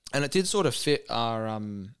And it did sort of fit our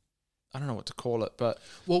I don't know what to call it, but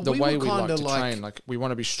Well, the we way were we like kinda to like- train, like we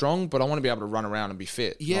want to be strong, but I want to be able to run around and be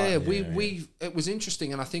fit. Yeah, Like, it was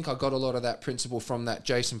interesting, and I think I got a lot of that principle from that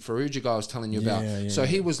Jason Ferrugia guy I was telling you about. Yeah, So yeah.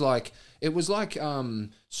 he was like, it was like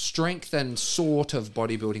strength and sort of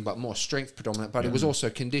bodybuilding, but more strength predominant. But it was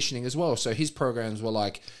also conditioning as well. So his programs were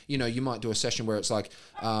like, you know, you might do a session where it's like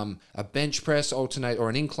a bench press alternate or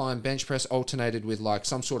an incline bench press alternated with like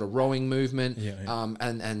some sort of rowing movement,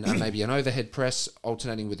 and maybe an overhead press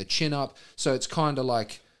alternating with a chin up. So it's kind of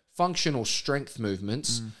like functional strength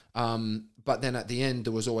movements. But then at the end,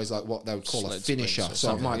 there was always like what they would call a Sled finisher. sprints or So it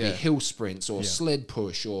something, might yeah. be hill sprints or sled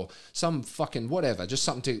push or some fucking whatever, just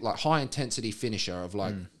something to like high intensity finisher of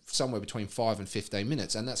like somewhere between 5 and 15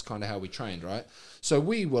 minutes. And that's kind of how we trained, right? So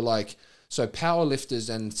we were like, so power lifters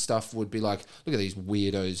and stuff would be like, look at these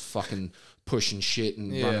weirdos fucking pushing shit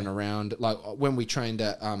and running around. Like when we trained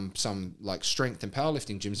at some like strength and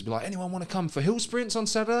powerlifting gyms, it'd be like, anyone want to come for hill sprints on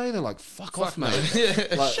Saturday? They're like, fuck off, mate.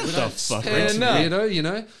 Like, we don't fuck sprint, up. No. weirdo, you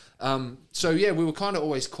know? So yeah, we were kind of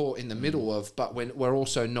always caught in the middle of, but when we're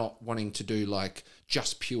also not wanting to do like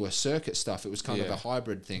just pure circuit stuff. It was kind of a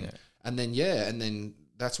hybrid thing. And then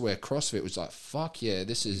that's where CrossFit was like, fuck yeah,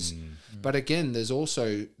 this is, but again, there's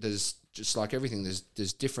just like everything,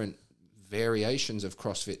 there's different variations of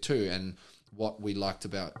CrossFit too. And what we liked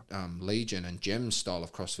about Legion and Gem's style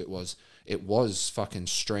of CrossFit was it was fucking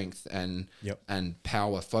strength and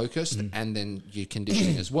power focused, and then your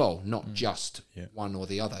conditioning as well, not just one or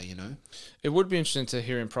the other, you know. It would be interesting to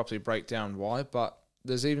hear him properly break down why, but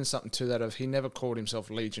there's even something to that of he never called himself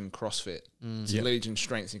Legion CrossFit. It's Legion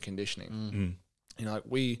Strength and Conditioning. You know, like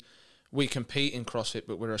we compete in CrossFit,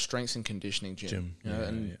 but we're a strength and conditioning gym. You know,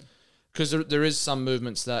 and because there is some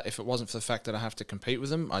movements that if it wasn't for the fact that I have to compete with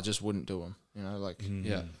them, I just wouldn't do them. You know, like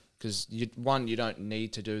because one, you don't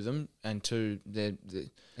need to do them, and two, they're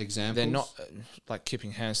Examples? They're not like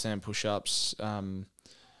kipping handstand push-ups,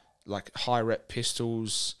 like high rep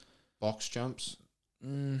pistols, box jumps.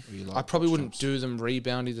 Like I probably box wouldn't jumps? do them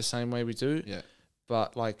reboundy the same way we do. Yeah.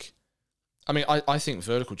 But like, I mean, I think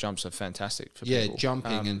vertical jumps are fantastic for people.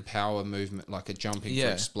 Jumping and power movement, like a jumping for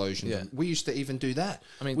explosion. Yeah. We used to even do that.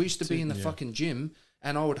 I mean, we used to be in the fucking gym,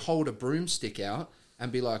 and I would hold a broomstick out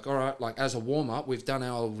and be like, all right, like as a warm-up, we've done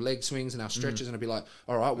our leg swings and our stretches, and I'd be like,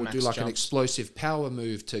 all right, we'll Max do like an jumps. explosive power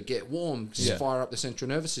move to get warm, to fire up the central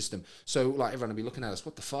nervous system. So like everyone would be looking at us,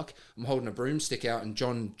 what the fuck? I'm holding a broomstick out and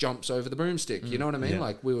John jumps over the broomstick. You know what I mean?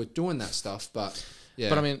 Like we were doing that stuff, but yeah.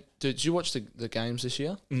 But I mean, did you watch the games this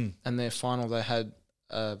year? And their final, they had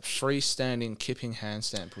a freestanding kipping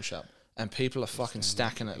handstand push-up, and people are fucking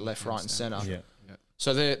stacking it left, right, and center. Yeah.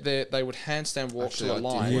 So they would handstand walk Actually, to I a did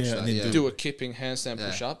line, watch that, yeah. do a kipping handstand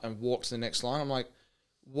push-up, and walk to the next line. I'm like,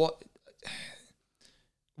 what?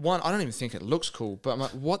 One, I don't even think it looks cool, but I'm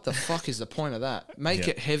like, what the fuck is the point of that? Make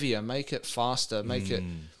it heavier, make it faster, make it,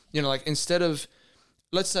 you know, like instead of,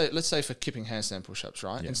 let's say for kipping handstand push-ups,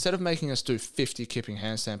 right? Instead of making us do 50 kipping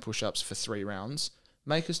handstand push-ups for 3 rounds,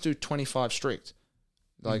 make us do 25 strict,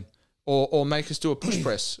 like, or make us do a push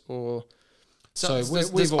press, or So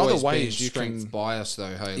there's we've other always ways been you strength can. bias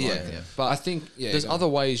though, hey? Yeah, Like, but I think there's other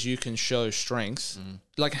ways you can show strength.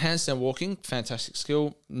 Like handstand walking, fantastic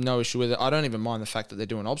skill, no issue with it. I don't even mind the fact that they're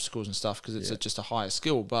doing obstacles and stuff because it's just a higher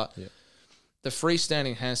skill. But the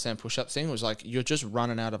freestanding handstand push-up thing was like you're just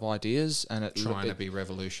running out of ideas, and trying to be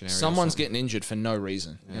revolutionary. Someone's getting injured for no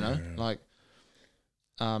reason, you know. Like,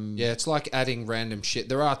 it's like adding random shit.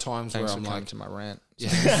 There are times thanks where for I'm coming like, to my rant.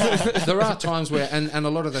 there are times where, and a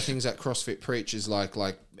lot of the things that CrossFit preach is like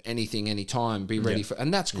anything, anytime, be ready for,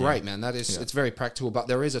 and that's great, man. That is, it's very practical, but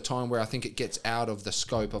there is a time where I think it gets out of the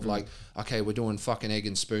scope of like, okay, we're doing fucking egg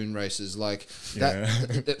and spoon races, like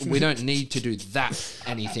that we don't need to do that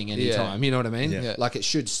anything, anytime. You know what I mean? Yeah. Like it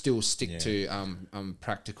should still stick to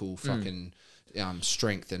practical fucking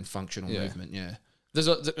strength and functional movement. Yeah.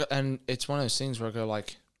 And it's one of those things where I go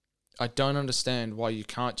like, I don't understand why you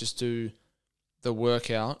can't just do the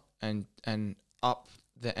workout and up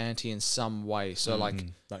the ante in some way. So like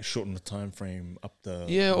shorten the time frame, up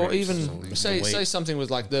the or reps even or say the weight. something with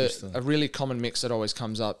like a really common mix that always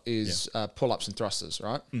comes up is pull-ups and thrusters,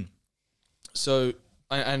 right? So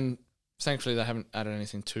and thankfully they haven't added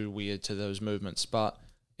anything too weird to those movements, but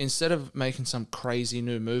instead of making some crazy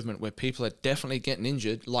new movement where people are definitely getting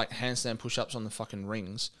injured, like handstand push-ups on the fucking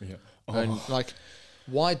rings, and like,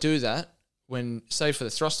 why do that when, say for the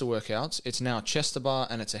thruster workouts, it's now a chest to bar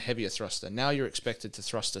and it's a heavier thruster. Now you're expected to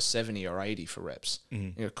thrust to 70 or 80 for reps.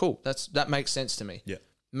 You know, cool. That makes sense to me. Yeah.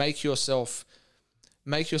 Make yourself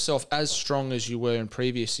make yourself as strong as you were in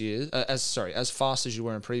previous years, as fast as you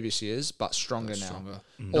were in previous years, but stronger now.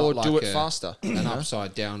 Or Not do like it faster. An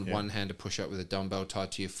upside down one-handed push-up with a dumbbell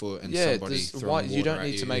tied to your foot and somebody throwing you don't water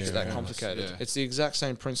need at to you. make it that complicated. Yeah. It's the exact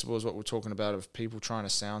same principle as what we're talking about of people trying to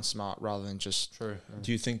sound smart rather than just... True.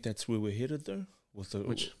 Do you think that's where we're headed though? With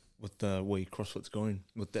the way CrossFit's going,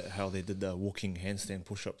 with how they did the walking handstand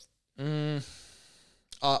push-ups?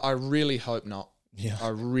 I really hope not. Yeah. I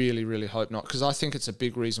really, really hope not, because I think it's a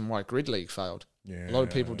big reason why Grid League failed. Yeah. A lot of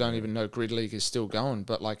people don't even know Grid League is still going,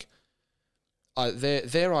 but like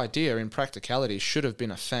their idea in practicality should have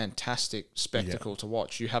been a fantastic spectacle to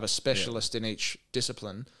watch. You have a specialist in each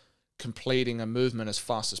discipline completing a movement as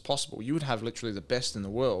fast as possible. You would have literally the best in the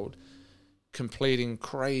world completing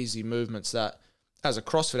crazy movements that, as a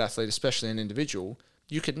CrossFit athlete, especially an individual,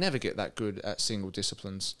 you could never get that good at single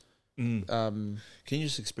disciplines. Can you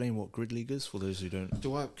just explain what Grid League is for those who don't?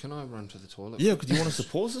 Can I run to the toilet? Yeah, do you want us to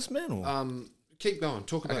pause this, man? Or? Keep going.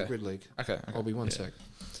 Talk about Grid League. Okay. I'll be one sec.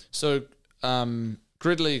 So,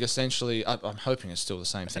 Grid League essentially, I'm hoping it's still the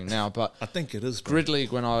same thing now, but I think it is. Grid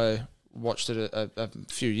League, when I watched it a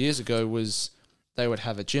few years ago, was they would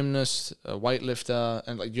have a gymnast, a weightlifter,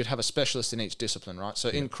 and like you'd have a specialist in each discipline, right? So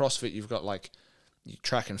in CrossFit, you've got like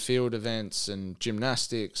track and field events and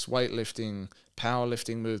gymnastics, weightlifting,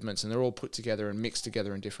 powerlifting movements, and they're all put together and mixed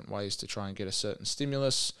together in different ways to try and get a certain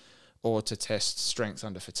stimulus or to test strength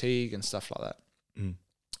under fatigue and stuff like that.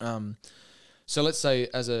 So let's say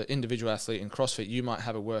as an individual athlete in CrossFit, you might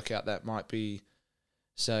have a workout that might be,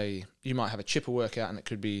 say, you might have a chipper workout and it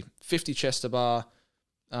could be 50 chest to bar,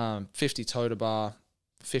 50 toe to bar,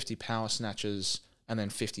 50 power snatches, and then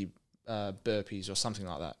 50 burpees or something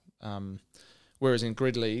like that. Whereas in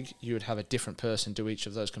Grid League, you would have a different person do each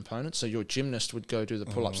of those components. So your gymnast would go do the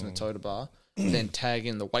pull-ups and the toe to bar, then tag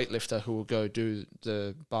in the weightlifter who will go do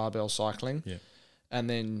the barbell cycling, and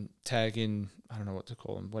then tag in, I don't know what to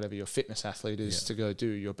call them, whatever your fitness athlete is to go do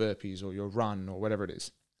your burpees or your run or whatever it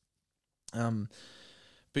is.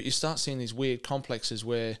 But you start seeing these weird complexes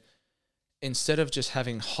where instead of just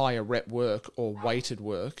having higher rep work or weighted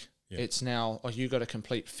work, it's now, you got to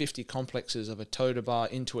complete 50 complexes of a toe to bar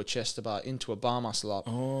into a chest to bar into a bar muscle up.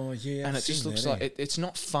 Oh, yeah. And it just looks like, it's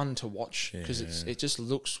not fun to watch because it just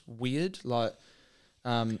looks weird. Like,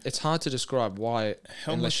 it's hard to describe why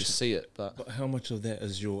unless you see it. But how much of that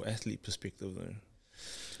is your athlete perspective though?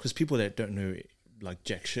 Because people that don't know like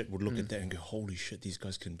jack shit would look at that and go, holy shit, these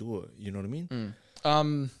guys can do it. You know what I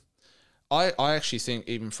mean? I actually think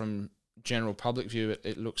even from general public view,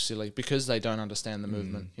 it looks silly because they don't understand the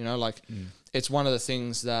movement. You know, like it's one of the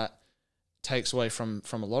things that takes away from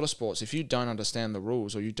a lot of sports. If you don't understand the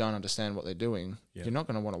rules or you don't understand what they're doing, you're not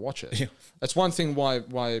going to want to watch it. That's one thing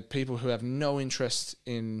why people who have no interest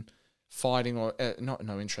in fighting or not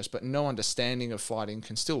no interest, but no understanding of fighting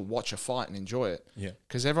can still watch a fight and enjoy it.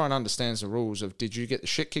 Because everyone understands the rules of, did you get the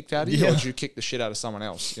shit kicked out of you or did you kick the shit out of someone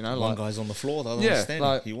else? You know, one like, guy's on the floor, the other one's standing.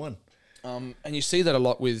 Like, he won. And you see that a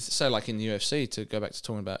lot with, say, like in the UFC, to go back to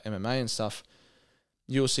talking about MMA and stuff,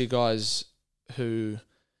 you'll see guys who,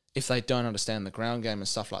 if they don't understand the ground game and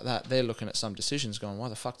stuff like that, they're looking at some decisions going, why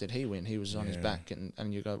the fuck did he win? He was on his back.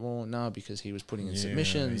 And you go, well, no, because he was putting in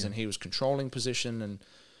submissions and he was controlling position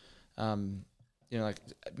and, you know, like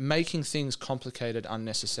making things complicated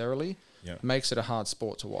unnecessarily makes it a hard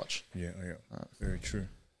sport to watch. Very true.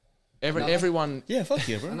 Everyone... Yeah, fuck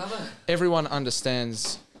yeah, bro. Everyone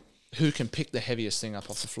understands who can pick the heaviest thing up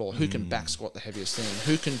off the floor, who can back squat the heaviest thing,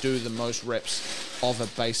 who can do the most reps of a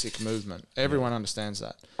basic movement. Everyone understands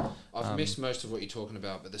that. I've missed most of what you're talking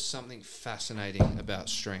about, but there's something fascinating about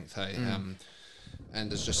strength, hey? And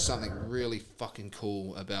there's just something really fucking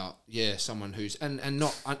cool about, someone who's, and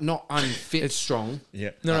not unfit strong.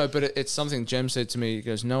 No, but it's something Jem said to me. He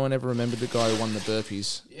goes, no one ever remembered the guy who won the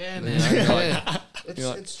burpees. Yeah, man.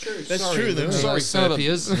 It's true. That's true, though. Sorry,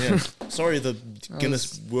 burpees. Sorry, the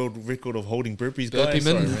Guinness World Record of holding burpees guy. Burpee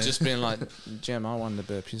Sorry, man. man. Just being like, Jem, I won the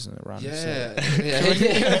burpees in the run.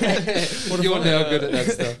 You're now good at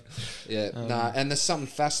that stuff. And there's something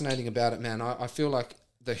fascinating about it, man. I feel like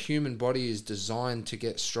the human body is designed to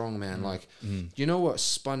get strong, man. Like, you know what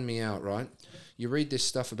spun me out, right? You read this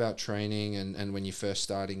stuff about training and when you're first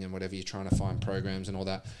starting and whatever, you're trying to find programs and all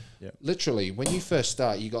that. Literally, when you first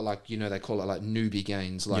start, you got like, you know, they call it like newbie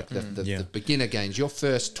gains, like the beginner gains. Your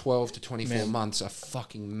first 12 to 24 months are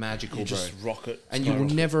fucking magical, bro. Just rocket. And you will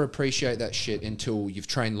never appreciate that shit until you've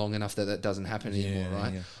trained long enough that doesn't happen anymore,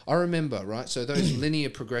 right? I remember, right? So those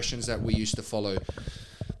linear progressions that we used to follow,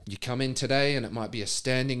 you come in today and it might be a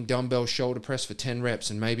standing dumbbell shoulder press for 10 reps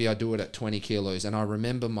and maybe I do it at 20 kilos. And I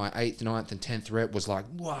remember my 8th, 9th and 10th rep was like,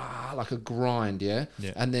 wow, like a grind, yeah?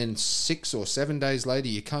 And then 6 or 7 days later,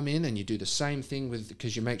 you come in and you do the same thing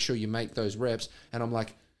because you make sure you make those reps. And I'm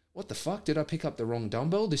like, what the fuck? Did I pick up the wrong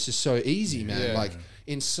dumbbell? This is so easy, man. Yeah. Like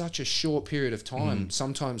in such a short period of time,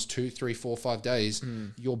 sometimes 2, 3, 4, 5 days,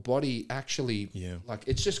 your body actually, like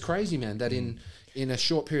it's just crazy, man, that in a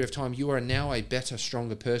short period of time, you are now a better,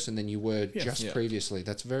 stronger person than you were previously.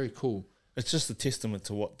 That's very cool. It's just a testament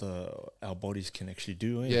to what our bodies can actually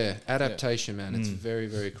do. Eh? Yeah, adaptation, man. It's very,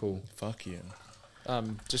 very cool. Fuck yeah.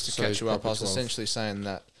 Just to catch you up, I was essentially saying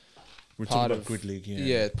that we're talking about Grid League.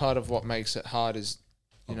 Yeah, part of what makes it hard is,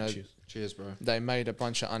 you know, cheers, bro. They made a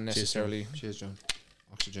bunch of unnecessarily. Cheers, John.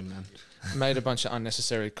 Oxygen, man. Made a bunch of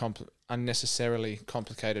unnecessarily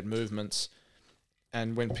complicated movements.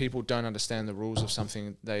 And when people don't understand the rules of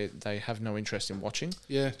something, they have no interest in watching.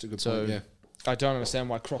 Yeah, it's a good point. Yeah, I don't understand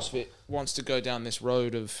why CrossFit wants to go down this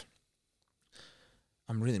road of.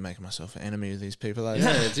 I'm really making myself an enemy of these people.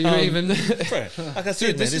 Yeah, do you even? Bro, like I said,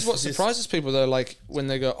 dude, this is what surprises people though. Like when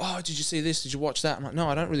they go, "Oh, did you see this? Did you watch that?" I'm like, "No,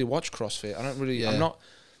 I don't really watch CrossFit. I don't really. Yeah.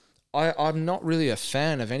 I'm not really a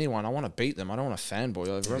fan of anyone. I want to beat them. I don't want to fanboy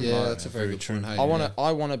over them. Yeah, that's a very good point. Hey,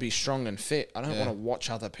 I want to be strong and fit. I don't want to watch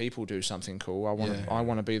other people do something cool. I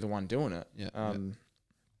want to be the one doing it. Yeah.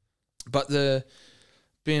 But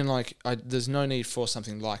being like, there's no need for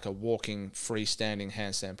something like a walking freestanding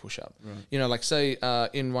handstand push up. Right. You know, like say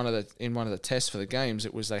in one of the tests for the games,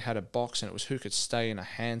 it was they had a box and it was who could stay in a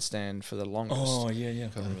handstand for the longest. Oh yeah,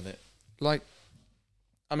 I remember that. Like,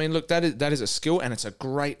 I mean, look, that is a skill and it's a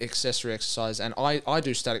great accessory exercise. And I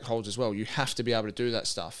do static holds as well. You have to be able to do that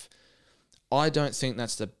stuff. I don't think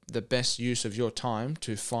that's the best use of your time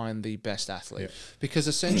to find the best athlete. Yeah. Because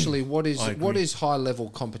essentially what is high level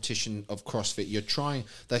competition of CrossFit?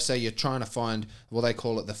 They say you're trying to find, well, they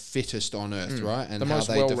call it the fittest on earth, right? And the how most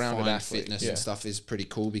they well-rounded define athlete. fitness and stuff is pretty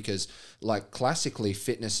cool because like classically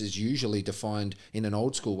fitness is usually defined in an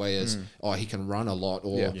old school way as, oh, he can run a lot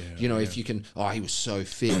or, if you can, oh, he was so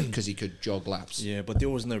fit because he could jog laps. Yeah, but there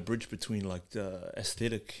was no bridge between like the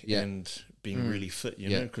aesthetic and being really fit, you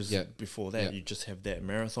know, because before that you just have that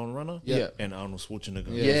marathon runner and Arnold Schwarzenegger.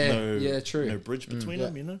 There's no bridge between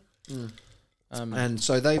them, you know. And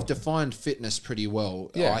so they've defined fitness pretty well,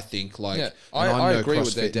 I think. Like, I no agree CrossFit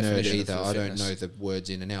with their definition either. of I don't fitness. know the words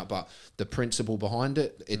in and out, but the principle behind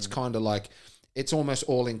it, it's kind of like it's almost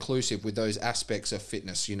all inclusive with those aspects of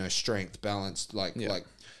fitness. You know, strength, balance,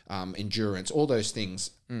 endurance, all those things.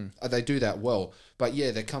 They do that well. But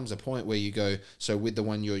yeah, there comes a point where you go, so with the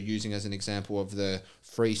one you're using as an example of the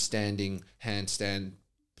freestanding handstand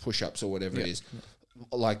push-ups or whatever it is,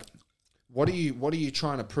 like, what are you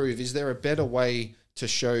trying to prove? Is there a better way to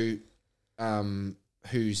show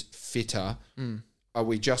who's fitter? Are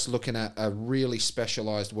we just looking at a really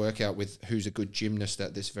specialized workout with who's a good gymnast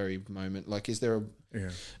at this very moment? Like, is there a...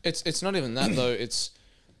 Yeah. It's not even that, though. It's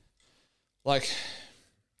like...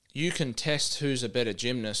 You can test who's a better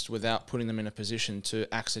gymnast without putting them in a position to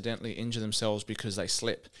accidentally injure themselves because they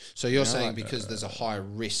slip. So you're saying because there's a high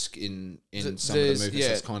risk in some of the movements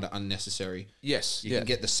that's kind of unnecessary. Yes. You can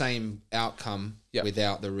get the same outcome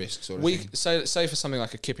without the risk sort of thing. Say for something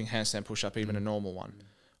like a kipping handstand push-up, even a normal one.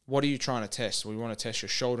 What are you trying to test? We want to test your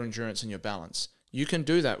shoulder endurance and your balance. You can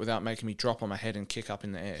do that without making me drop on my head and kick up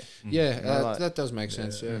in the air. Yeah, that does make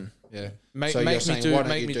sense. Yeah.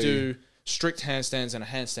 Make me do strict handstands and a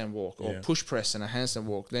handstand walk, or push press and a handstand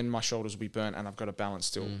walk, then my shoulders will be burnt and I've got a balance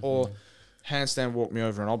still. Or handstand walk me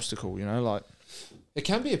over an obstacle, you know, like... It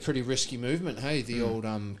can be a pretty risky movement, hey, the old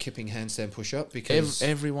kipping handstand push-up, because...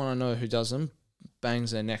 Everyone I know who does them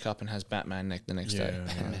bangs their neck up and has Batman neck the next day.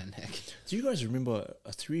 Batman neck. Do you guys remember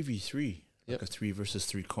a 3v3? Like a 3 versus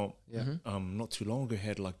 3 comp? Yeah. Not too long ago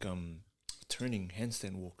had like... turning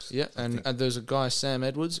handstand walks. Yeah, and there's a guy, Sam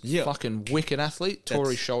Edwards, fucking wicked athlete, tore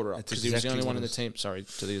his shoulder up because he was the only one in the team. Sorry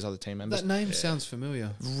to these other team members. That name sounds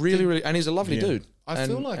familiar. Really, and he's a lovely dude. I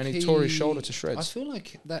feel like he tore his shoulder to shreds. I feel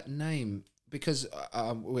like that name, because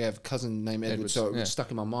we have a cousin named Edwards, so it was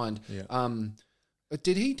stuck in my mind. Yeah.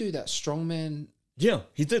 Did he do that strongman? Yeah,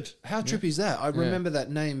 he did. How trippy is that? I remember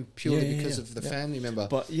that name purely because of the family member.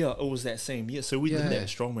 But yeah, it was that same year. So we did that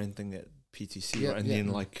strongman thing at PTC, right? And then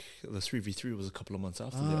like the 3v3 was a couple of months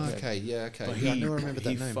after that. Okay. But I never remember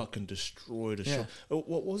that name. He fucking destroyed a shot.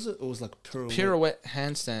 What was it? It was like pirouette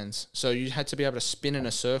handstands. So you had to be able to spin in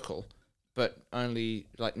a circle, but only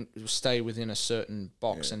like stay within a certain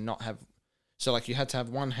box and not have. So like you had to have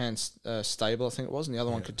one hand stable, I think it was, and the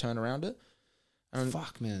other one could turn around it. And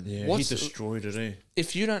fuck, man. Yeah, he destroyed it, eh?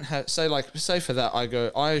 If you don't have, say for that,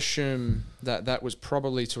 I assume that was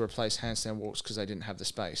probably to replace handstand walks because they didn't have the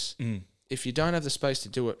space. If you don't have the space to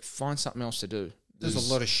do it, find something else to do. There's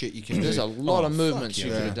a lot of shit you can do. There's a lot of movements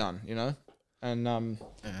you could have done, you know? And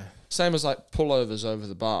same as like pullovers over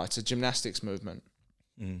the bar. It's a gymnastics movement.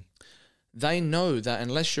 They know that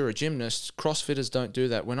unless you're a gymnast, CrossFitters don't do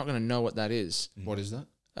that. We're not going to know what that is. What is that?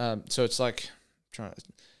 So it's like,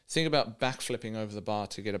 think about backflipping over the bar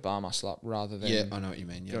to get a bar muscle up rather than... Yeah, I know what you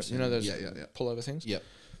mean. You know those pullover things? Yep.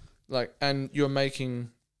 Like, and you're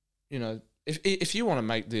making, you know, if you want to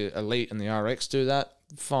make the Elite and the RX do that,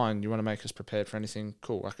 fine. You want to make us prepared for anything,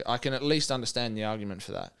 cool. I can at least understand the argument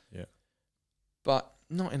for that. Yeah. But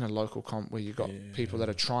not in a local comp where you've got people that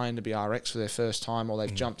are trying to be RX for their first time, or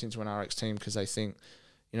they've jumped into an RX team because they think,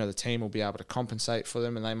 you know, the team will be able to compensate for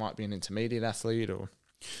them and they might be an intermediate athlete. Or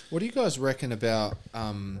what do you guys reckon about,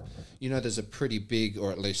 you know, there's a pretty big,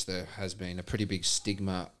 or at least there has been a pretty big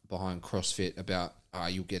stigma behind CrossFit about,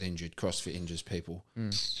 you'll get injured. CrossFit injures people.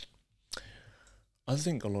 I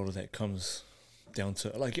think a lot of that comes down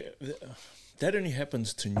to, like, that only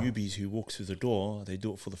happens to newbies who walk through the door. They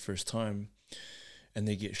do it for the first time and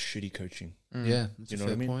they get shitty coaching. Yeah, that's a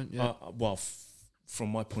fair point. Yeah. From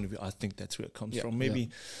my point of view, I think that's where it comes from.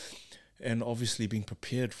 Maybe, and obviously being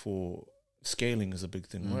prepared for scaling is a big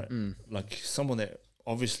thing, right? Like someone that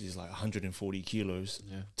obviously is like 140 kilos.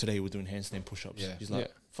 Yeah. Today we're doing handstand push-ups. Yeah. He's like,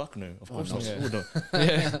 fuck no, of course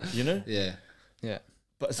not. You know? Yeah. Yeah.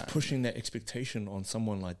 But it's pushing that expectation on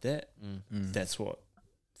someone like that. That's what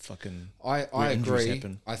fucking I agree.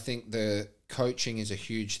 Happen. I think the coaching is a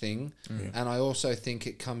huge thing, and I also think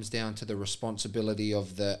it comes down to the responsibility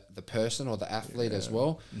of the person or the athlete as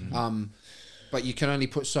well. But you can only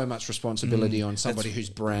put so much responsibility on somebody who's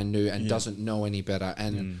brand new and doesn't know any better.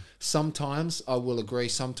 And sometimes, I will agree,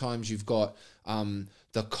 sometimes you've got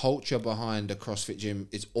the culture behind a CrossFit gym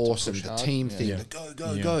is awesome. The team thing,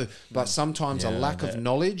 the go. But sometimes a lack of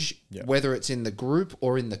knowledge, whether it's in the group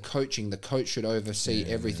or in the coaching, the coach should oversee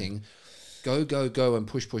everything. Go, and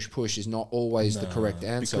push is not always the correct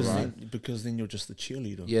answer, right? Because then you're just the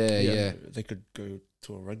cheerleader. Yeah. They could go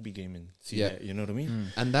to a rugby game and see that, you know what I mean?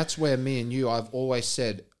 And that's where me and you, I've always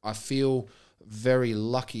said, I feel very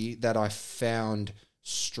lucky that I found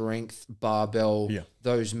strength, barbell,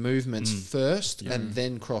 those movements first and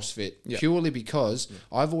then CrossFit, purely because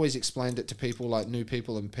I've always explained it to people, like new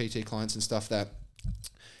people and PT clients and stuff, that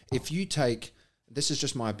if you take... This is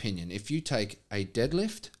just my opinion. If you take a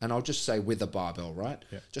deadlift, and I'll just say with a barbell, right?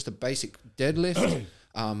 Yeah. Just a basic deadlift,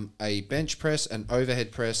 a bench press, an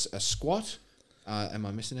overhead press, a squat. Am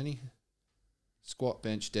I missing any? Squat,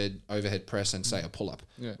 bench, dead, overhead press, and say a pull-up,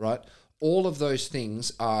 right? All of those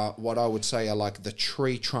things are what I would say are like the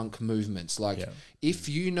tree trunk movements. Like if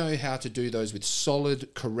you know how to do those with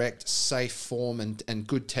solid, correct, safe form and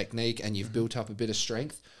good technique, and you've built up a bit of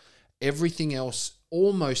strength, everything else...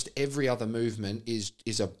 Almost every other movement is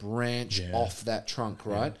a branch off that trunk,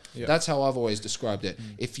 right? Yeah. That's how I've always described it.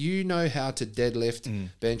 If you know how to deadlift,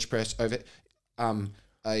 bench press, over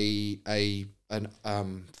a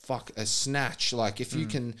snatch, like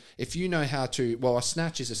if you know how to, well, a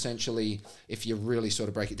snatch is essentially, if you really sort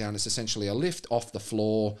of break it down, it's essentially a lift off the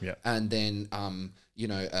floor and then a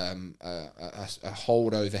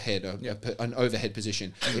hold overhead, an overhead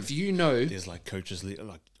position. If you know, there's like coaches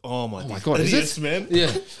like, oh my god, is it, man?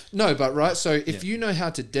 Yeah, no, but right. So if you know how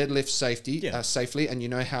to deadlift safely, and you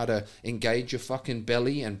know how to engage your fucking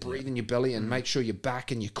belly and breathe in your belly and make sure your back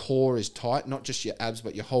and your core is tight, not just your abs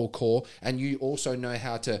but your whole core, and you also know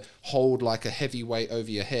how to hold like a heavy weight over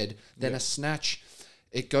your head, then a snatch,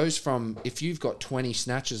 it goes from, if you've got 20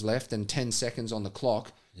 snatches left and 10 seconds on the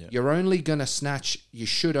clock. You're only going to snatch, you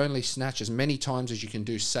should only snatch as many times as you can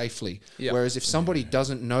do safely. Whereas if somebody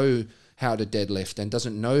doesn't know how to deadlift and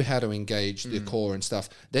doesn't know how to engage the core and stuff,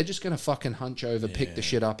 they're just going to fucking hunch over, pick the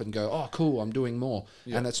shit up and go, oh, cool, I'm doing more.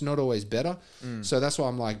 And it's not always better. So that's why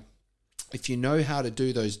I'm like, if you know how to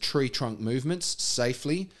do those tree trunk movements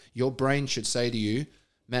safely, your brain should say to you,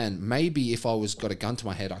 man, maybe if I got a gun to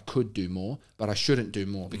my head, I could do more, but I shouldn't do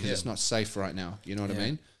more because it's not safe right now. You know what I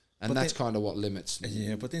mean? And that's kind of what limits.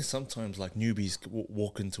 Yeah, but then sometimes like newbies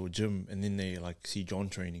walk into a gym and then they like see John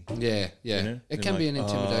training. Yeah. You know? It can be an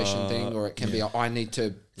intimidation thing, or it can be, I need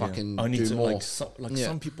to fucking do more.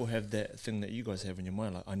 Some people have that thing that you guys have in your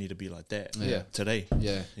mind, like, I need to be like that today.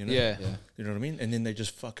 Yeah. You know? You know what I mean? And then they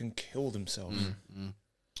just fucking kill themselves.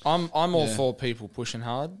 I'm all for people pushing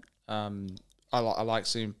hard. I like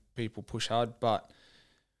seeing people push hard, but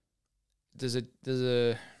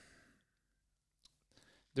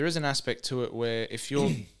there is an aspect to it where if you're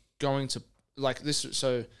going to like this,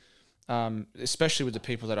 so especially with the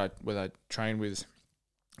people that I train with,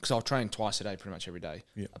 because I'll train twice a day pretty much every day,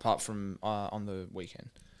 apart from on the weekend.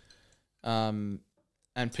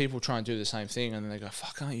 And people try and do the same thing, and then they go,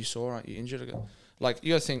 "Fuck, aren't you sore? Aren't you injured?" I go, like,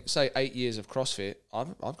 you got to think, say 8 years of CrossFit,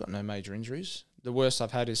 I've got no major injuries. The worst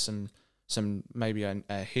I've had is some maybe a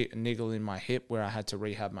niggle in my hip where I had to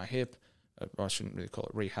rehab my hip. I shouldn't really call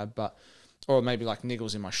it rehab, but or maybe like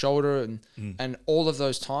niggles in my shoulder, and all of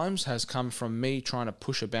those times has come from me trying to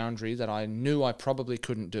push a boundary that I knew I probably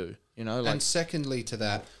couldn't do. You know, like, and secondly to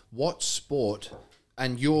that, what sport?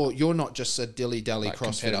 And you're not just a dilly-dally like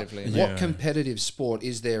CrossFitter. What competitive sport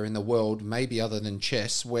is there in the world, maybe other than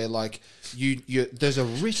chess, where like you there's a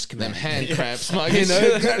risk, man. Them hand cramps, Mike. You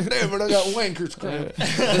know, goddamn it, I got wanker's cramp.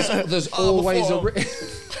 There's always a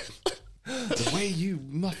the way you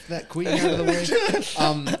muff that queen out of the way.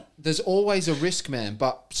 There's always a risk, man.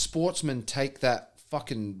 But sportsmen take that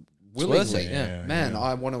fucking willingly.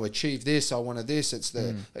 I want to achieve this. I want to this. It's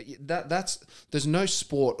the that's there's no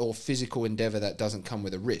sport or physical endeavor that doesn't come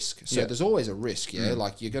with a risk. So there's always a risk.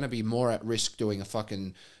 Like you're going to be more at risk doing a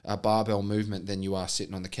fucking barbell movement than you are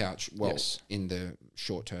sitting on the couch. Well, in the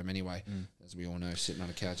short term anyway, as we all know, sitting on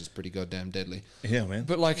a couch is pretty goddamn deadly. Yeah, man.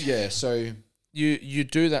 But like, so. You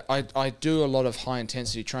do that. I do a lot of high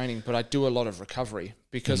intensity training, but I do a lot of recovery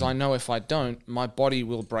because I know if I don't, my body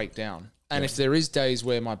will break down. And if there is days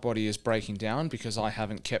where my body is breaking down because I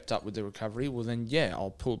haven't kept up with the recovery, well then,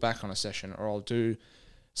 I'll pull back on a session, or I'll do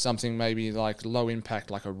something maybe like low impact,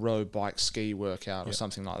 like a road bike ski workout or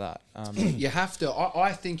something like that. You have to,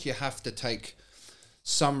 I think you have to take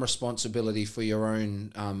some responsibility for your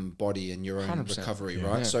own body and your own recovery,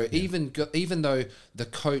 right? Yeah. So even though the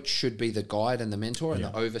coach should be the guide and the mentor and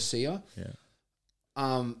the overseer,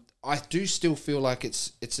 I do still feel like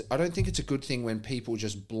it's I don't think it's a good thing when people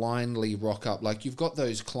just blindly rock up. Like you've got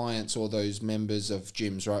those clients or those members of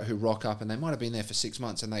gyms, right, who rock up and they might have been there for 6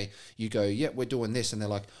 months and you go, yeah, we're doing this. And they're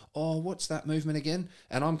like, oh, what's that movement again?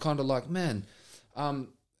 And I'm kind of like, man,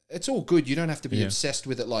 it's all good. You don't have to be obsessed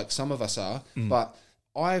with it like some of us are. But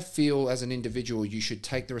I feel as an individual, you should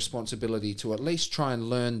take the responsibility to at least try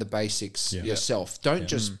and learn the basics yourself. Don't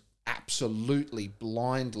just absolutely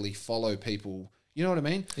blindly follow people. You know what I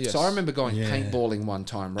mean? Yes. So I remember going paintballing one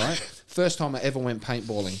time, right? First time I ever went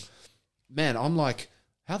paintballing. Man, I'm like,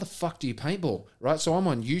 how the fuck do you paintball? Right? So I'm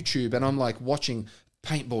on YouTube and I'm like watching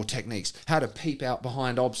paintball techniques, how to peep out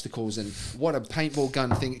behind obstacles and what a paintball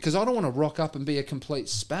gun thing. Because I don't want to rock up and be a complete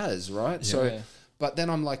spaz, right? Yeah. So, but then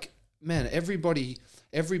I'm like, man, everybody,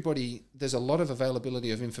 there's a lot of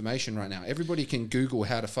availability of information right now. Everybody can Google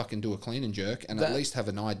how to fucking do a clean and jerk and at least have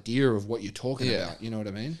an idea of what you're talking about. You know what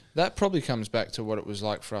I mean? That probably comes back to what it was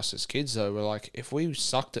like for us as kids, though. We're like, if we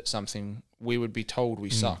sucked at something, we would be told we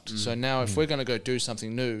sucked. So now if we're going to go do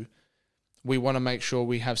something new, we want to make sure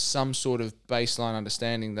we have some sort of baseline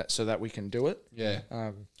understanding that so that we can do it. Yeah.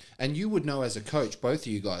 And you would know as a coach, both of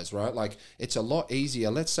you guys, right? Like it's a lot easier.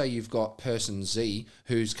 Let's say you've got person Z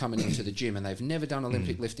who's coming into the gym and they've never done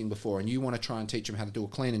Olympic lifting before and you want to try and teach them how to do a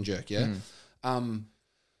clean and jerk,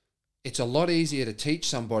 it's a lot easier to teach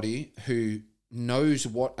somebody who knows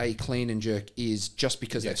what a clean and jerk is just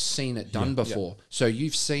because they've seen it done before. So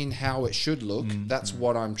you've seen how it should look. That's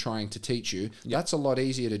what I'm trying to teach you. That's a lot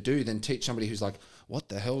easier to do than teach somebody who's like, what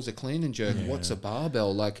the hell's a clean and jerk? What's a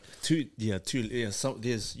barbell? Like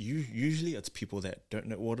there's usually it's people that don't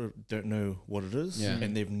know what it is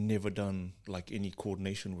and they've never done like any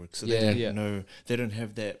coordination work. So they don't know, they don't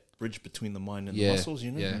have that bridge between the mind and the muscles,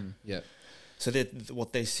 you know? So that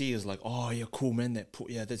what they see is like, oh yeah, cool man.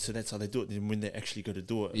 So that's how they do it. And when they actually go to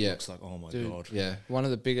do it, it looks like, oh my god. Yeah. One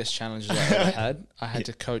of the biggest challenges I ever had,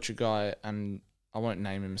 to coach a guy, and I won't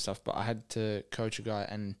name him and stuff, but I had to coach a guy,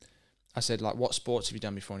 and I said like, what sports have you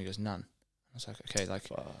done before? And he goes, none. I was like, okay,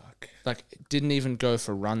 like didn't even go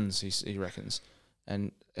for runs. He reckons,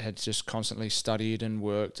 and had just constantly studied and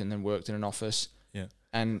worked, and then worked in an office. Yeah.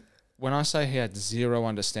 And when I say he had zero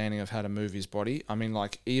understanding of how to move his body, I mean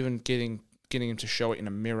like even getting him to show it in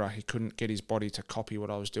a mirror, he couldn't get his body to copy what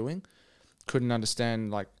I was doing. Couldn't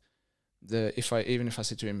understand like if I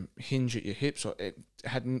said to him, hinge at your hips, or it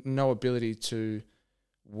had no ability to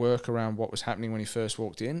work around what was happening when he first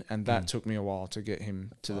walked in, and that took me a while to get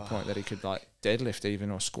him to the point that he could like deadlift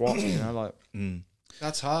even or squat, you know, like.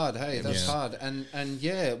 That's hard. Hey, that's hard. And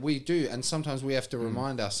we do. And sometimes we have to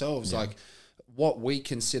remind ourselves like, what we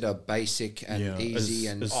consider basic and easy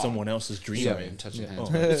is someone else's dream. Sorry, I'm touching hands.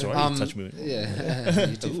 That's all right. You touch me. Yeah,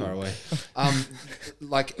 you're too far away.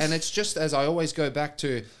 And it's just as I always go back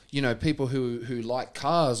to, you know, people who like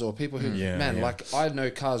cars or people who, like I know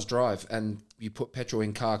cars drive, and you put petrol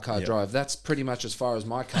in car drive. That's pretty much as far as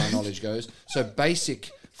my car knowledge goes. So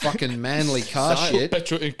basic fucking manly car shit.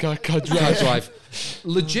 Car drive.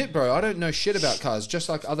 Legit, bro. I don't know shit about cars, just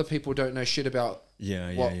like other people don't know shit about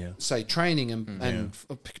say training and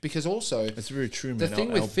because also it's very true, man. The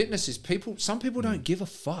thing with fitness is some people don't give a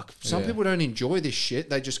fuck. Some people don't enjoy this shit.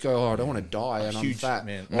 They just go, oh, I don't want to die and I'm fat,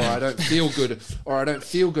 or I don't feel good, or I don't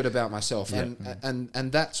feel good about myself,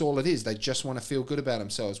 and that's all it is. They just want to feel good about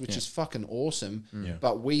themselves, which is fucking awesome.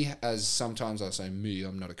 But we, as sometimes I say me,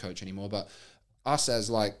 I'm not a coach anymore, but us as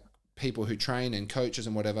like people who train and coaches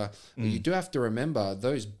and whatever, you do have to remember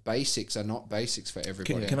those basics are not basics for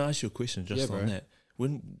everybody. Can I ask you a question just on that?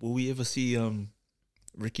 When will we ever see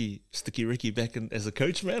Sticky Ricky back as a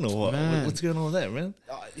coach, man, or what? What's going on with that, man?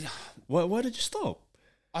 Why did you stop?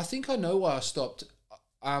 I think I know why I stopped.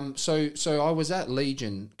 So I was at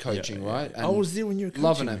Legion coaching, right? And I was there when you were coaching.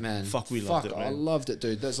 Loving it, man. We loved it, man. I loved it,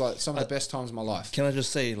 dude. That's like some of the best times of my life. Can I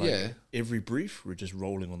just say, every brief, we're just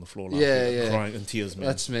rolling on the floor, crying in tears, man.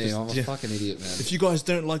 That's me. I'm a fucking idiot, man. If you guys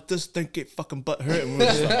don't like this, don't get fucking butt hurt. And we're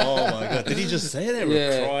just like, oh my god, did he just say that?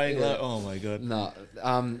 We're crying like, oh my god. No,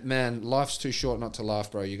 man, life's too short not to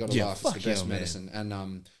laugh, bro. You got to laugh. It's the best medicine,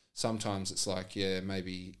 and sometimes it's like,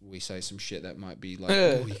 maybe we say some shit that might be like,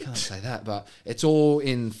 oh, you can't say that, but it's all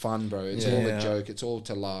in fun, bro. It's all a joke. It's all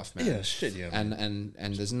to laugh, man. Yeah, shit, yeah. And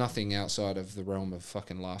there's nothing outside of the realm of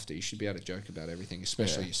fucking laughter. You should be able to joke about everything,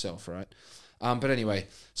 especially yourself, right? But anyway,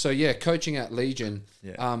 so coaching at Legion,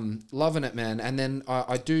 loving it, man. And then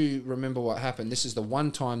I do remember what happened. This is the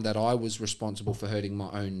one time that I was responsible for hurting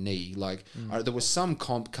my own knee. Like there was some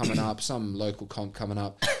comp coming up, some local comp coming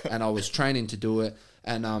up, and I was training to do it.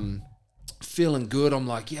 And feeling good. I'm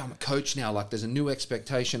like, I'm a coach now. Like, there's a new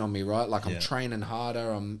expectation on me, right? Like, I'm training harder.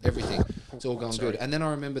 I'm everything. It's all going good. And then I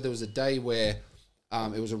remember there was a day where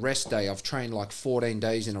it was a rest day. I've trained like 14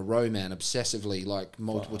 days in a row, man, obsessively, like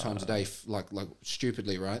multiple times a day, like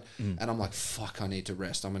stupidly, right? And I'm like, fuck, I need to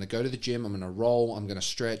rest. I'm going to go to the gym. I'm going to roll. I'm going to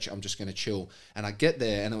stretch. I'm just going to chill. And I get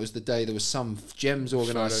there, and it was the day there was some Gems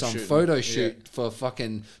organised some photo shoot for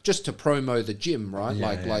fucking, just to promo the gym, right?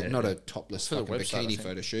 Not a topless fucking bikini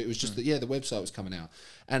photo shoot. It was just the website was coming out.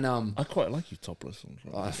 And I quite like you topless.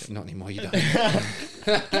 Not anymore, you don't.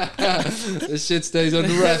 This shit stays on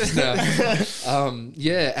the wraps now.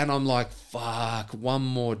 And I'm like, fuck, one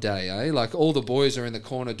more day, eh? Like, all the boys are in the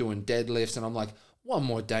corner doing deadlifts, and I'm like, one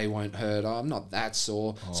more day won't hurt. I'm not that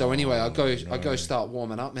sore. So anyway, I go start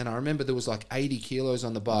warming up, man. I remember there was like 80 kilos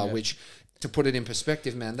on the bar, which, to put it in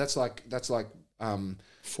perspective, man, that's like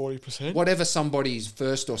 40%. Whatever somebody's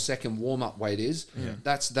first or second warm up weight is,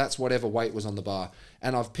 that's whatever weight was on the bar.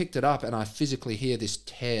 And I've picked it up, and I physically hear this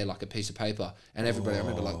tear like a piece of paper. And everybody, I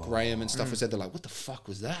remember like Graham and stuff was there. They're like, "What the fuck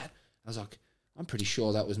was that?" I was like, "I'm pretty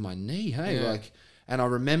sure that was my knee." Hey, and I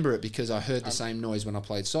remember it because I heard the same noise when I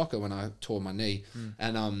played soccer when I tore my knee.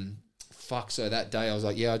 And so that day I was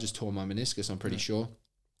like, I just tore my meniscus. I'm pretty sure.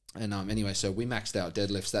 And anyway, so we maxed out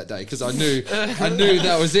deadlifts that day because I knew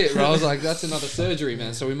that was it. Right? I was like, that's another surgery,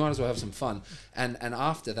 man. So we might as well have some fun. And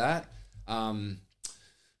after that,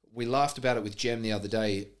 we laughed about it with Jem the other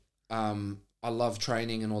day. I love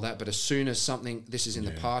training and all that, but as soon as something, this is in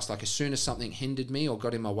the past, like as soon as something hindered me or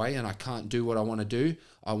got in my way and I can't do what I want to do,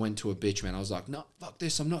 I went to a bitch, man. I was like, no, fuck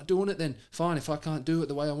this. I'm not doing it then. Fine. If I can't do it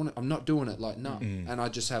the way I want it, I'm not doing it. Like, no. And I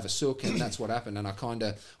just have a silk, and that's what happened. And I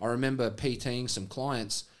remember PTing some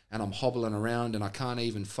clients, and I'm hobbling around, and I can't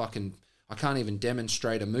even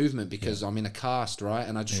demonstrate a movement because I'm in a cast, right?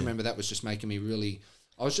 And I just remember that was just making me really,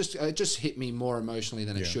 it just hit me more emotionally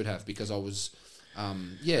than it should have, because I was,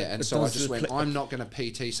 and so I just went, I'm not going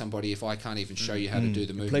to PT somebody if I can't even show you how to do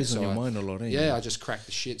the movement. It plays on your mind a lot, I just cracked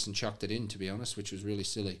the shits and chucked it in, to be honest, which was really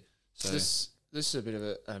silly. So this is a bit of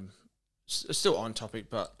a, still on topic,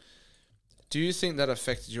 but do you think that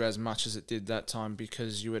affected you as much as it did that time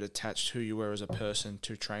because you had attached who you were as a person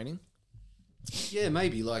to training? Yeah,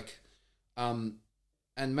 maybe.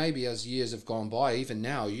 And maybe as years have gone by, even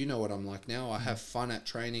now, you know what I'm like now. I have fun at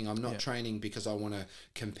training. I'm not training because I want to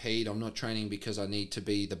compete. I'm not training because I need to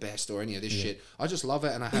be the best or any of this shit. I just love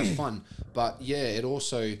it and I have fun. But it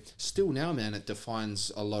also, still now, man, it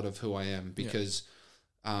defines a lot of who I am because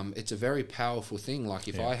it's a very powerful thing. Like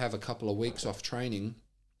if I have a couple of weeks off training,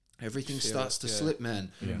 everything starts to slip,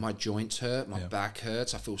 man. My joints hurt, my back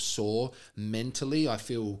hurts, I feel sore. Mentally,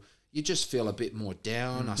 you just feel a bit more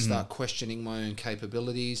down. I start questioning my own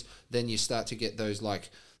capabilities. Then you start to get those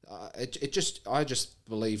I just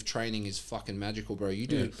believe training is fucking magical, bro. You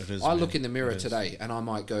do. It is, I look in the mirror today and I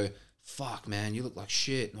might go, fuck, man, you look like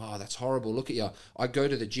shit. Oh, that's horrible. Look at you. I go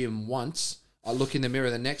to the gym once. I look in the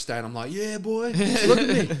mirror the next day and I'm like, yeah, boy, look at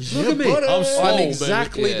me, look at me. I'm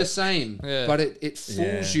exactly the same, but it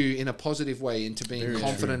fools you in a positive way into being very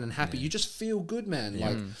confident and happy. You just feel good, man.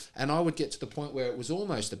 Like, and I would get to the point where it was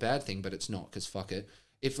almost a bad thing, but it's not, because fuck it.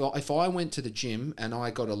 If I went to the gym and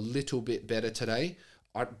I got a little bit better today,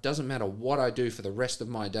 it doesn't matter what I do for the rest of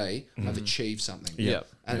my day, I've achieved something.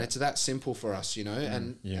 And it's that simple for us, you know.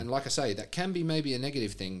 And like I say, that can be maybe a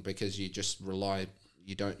negative thing, because you just rely.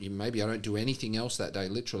 Maybe I don't do anything else that day,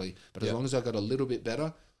 literally. But as long as I got a little bit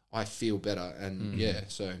better, I feel better. And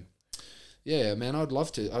man, I'd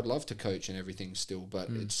love to coach and everything still, but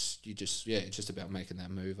it's just about making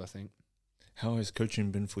that move, I think. How has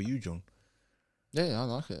coaching been for you, John? Yeah, I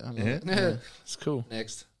like it. Yeah, it's cool.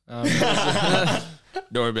 Next. Don't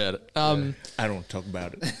worry about it. I don't talk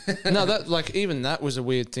about it. No, that was a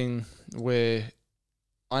weird thing where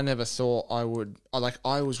I never thought I would.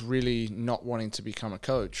 I was really not wanting to become a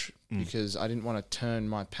coach because I didn't want to turn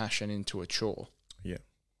my passion into a chore. Yeah.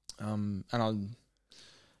 And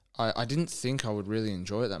I didn't think I would really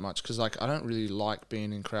enjoy it that much, because I don't really like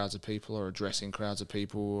being in crowds of people or addressing crowds of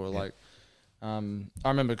people or I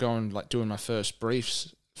remember going doing my first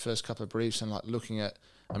couple of briefs and looking at.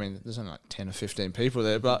 I mean, there's only 10 or 15 people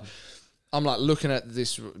there, but I'm looking at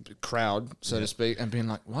this crowd, so to speak, and being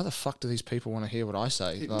like, why the fuck do these people want to hear what I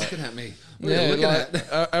say? Keep looking at me. What are you looking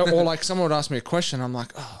at? Or someone would ask me a question, I'm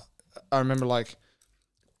like, oh, I remember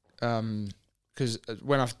because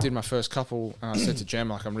when I did my first couple, and I said to Jem,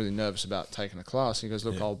 I'm really nervous about taking a class. He goes,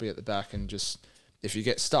 look, I'll be at the back, and just, if you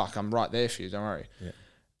get stuck, I'm right there for you, don't worry. Yeah.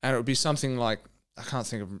 And it would be something like, I can't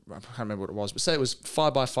remember what it was, but say it was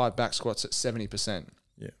 5x5 back squats at 70%.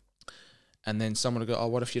 And then someone would go, oh,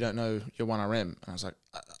 what if you don't know your 1RM? And I was like,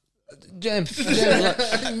 Jem.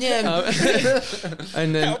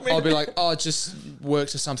 And then I'll be like, oh, just work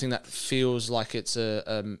to something that feels like it's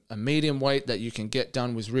a medium weight that you can get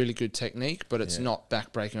done with really good technique, but it's not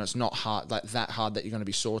backbreaking, or it's not hard, that hard that you're going to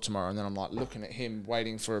be sore tomorrow. And then I'm looking at him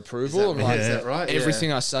waiting for approval. Is that right?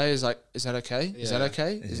 Everything I say is is that okay? Is that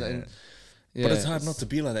okay? Is that... Yeah, but it's hard not to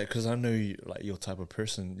be like that, because I know your type of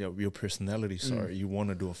person, your personality. Sorry, you want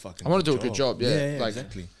to do a fucking. I want to do a good job. Yeah,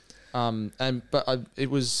 exactly. It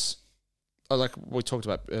was like we talked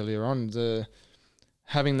about earlier on,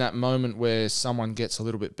 having that moment where someone gets a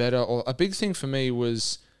little bit better, or a big thing for me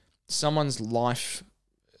was someone's life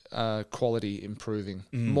quality improving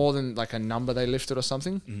more than a number they lifted or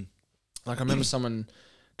something. I remember someone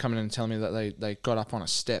coming in and telling me that they got up on a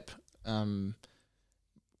step.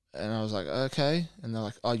 And I was like, okay. And they're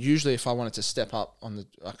like, oh, usually if I wanted to step up on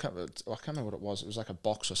I can't remember what it was. It was like a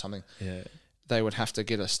box or something. Yeah. They would have to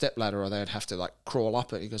get a step ladder, or they'd have to crawl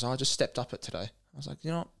up it. He goes, oh, I just stepped up it today. I was like,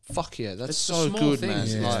 you know what? Fuck yeah. That's so good,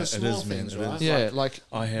 things. man. It's the small things, right?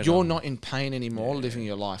 Yeah, you're not in pain anymore living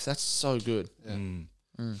your life. That's so good. Yeah.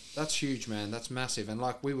 That's huge, man. That's massive. And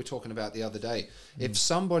like we were talking about the other day, if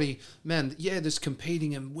somebody, man, there's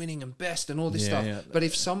competing and winning and best and all this stuff. Yeah. But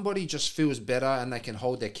if somebody just feels better and they can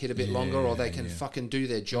hold their kid a bit longer, or they can fucking do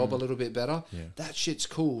their job a little bit better, that shit's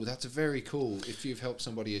cool. That's very cool if you've helped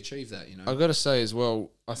somebody achieve that, you know. I've got to say as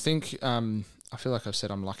well, I think, I feel like I've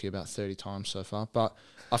said I'm lucky about 30 times so far, but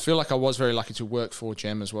I feel like I was very lucky to work for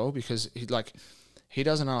Jem as well, because he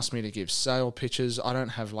doesn't ask me to give sale pitches. I don't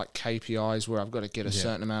have KPIs where I've got to get a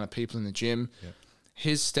certain amount of people in the gym. Yeah.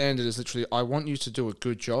 His standard is literally, I want you to do a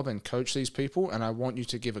good job and coach these people, and I want you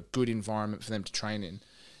to give a good environment for them to train in.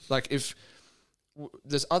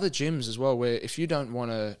 There's other gyms as well where if you don't want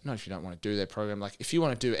to do their program, if you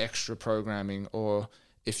want to do extra programming, or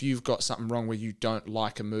if you've got something wrong where you don't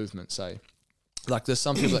like a movement, say, there's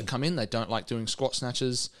some people that come in, they don't like doing squat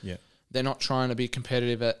snatches. Yeah. They're not trying to be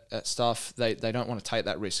competitive at stuff. They don't want to take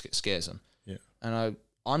that risk. It scares them. Yeah. And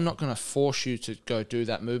I'm not going to force you to go do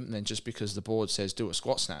that movement then just because the board says do a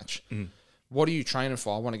squat snatch. What are you training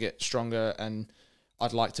for? I want to get stronger and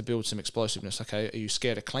I'd like to build some explosiveness. Okay, are you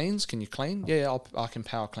scared of cleans? Can you clean? Yeah, I can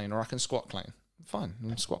power clean, or I can squat clean. Fine,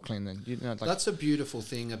 squat clean then. That's a beautiful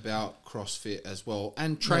thing about CrossFit as well,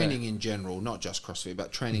 and training in general, not just CrossFit,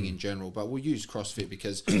 but training in general. But we'll use CrossFit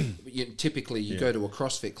because typically you go to a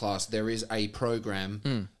CrossFit class, there is a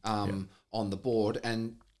program on the board,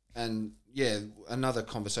 and another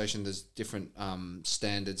conversation, there's different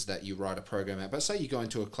standards that you write a program at. But say you go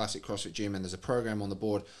into a classic CrossFit gym and there's a program on the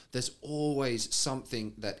board, there's always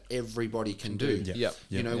something that everybody can do.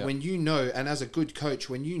 When you know, and as a good coach,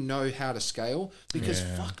 when you know how to scale, because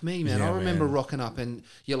fuck me, man, I remember rocking up and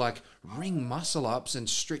you're like, ring muscle ups and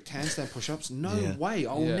strict handstand push-ups, no way,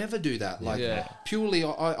 I'll never do that. Purely,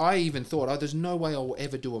 I even thought, there's no way I'll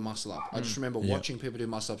ever do a muscle up. I just remember watching people do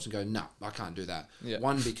muscle ups and go, no, I can't do that.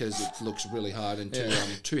 One, because it looks looks really hard and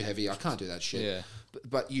too heavy. I can't do that shit. Yeah.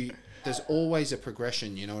 But there's always a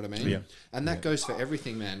progression, you know what I mean? Yeah. And that goes for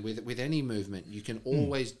everything, man. With any movement, you can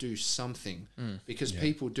always do something because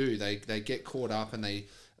people do. They get caught up and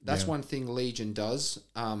that's one thing Legion does,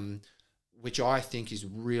 which I think is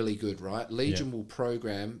really good, right? Legion will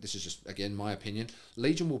program, this is just, again, my opinion,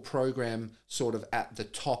 Legion will program sort of at the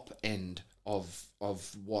top end of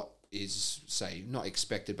what is, say, not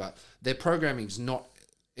expected, but their programming's not,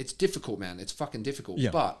 it's difficult, man. It's fucking difficult. Yeah.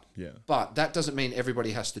 But that doesn't mean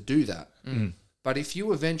everybody has to do that. But if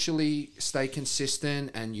you eventually stay consistent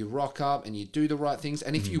and you rock up and you do the right things,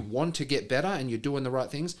 and if you want to get better and you're doing the right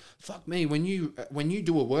things, fuck me, when you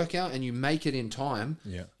do a workout and you make it in time,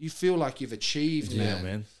 you feel like you've achieved,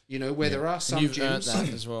 man. You know, where there are some gyms earned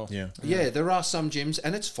that as well. Yeah, there are some gyms,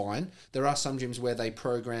 and it's fine. There are some gyms where they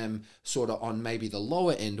program sort of on maybe the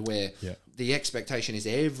lower end where the expectation is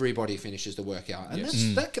everybody finishes the workout. And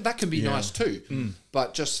that can be nice too.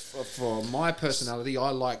 But just for my personality, I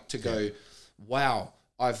like to go, wow,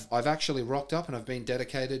 I've actually rocked up and I've been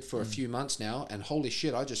dedicated for a few months now, and holy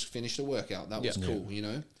shit, I just finished a workout. That was cool, you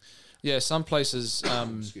know? Yeah, some places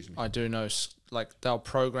I do know, like they'll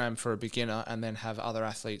program for a beginner and then have other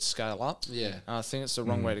athletes scale up. Yeah. And I think it's the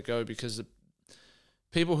wrong way to go, because the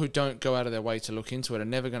people who don't go out of their way to look into it are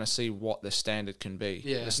never going to see what the standard can be.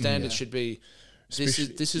 Yeah. The standard should be, this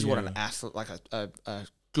is what an athlete, like a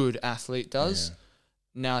good athlete does. Yeah.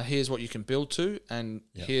 Now here's what you can build to, and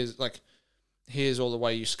here's all the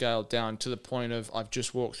way you scale down to the point of I've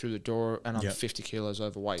just walked through the door and I'm 50 kilos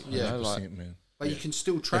overweight. You know, like, man. But you can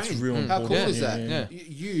still train. That's real How cool is that? Yeah.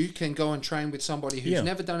 You can go and train with somebody who's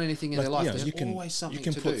never done anything in their life. There's always something to do.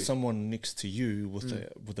 You can put someone next to you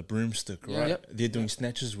with a broomstick, right? Yep. They're doing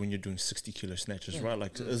snatches when you're doing 60 kilo snatches, right?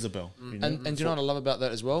 Like Isabel. You know? And do you know what I love about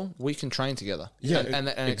that as well? We can train together. Yeah, and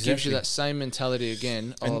it gives you that same mentality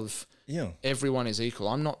again of everyone is equal.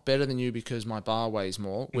 I'm not better than you because my bar weighs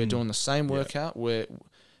more. We're doing the same workout.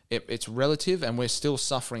 It's relative, and we're still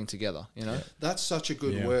suffering together, you know? That's such a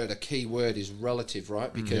good word. A key word is relative,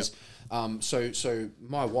 right? Because so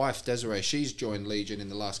my wife, Desiree, she's joined Legion in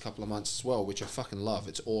the last couple of months as well, which I fucking love.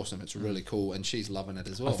 It's awesome. It's really cool, and she's loving it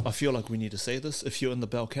as well. I feel like we need to say this. If you're in the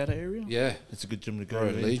Balcata area, it's a good gym to go.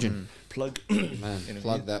 Legion. Plug. Man,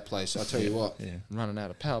 plug that place. I tell you what. I'm running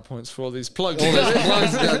out of PowerPoints for all these plugs.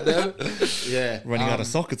 Yeah. Running out of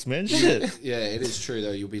sockets, man. Shit. Yeah, it is true,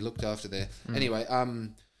 though. You'll be looked after there. Anyway,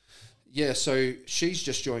 so she's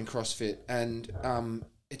just joined CrossFit, and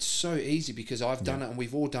it's so easy because I've done it and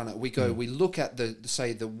we've all done it. We go, we look at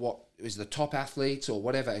what is the top athletes or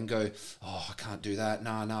whatever and go, oh, I can't do that.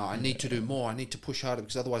 No, I need to do more. I need to push harder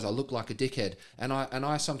because otherwise I look like a dickhead. And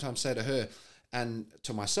I sometimes say to her and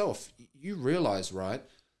to myself, you realize, right?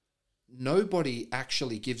 Nobody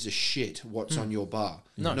actually gives a shit what's on your bar.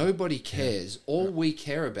 No. Nobody cares. All we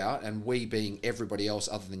care about, and we being everybody else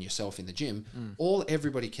other than yourself in the gym, all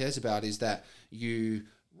everybody cares about is that you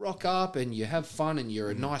rock up and you have fun and you're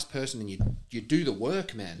a nice person and you do the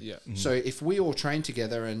work, man. Yeah. So if we all train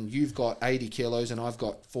together and you've got 80 kilos and I've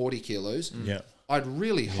got 40 kilos, I'd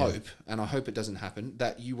really hope, and I hope it doesn't happen,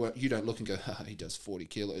 that you don't look and go, he does 40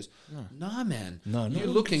 kilos. Nah, man. No, you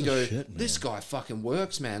look and go, this guy fucking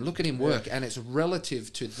works, man. Look at him work. And it's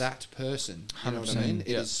relative to that person. You know what I mean?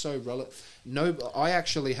 It is so relative. No, I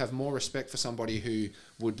actually have more respect for somebody who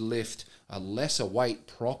would lift a lesser weight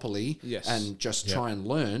properly and just try and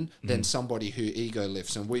learn than somebody who ego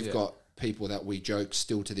lifts. And we've got people that we joke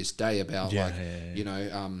still to this day about, you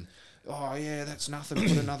know, oh yeah, that's nothing.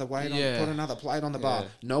 Put another weight on. Put another plate on the bar.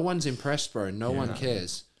 No one's impressed, bro. No one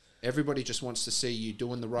cares. Everybody just wants to see you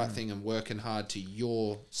doing the right thing and working hard to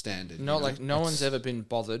your standard. No one's ever been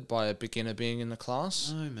bothered by a beginner being in the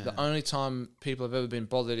class. No, man. The only time people have ever been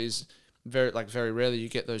bothered is very rarely you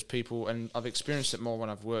get those people, and I've experienced it more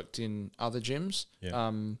when I've worked in other gyms.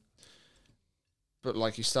 Yeah. But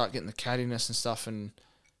like you start getting the cattiness and stuff, and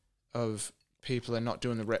of people are not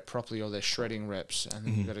doing the rep properly or they're shredding reps, and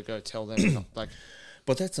then you've got to go tell them not, like.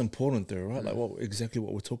 But that's important though, right? Like exactly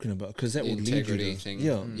what we're talking about, because that will lead you to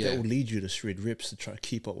that will lead you to shred reps to try to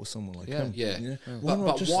keep up with someone like him. Yeah.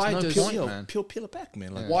 But why does peel it back,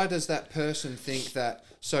 man? Like, why does that person think that?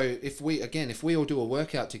 So if we all do a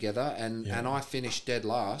workout together and I finish dead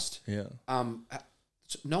last,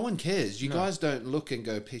 no one cares. You guys don't look and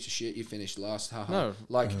go, piece of shit, you finished last. No.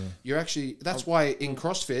 Like, you're actually, that's why in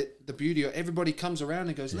CrossFit, the beauty of everybody comes around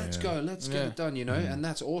and goes, let's go, let's get it done, you know, and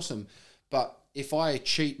that's awesome. But if I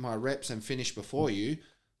cheat my reps and finish before you,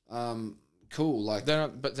 cool. Like,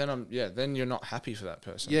 then you're not happy for that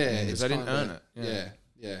person. Yeah. Because they didn't earn it.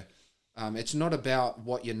 Yeah. It's not about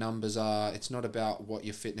what your numbers are. It's not about what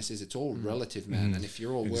your fitness is. It's all relative, man. And if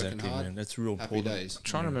you're all working hard, man. That's real happy important. days. I'm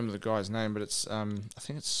trying to remember the guy's name, but it's I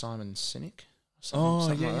think it's Simon Sinek.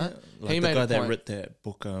 Something like that. Like he the guy that wrote that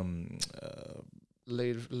book.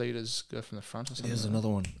 Leaders Go From the Front or something. There's another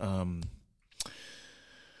one.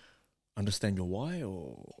 Understand Your Why,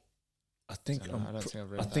 or I think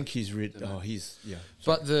I think he's read. Oh, he's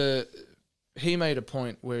But he made a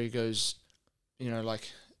point where he goes,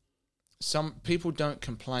 like, some people don't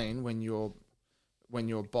complain when your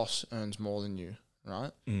boss earns more than you,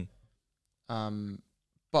 right?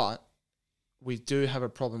 But we do have a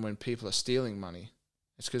problem when people are stealing money.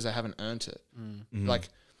 It's because they haven't earned it. Like,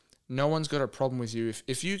 no one's got a problem with you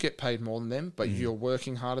if you get paid more than them, but you're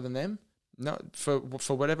working harder than them. No, for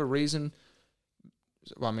whatever reason.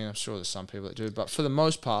 Well, I mean, I'm sure there's some people that do, but for the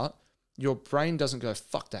most part, your brain doesn't go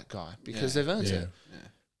 "fuck that guy" because they've earned it. Yeah.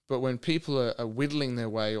 But when people are whittling their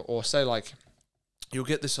way, or say, like, you'll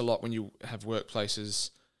get this a lot when you have workplaces.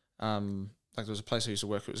 Like, there was a place I used to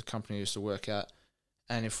work. It was a company I used to work at,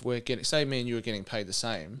 and if we're getting, say, me and you are getting paid the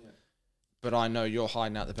same, but I know you're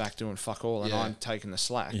hiding out the back doing fuck all, and I'm taking the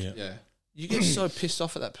slack. You get so pissed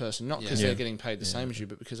off at that person, not because they're getting paid the same as you,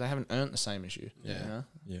 but because they haven't earned the same as you.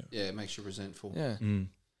 It makes you resentful. And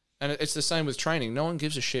it's the same with training. No one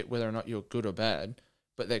gives a shit whether or not you're good or bad,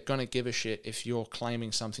 but they're going to give a shit if you're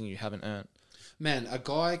claiming something you haven't earned. Man, a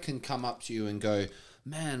guy can come up to you and go,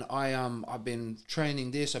 man, I've been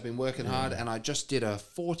training this, I've been working hard, and I just did a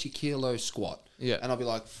 40 kilo squat. And I'll be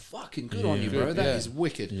like, fucking good on you, bro. That is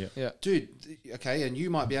wicked. Dude, okay, and you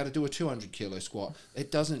might be able to do a 200 kilo squat.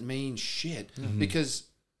 It doesn't mean shit because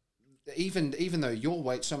even though your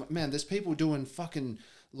weight, there's people doing fucking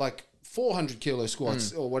like 400 kilo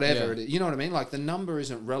squats or whatever it is. You know what I mean? Like, the number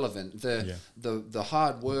isn't relevant. The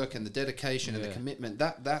hard work and the dedication and the commitment,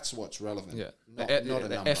 that's what's relevant. Not a number.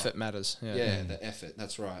 The effort matters. The effort.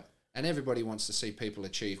 That's right. And everybody wants to see people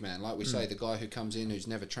achieve, man. Like we say, the guy who comes in who's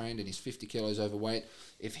never trained and he's 50 kilos overweight,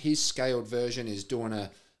 if his scaled version is doing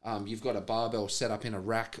you've got a barbell set up in a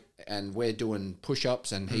rack and we're doing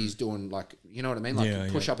push-ups and he's doing, like, you know what I mean?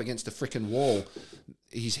 Like push up against a freaking wall.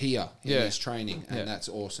 He's here in his training, and that's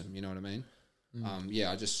awesome. You know what I mean?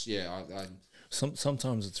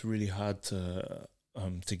 Sometimes it's really hard to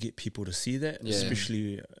get people to see that,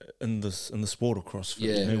 especially in the sport of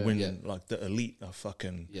CrossFit. When like the elite are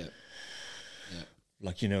fucking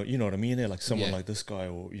like, you know what I mean? They're like someone like this guy,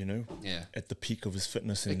 or at the peak of his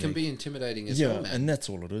fitness. And it can be intimidating as well, man. And that's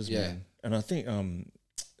all it is, man. And I think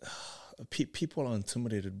people are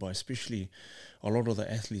intimidated by, especially a lot of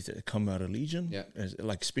the athletes that come out of Legion.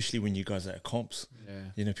 Like, especially when you guys are at comps.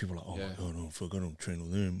 People are like, oh my god, I forgot to train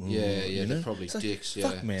with them. They're probably it's dicks.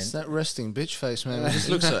 Like, fuck, man. It's that resting bitch face, man. It just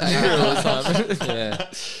looks so angry all the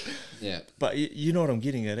time. But you know what I'm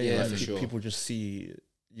getting at, eh? Like, people just see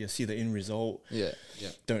the end result.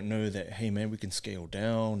 Don't know that, hey man, we can scale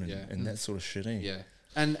down and that sort of shit, eh?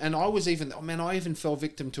 And I even fell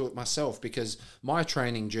victim to it myself, because my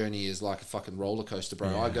training journey is like a fucking roller coaster,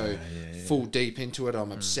 bro. I go full deep into it.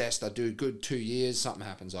 I'm obsessed. I do good 2 years. Something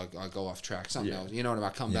happens. I go off track. Something else. You know what I mean?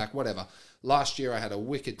 I come back, whatever. Last year I had a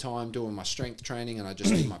wicked time doing my strength training, and I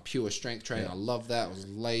just did my pure strength training. I love that. I was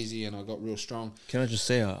lazy and I got real strong. Can I just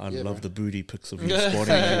say I love the booty pics of you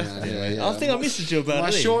squatting. I think I messaged you about it. My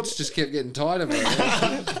shorts just kept getting tighter, bro.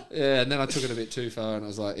 And then I took it a bit too far, and I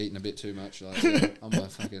was like eating a bit too much. Like, I'm a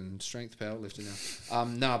fucking strength powerlifter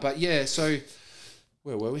now. But so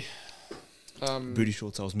where were we? Booty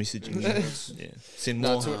shorts. I was messaging you. Send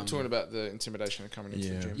more. Talking about the intimidation of coming into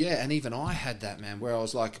the gym. Yeah, and even I had that, man, where I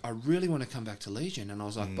was like, I really want to come back to Legion, and I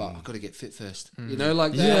was like, but I've got to get fit first. You know,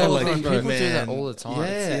 like that. Like, people do that all the time.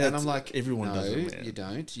 And I'm like, everyone does it, man. You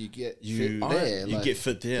don't. You get fit there. You get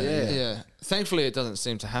fit there. Yeah. Thankfully, it doesn't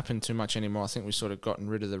seem to happen too much anymore. I think we sort of gotten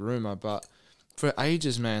rid of the rumor, but for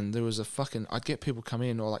ages, man, there was I'd get people come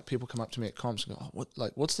in, or like people come up to me at comps and go,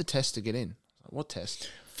 what's the test to get in? Like, what test?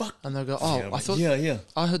 Fuck. And they'll go, I thought,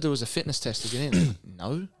 I heard there was a fitness test to get in.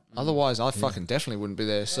 No. Otherwise, I fucking definitely wouldn't be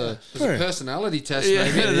there. So it's a personality test,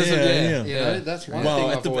 maybe. You know, that's one thing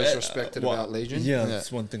I've always respected about Legion.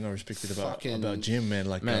 That's one thing I respected about Jim, man.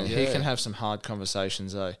 Like, man, he can have some hard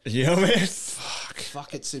conversations, eh? Yeah, man.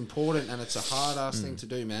 Fuck, it's important, and it's a hard ass thing to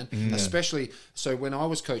do, man. Especially so when I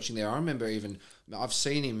was coaching there, I remember I've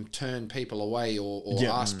seen him turn people away or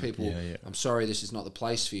ask people, I'm sorry, this is not the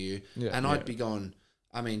place for you. And I'd be going,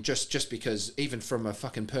 I mean, just because even from a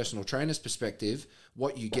fucking personal trainer's perspective,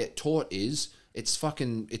 what you get taught is it's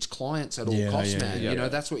clients at all costs, man. You know,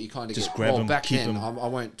 that's what you kind of get. Well, back then, I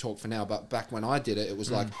won't talk for now, but back when I did it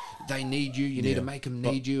was like, they need you. You need to make them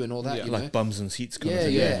need you and all that. Like bums and seats.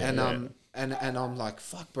 And And I'm like,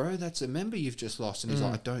 fuck, bro, that's a member you've just lost. And he's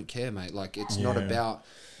like, I don't care, mate. Like, it's not about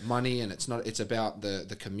money, and it's about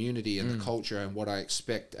the community and the culture and what I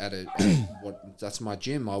expect that's my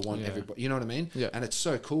gym. I want everybody, you know what I mean? Yeah. And it's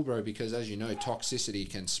so cool, bro, because as you know, toxicity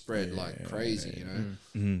can spread like crazy, you know?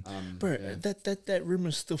 Bro, that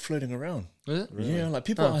rumor's still floating around. Is it? Really? Yeah, like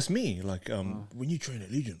people ask me, like, when you train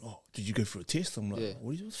at Legion, did you go for a test? I'm like,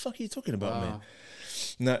 what the fuck are you talking about, man?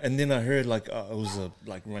 No, and then I heard like it was a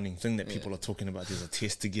like running thing that people are talking about. There's a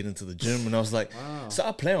test to get into the gym, and I was like, so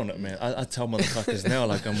I play on it, man. I tell motherfuckers now,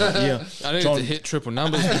 like I'm like, I don't need to hit triple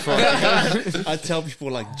numbers before I tell people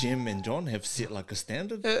like Jim and John have set like a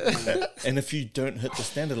standard, and if you don't hit the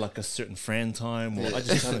standard, like a certain Fran time, or I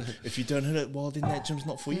just tell them if you don't hit it, well then that gym's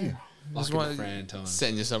not for you. Just want to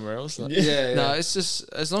send you somewhere else. Like, no, it's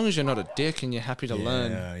just as long as you're not a dick and you're happy to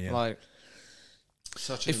learn. Like,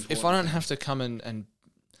 such if I don't have to come and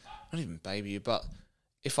not even baby you, but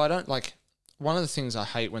if I don't like, one of the things I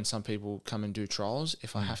hate when some people come and do trials,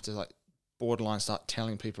 if I have to like borderline start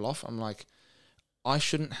telling people off, I'm like, I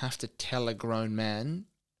shouldn't have to tell a grown man,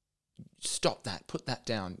 stop that, put that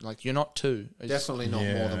down. Like, you're not two. Definitely not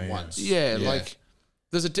more than once. Yeah, like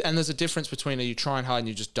there's a difference between are you trying hard and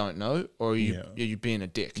you just don't know, or are you being a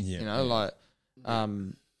dick? You know, like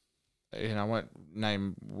you know, I won't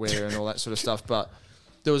name where and all that sort of stuff, but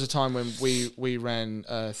there was a time when we ran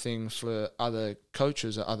a thing for other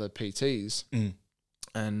coaches or other PTs,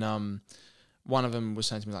 and one of them was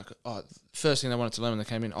saying to me like, first thing they wanted to learn when they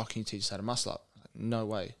came in, can you teach us how to muscle up? Like, no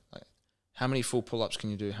way. Like, how many full pull-ups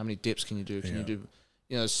can you do? How many dips can you do? Can you do,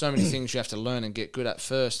 you know, there's so many things you have to learn and get good at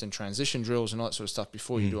first, and transition drills and all that sort of stuff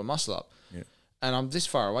before you do a muscle up. Yeah. And I'm this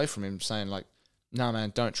far away from him saying like, no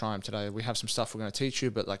man, don't try him today. We have some stuff we're going to teach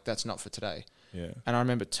you, but like that's not for today. Yeah. And I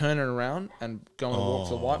remember turning around and going to walk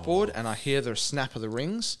to the whiteboard, and I hear the snap of the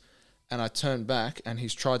rings, and I turn back, and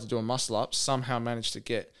he's tried to do a muscle up, somehow managed to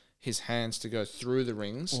get his hands to go through the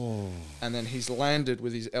rings, and then he's landed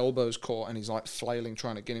with his elbows caught, and he's like flailing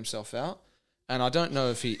trying to get himself out. And I don't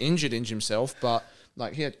know if he injured himself, but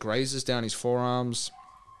like he had grazes down his forearms,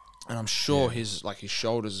 and I'm sure his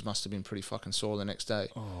shoulders must have been pretty fucking sore the next day.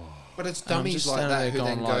 But it's dummies like that who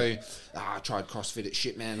then go, I tried CrossFit at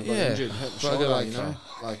shit, man. I got injured, hurt my shoulder, like, you know?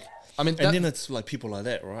 Like, I mean, and then it's like people like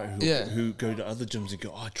that, right? Who go to other gyms and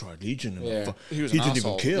go, I tried Legion, and he didn't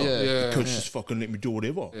even care. The coach just fucking let me do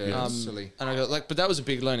whatever. Silly. And I go like, but that was a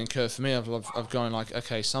big learning curve for me of going like,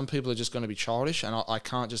 okay, some people are just going to be childish, and I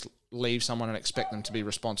can't just leave someone and expect them to be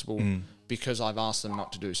responsible because I've asked them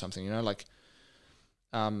not to do something. You know, like,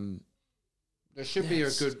 there should be a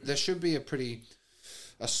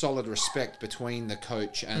solid respect between the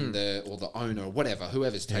coach and the owner or whatever,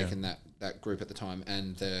 whoever's taken that group at the time,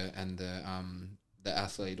 and the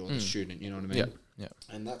athlete or the student. You know what I mean? Yeah.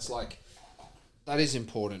 And that's like, that is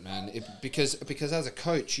important, man. Because as a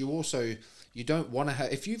coach, you don't want to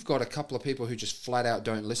have, if you've got a couple of people who just flat out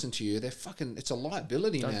don't listen to you, it's a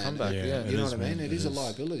liability, don't man. Come back. You know what I mean? It is a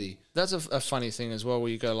liability. That's a funny thing as well,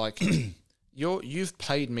 where you go like, you've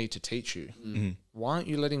paid me to teach you. Why aren't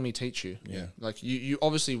you letting me teach you? Yeah. Like you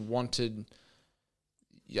obviously wanted,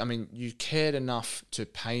 I mean, you cared enough to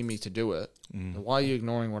pay me to do it. Why are you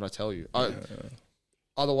ignoring what I tell you?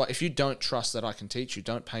 Otherwise, if you don't trust that I can teach you,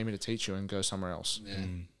 don't pay me to teach you and go somewhere else. Yeah.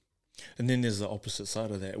 And then there's the opposite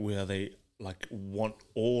side of that, where they like want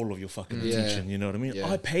all of your fucking attention. You know what I mean?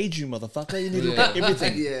 I paid you, motherfucker. You need to look at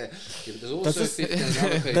everything. But there's also 15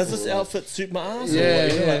 other people. Does this outfit suit my ass?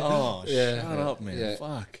 Shut up, man.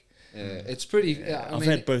 Fuck. Yeah, it's pretty. I've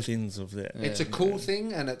had both ends of that. It's a cool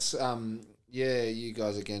thing, and it's you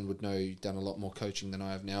guys again would know you've done a lot more coaching than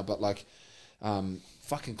I have now, but like,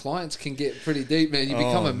 fucking clients can get pretty deep, man. You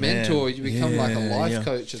become a mentor, you become like a life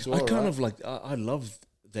coach as well. I kind of like, I love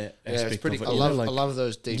that aspect it's pretty of it. cool. I love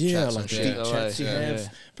those deep chats. Like deep chats you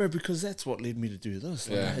have. Bro, because that's what led me to do this.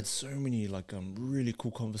 Like, I had so many like really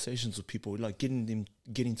cool conversations with people, like getting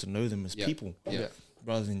to know them as people.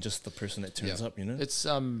 Rather than just the person that turns up, you know? It's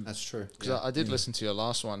that's true. Because I did listen to your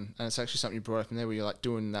last one, and it's actually something you brought up in there where you're like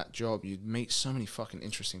doing that job, you meet so many fucking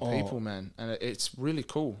interesting people, man, and it's really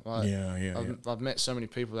cool. Like, I've met so many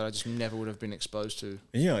people that I just never would have been exposed to.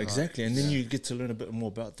 Yeah, exactly. And then you get to learn a bit more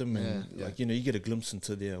about them, and like, you know, you get a glimpse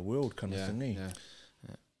into their world kind of thing.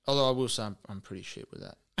 Although I will say I'm pretty shit with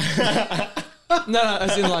that. No,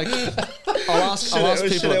 as in like I'll ask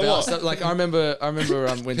people about stuff. Like I remember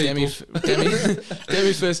when Demi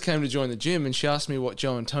first came to join the gym, and she asked me what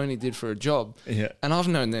Joe and Tony did for a job. Yeah. And I've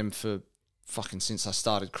known them for fucking since I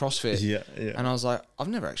started CrossFit. Yeah. And I was like, I've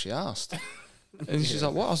never actually asked. And she's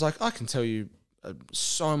like, what? I was like, I can tell you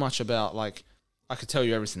so much about like I could tell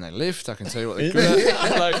you everything they lift. I can tell you what they're good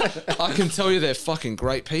at. Like, I can tell you they're fucking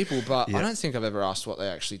great people, but I don't think I've ever asked what they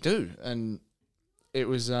actually do. And it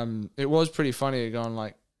was pretty funny going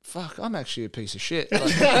like, fuck, I'm actually a piece of shit.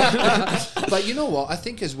 Like, but you know what? I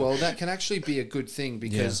think as well, that can actually be a good thing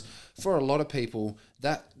because for a lot of people,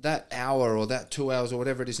 that hour or that 2 hours or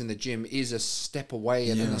whatever it is in the gym is a step away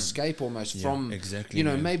and an escape almost from, you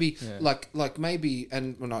know, maybe like maybe,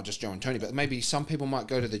 and well, not just Joe and Tony, but maybe some people might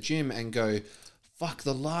go to the gym and go, fuck,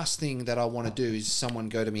 the last thing that I want to do is someone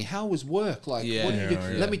go to me, how was work? Like, what did you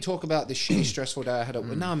do? Let me talk about this shitty, stressful day I had at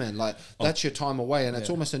work. Nah, man, like, that's your time away, and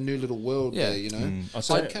it's almost a new little world there, you know?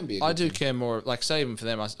 So it can be a good I do care more, like, say even for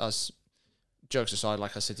them, us jokes aside,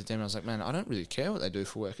 like I said to them, I was like, man, I don't really care what they do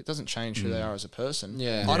for work. It doesn't change who they are as a person.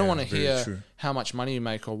 I don't want to hear how much money you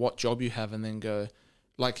make or what job you have and then go,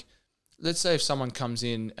 like, let's say if someone comes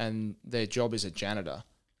in and their job is a janitor,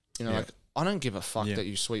 you know, like, I don't give a fuck that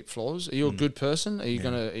you sweep floors. Are you a good person? Are you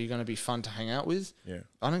gonna be fun to hang out with?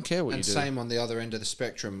 I don't care what you do. And same on the other end of the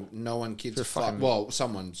spectrum. No one gives a fuck. Well,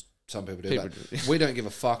 some people do, but we don't give a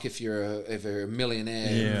fuck if you're a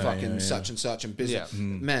millionaire, fucking such and such and business.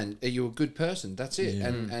 Man, are you a good person? That's it.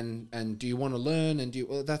 And do you want to learn? And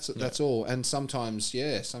that's all. And sometimes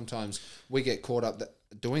we get caught up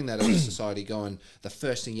doing that as a society. Going, the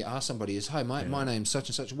first thing you ask somebody is, "Hi, my name's such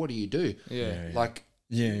and such. What do you do?" Like.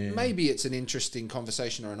 Maybe it's an interesting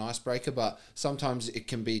conversation or an icebreaker, but sometimes it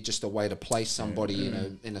can be just a way to place somebody, you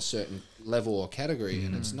know, in a certain level or category,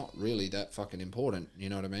 and it's not really that fucking important. You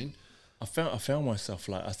know what I mean? I found myself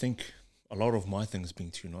like, I think a lot of my things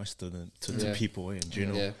being too nice to people in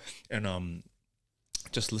general, and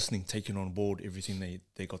just listening, taking on board everything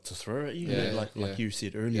they got to throw at you. Like you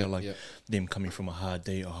said earlier, them coming from a hard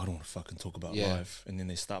day. Oh, I don't want to fucking talk about life, and then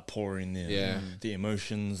they start pouring the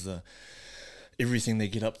emotions. Everything they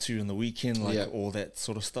get up to in the weekend, like all that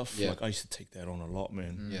sort of stuff. Like I used to take that on a lot,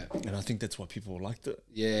 man. And I think that's why people liked it.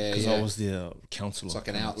 Because I was their counselor. It's like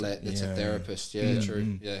an outlet. It's a therapist.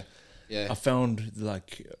 True. I found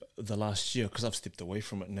like the last year, because I've stepped away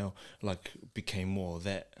from it now, like became more of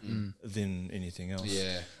that than anything else.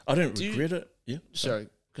 I don't regret it. Sorry.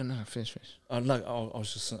 No, finish. I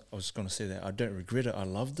was just gonna say that I don't regret it. I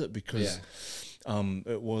loved it because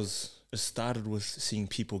it started with seeing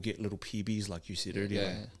people get little PBs, like you said earlier,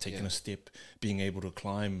 like taking a step, being able to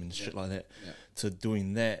climb and shit like that, to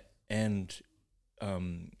doing that and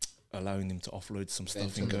allowing them to offload some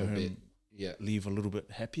stuff and go home, leave a little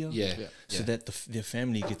bit happier, so that their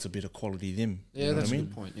family gets a better quality them. Yeah, you know that's a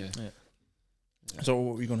good point. So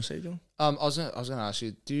what were you gonna say, John? I was gonna ask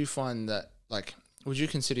you, do you find that, like, would you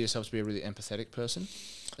consider yourself to be a really empathetic person?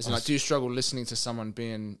 As in, like, do you struggle listening to someone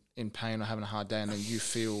being in pain or having a hard day, and then you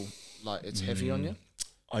feel like it's heavy on you?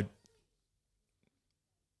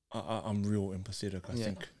 I'm real empathetic. I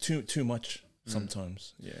think too much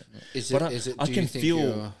sometimes. Is it? Do you think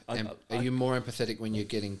feel? Are you more empathetic when you're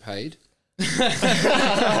getting paid?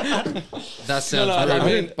 That sounds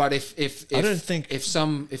rude. But if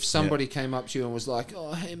somebody came up to you and was like,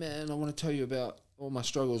 "Oh, hey man, I want to tell you about all my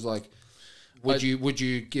struggles," like, would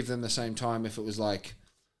you give them the same time if it was like,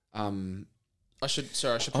 I should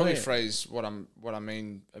probably phrase what I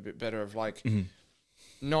mean a bit better, of like,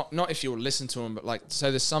 not if you'll listen to them, but like, so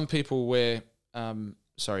there's some people where,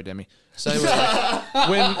 sorry, Demi. Say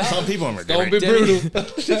when some people are don't be brutal.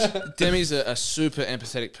 Demi's a super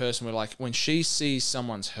empathetic person. Where like when she sees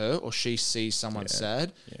someone's hurt or she sees someone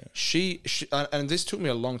sad, she and this took me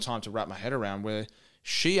a long time to wrap my head around, where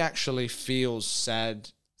she actually feels sad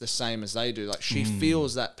the same as they do. Like she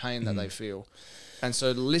feels that pain that they feel. And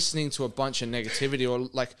so listening to a bunch of negativity, or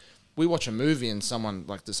like we watch a movie and someone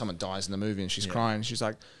dies in the movie and she's crying and she's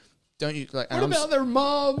like, don't you like, what about their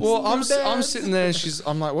moms? Well, I'm sitting there and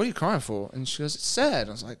I'm like, what are you crying for? And she goes, it's sad.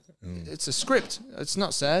 I was like, it's a script. It's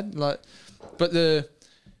not sad. Like, but the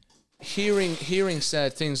hearing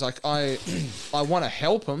sad things, like I want to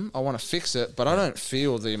help them, I want to fix it, but I don't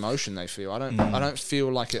feel the emotion they feel. I don't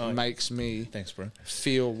feel like it makes me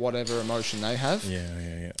feel whatever emotion they have.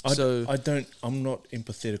 I'm not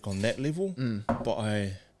empathetic on that level, but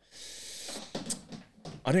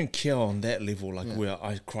I don't care on that level, like where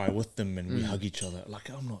I cry with them and we hug each other. Like,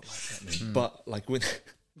 I'm not like that, man. But like with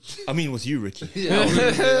you, Ricky. I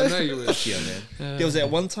know you would. Yeah, man. There was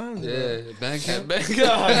that one time. Bang.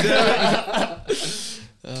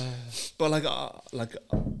 But like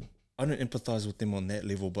I don't empathize with them on that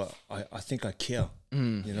level, but I think I care. You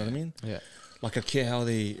know what I mean? Yeah. Like I care how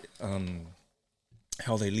they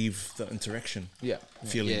leave the interaction.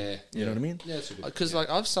 Feeling. You know what I mean? Yeah. Because like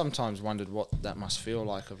I've sometimes wondered what that must feel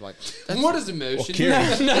like. Of like, what is emotion?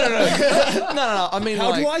 No. I mean,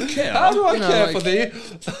 how do I care? How do I care for thee?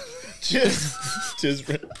 Cheers,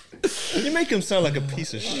 bro. You make him sound like a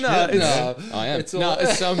piece of shit. No, I am. It's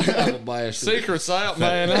some secrets out,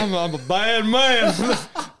 man. I'm a bad man.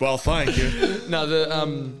 Well, thank you. No,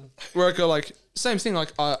 the where I go like same thing.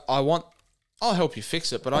 Like I'll help you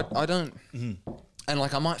fix it, but I don't. Mm-hmm. And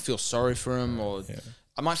like I might feel sorry for him, or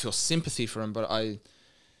I might feel sympathy for him, but I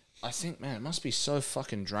think, man, it must be so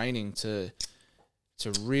fucking draining to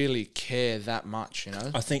really care that much, you know.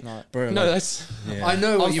 I think, like, bro. No, that's. Yeah. I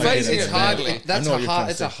know what you're facing. It's hard. That's a hard.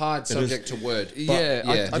 It's a hard subject to word.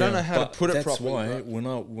 I don't know how to put it properly. That's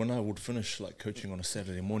why when I would finish like coaching on a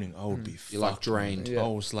Saturday morning, I would be like drained. I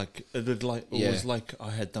was like it was like I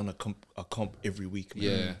had done a comp every week. Man.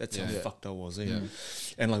 Yeah, that's how fucked I was. Yeah.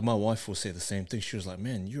 And like my wife will say the same thing. She was like,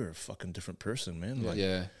 "Man, you're a fucking different person, man." Like,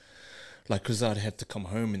 like because I'd have to come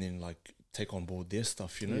home and then like take on board their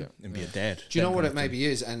stuff, you know, and be a dad. Do you know what it maybe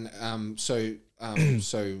is? And so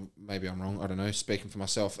maybe I'm wrong. I don't know. Speaking for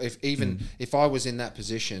myself, if I was in that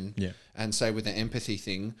position, and say with the empathy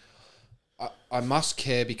thing, I must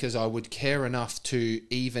care because I would care enough to,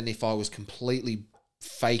 even if I was completely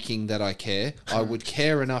faking that I care, I would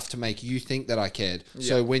care enough to make you think that I cared.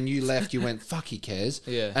 So when you left, you went, fuck, he cares.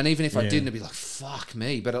 And even if I didn't, I'd be like, fuck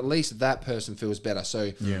me. But at least that person feels better.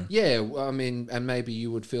 So I mean, and maybe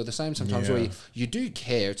you would feel the same sometimes where you do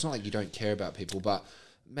care. It's not like you don't care about people, but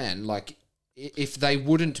man, like if they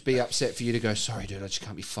wouldn't be upset for you to go, sorry, dude, I just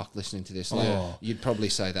can't be fucked listening to this. Like, you'd probably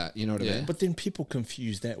say that. You know what I mean? But then people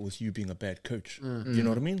confuse that with you being a bad coach. You know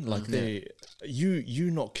what I mean? Like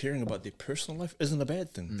you not caring about their personal life isn't a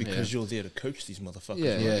bad thing because you're there to coach these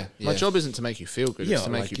motherfuckers. My job isn't to make you feel good. It's to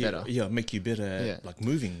make you better. Make you better at like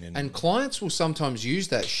moving. And clients will sometimes use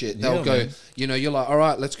that shit. They'll go, you know, you're like, all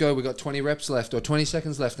right, let's go. We got 20 reps left or 20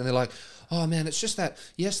 seconds left. And they're like, oh man, it's just that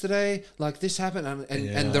yesterday, like this happened,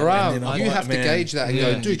 and there are, you have to gauge that and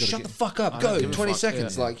go, dude, shut the fuck up, go, 20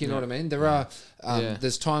 seconds, like, you know what I mean? There are,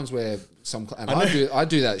 there's times where I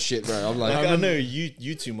do that shit, bro. I'm like, I know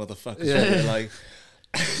you two motherfuckers, are like,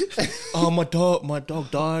 oh my dog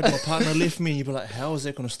died, my partner left me, and you'd be like, how is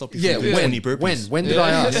that going to stop you from doing 20 burpees? When did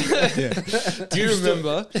I ask? Do you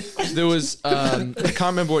remember, there was, I can't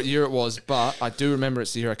remember what year it was, but I do remember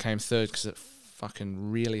it's the year I came third, because it fucking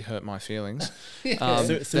really hurt my feelings.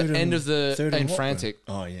 The end of the in Frantic.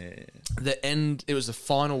 Oh yeah. The end. It was the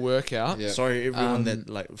final workout. Yeah. Sorry, everyone that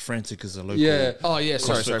like Frantic is a local. Yeah. Oh yeah.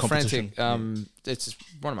 Sorry. Frantic. It's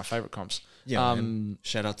one of my favorite comps. Yeah.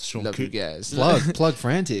 Shout out to Sean Coote. Plug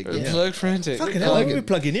Frantic. Plug Frantic. Fucking hell, we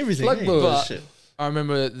plug in everything. But I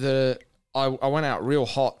remember I went out real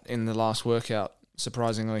hot in the last workout.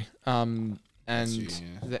 Surprisingly. And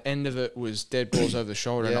the end of it was dead balls over the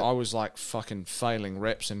shoulder, and I was like fucking failing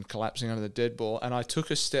reps and collapsing under the dead ball. And I took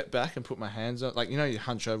a step back and put my hands on, like, you know, you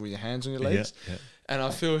hunch over with your hands on your legs. And I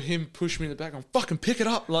feel him push me in the back. I'm fucking pick it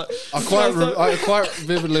up. Like I quite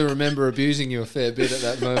vividly remember abusing you a fair bit at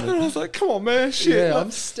that moment. And I was like, come on, man, shit. Yeah, like,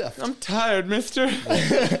 I'm stuffed. I'm tired, mister.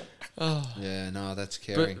 Yeah, no, that's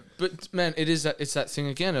caring. But man, it's that thing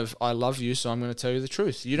again of I love you, so I'm going to tell you the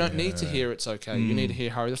truth. You don't need to hear it's okay. You need to hear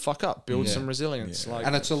hurry the fuck up, build some resilience. Like,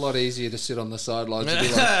 and it's a lot easier to sit on the sidelines and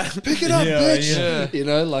be like, pick it up, bitch. You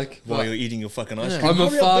know, like while you're eating your fucking ice cream. I'm a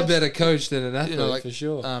far better coach than an athlete, like, for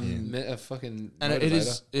sure. A fucking and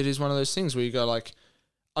motivator. it is one of those things where you go like,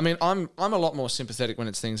 I mean, I'm a lot more sympathetic when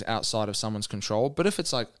it's things outside of someone's control. But if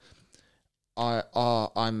it's like,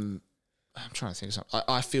 I'm trying to think of something.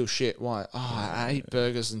 I feel shit. Why? I ate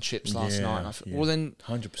burgers and chips last night. Well, then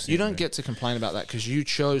 100%, you don't get to complain about that because you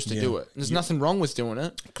chose to do it. There's nothing wrong with doing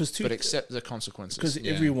it, but accept the consequences. Because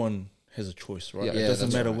everyone has a choice, right? It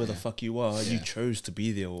doesn't matter where the fuck you are. You chose to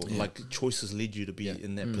be there, or like choices lead you to be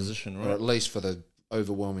in that position, right? Or at least for the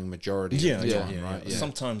overwhelming majority of the time, right? Yeah.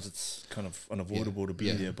 Sometimes it's kind of unavoidable to be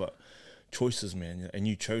there, but choices, man, and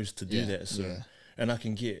you chose to do that. So, and I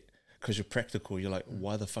can get. Because you're practical, you're like,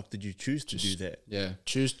 why the fuck did you choose to do that? Yeah,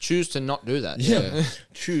 choose to not do that. Yeah,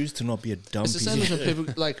 choose to not be a dumb. It's the same as when people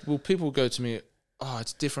like, well, people go to me, oh,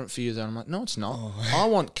 it's different for you. Then I'm like, no, it's not. I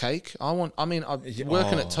want cake. I'm working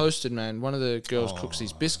at Toasted, man. One of the girls cooks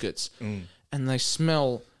these biscuits, and they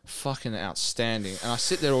smell fucking outstanding. And I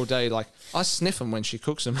sit there all day, like I sniff them when she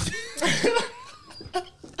cooks them.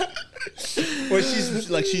 Well, she's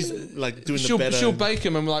like doing the better. She'll bake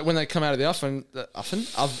them, and like when they come out of the oven,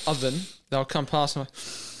 they'll come past and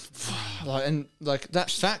and like that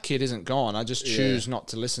fat kid isn't gone. I just choose not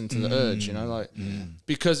to listen to the urge, you know, like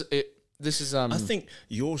because this is. I think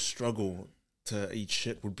your struggle to eat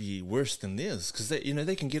shit would be worse than theirs because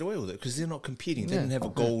they can get away with it because they're not competing. They didn't have a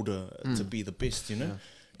goal to be the best, you know.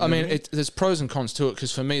 Yeah. I mean, there's pros and cons to it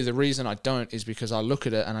because for me, the reason I don't is because I look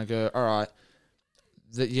at it and I go, all right.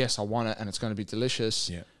 That yes, I want it and it's going to be delicious.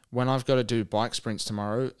 Yeah. when I've got to do bike sprints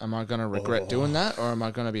tomorrow, am I going to regret doing that, or am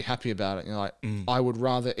I going to be happy about it? And you're like, I would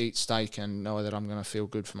rather eat steak and know that I'm going to feel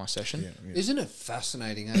good for my session. Yeah. Isn't it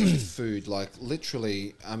fascinating with food? Like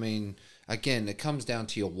literally, I mean, again, it comes down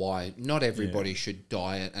to your why. Not everybody should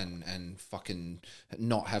diet and fucking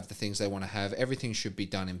not have the things they want to have. Everything should be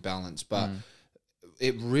done in balance, but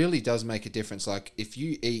it really does make a difference. Like if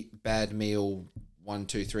you eat bad meal 1,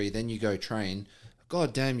 2, 3, then you go train.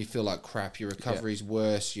 God damn, you feel like crap. Your recovery's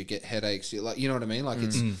worse. You get headaches. You know what I mean? Like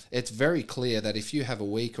it's very clear that if you have a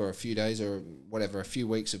week or a few days or whatever, a few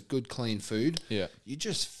weeks of good clean food, you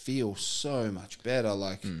just feel so much better.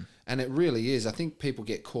 Like, and it really is. I think people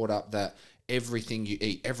get caught up that everything you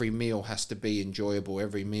eat, every meal has to be enjoyable.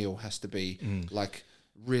 Every meal has to be like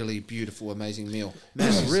really beautiful, amazing meal.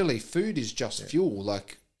 Man, really, food is just fuel.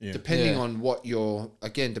 Like. Depending on what your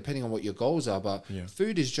goals are, but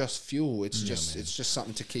food is just fuel. It's it's just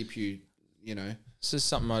something to keep you, This is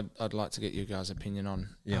something I'd like to get you guys' opinion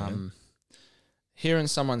on. Hearing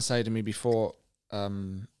someone say to me before,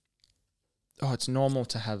 it's normal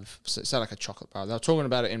to have, say like a chocolate bar. They were talking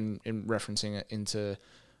about it in referencing it into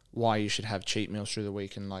why you should have cheat meals through the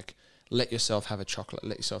week and like let yourself have a chocolate,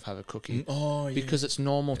 let yourself have a cookie, because it's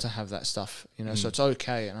normal to have that stuff, so it's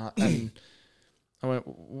okay. And I went,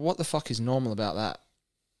 what the fuck is normal about that?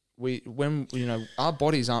 Our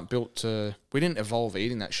bodies aren't built to, we didn't evolve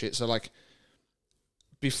eating that shit. So like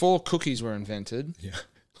before cookies were invented,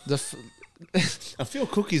 I feel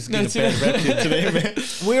cookies get a bad rap here today, man.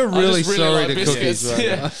 We're really sorry to cookies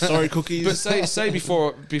right now. Sorry, cookies. But say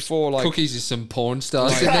before like cookies is some porn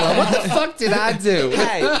stars. Like, what the fuck did I do?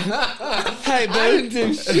 Hey, boo. I didn't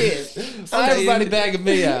do shit. Everybody bagging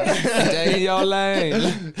me out. Stay in your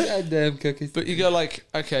lane. Goddamn cookies. But you go like,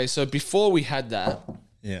 okay, so before we had that,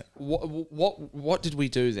 what did we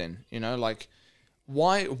do then? Like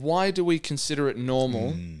why do we consider it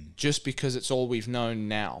normal just because it's all we've known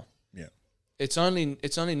now? It's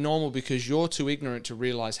only normal because you're too ignorant to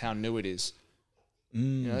realize how new it is.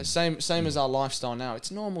 Same as our lifestyle now.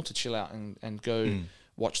 It's normal to chill out and go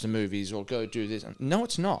watch the movies or go do this. No,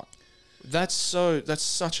 it's not. That's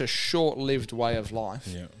such a short-lived way of life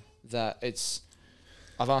that it's.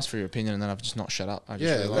 I've asked for your opinion and then I've just not shut up. I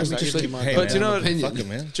just let me just give my but do you know what opinion? Do you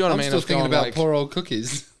know what I mean? I'm still thinking about poor old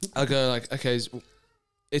cookies. I go like, okay,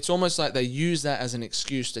 it's almost like they use that as an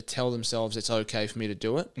excuse to tell themselves it's okay for me to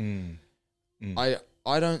do it.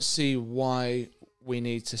 I don't see why we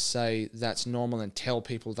need to say that's normal and tell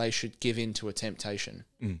people they should give in to a temptation.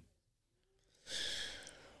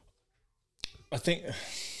 I think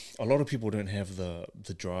a lot of people don't have the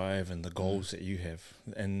drive and the goals that you have,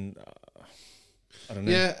 and I don't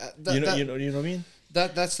know. Yeah, you know what I mean.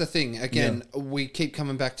 That's the thing. Again, we keep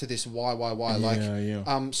coming back to this why.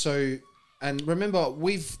 So. And remember,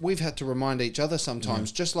 we've had to remind each other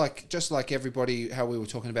sometimes, just like everybody, how we were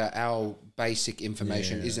talking about our basic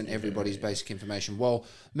information isn't everybody's basic information. Well,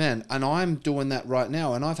 man, and I'm doing that right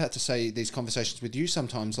now, and I've had to say these conversations with you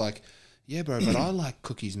sometimes, like, yeah, bro, but I like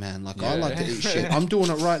cookies, man. Like, I like to eat shit. I'm doing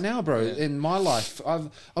it right now, bro. In my life, I've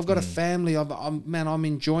got a family. I'm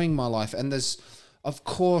enjoying my life, and there's. Of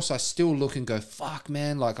course, I still look and go, fuck,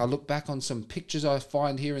 man. Like, I look back on some pictures I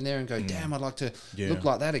find here and there and go, damn, I'd like to look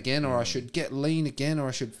like that again, or I should get lean again, or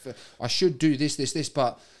I should do this.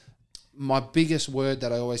 But my biggest word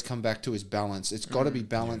that I always come back to is balance. It's got to be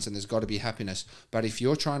balance and there's got to be happiness. But if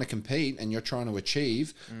you're trying to compete and you're trying to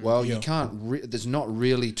achieve, you can't, there's not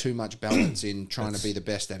really too much balance in trying to be the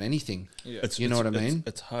best at anything. You know what I mean?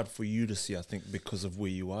 It's hard for you to see, I think, because of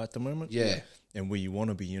where you are at the moment. Yeah. And where you want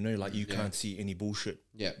to be, like you can't see any bullshit.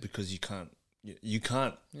 Yeah. Because you can't.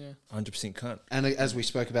 100% can't. And as we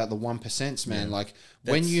spoke about the 1%, man, like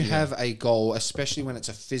when you have a goal, especially when it's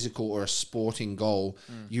a physical or a sporting goal,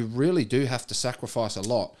 you really do have to sacrifice a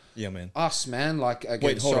lot. Yeah, man. Us, man, like,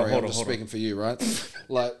 again, I'm just speaking for you, right?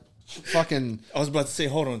 Like, fucking... I was about to say,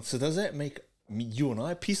 hold on. So does that make you and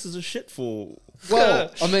I pieces of shit for...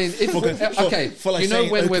 Well, I mean, if like, you know,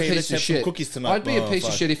 when we're pieces of shit, I'd be a piece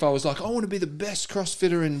of shit if I was like, I want to be the best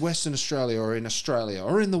CrossFitter in Western Australia or in Australia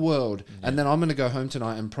or in the world, and then I'm going to go home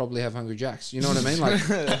tonight and probably have Hungry Jacks. You know what I mean?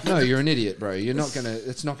 Like, no, you're an idiot, bro. You're not gonna.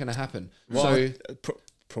 It's not gonna happen. Well, so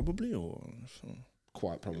probably or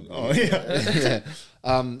quite probably. Oh yeah.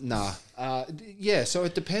 Yeah. So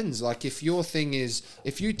it depends. Like, if your thing is,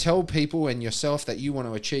 if you tell people and yourself that you want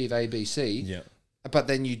to achieve A, B, C. But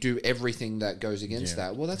then you do everything that goes against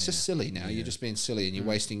that. Well, that's just silly now. You're just being silly and you're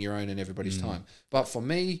wasting your own and everybody's time. But for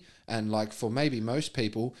me, and like for maybe most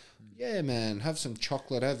people, yeah, man, have some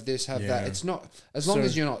chocolate, have this, have that. It's not, as long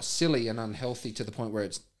as you're not silly and unhealthy to the point where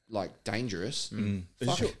it's like dangerous.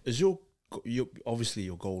 Is your obviously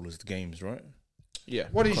your goal is the games, right? Yeah.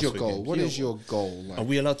 What is your goal? What is your goal? Like? Are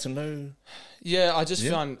we allowed to know? Yeah, I just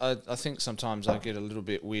find I think sometimes I get a little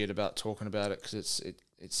bit weird about talking about it because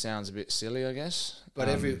it sounds a bit silly, I guess. But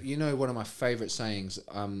one of my favorite sayings.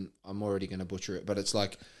 I'm already going to butcher it, but it's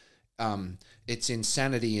like. It's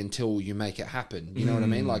insanity until you make it happen. You know what I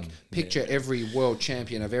mean? Like, picture every world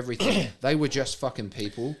champion of everything. They were just fucking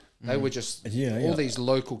people. They were just all these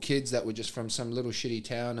local kids that were just from some little shitty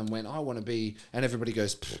town and went, I want to be, and everybody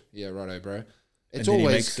goes, yeah, righto, bro. It's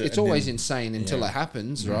always insane until it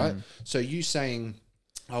happens, right? So you saying,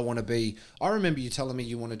 I want to be, I remember you telling me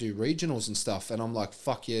you want to do regionals and stuff, and I'm like,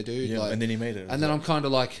 fuck yeah, dude. Yeah, like, and then he made it. And then I'm kind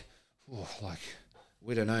of like,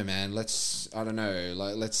 we don't know, man. Let's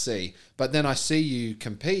see. But then I see you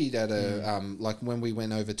compete at a, like when we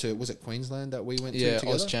went over to, was it Queensland that we went to together?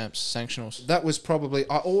 Yeah, Oz Champs, Sanctionals. That was probably,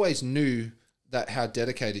 I always knew that how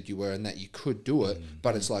dedicated you were and that you could do it,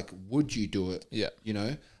 but it's like, would you do it? Yeah. You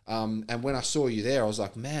know? And when I saw you there, I was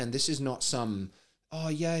like, man, this is not some,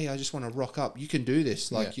 I just want to rock up. You can do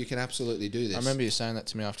this. Like, you can absolutely do this. I remember you saying that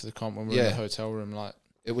to me after the comp when we were in the hotel room, like,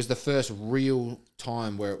 it was the first real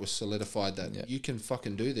time where it was solidified that you can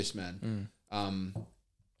fucking do this, man.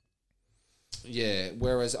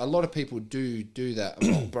 Whereas a lot of people do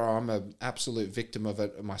that. Bro, I'm an absolute victim of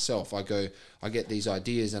it myself. I get these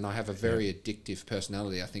ideas and I have a very addictive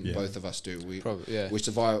personality. I think both of us do. We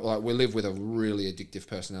survive, like, we live with a really addictive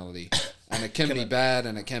personality. And it can be bad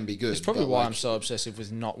and it can be good. It's probably why I'm so obsessive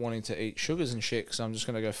with not wanting to eat sugars and shit, because I'm just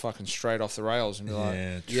going to go fucking straight off the rails and be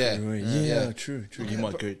true. You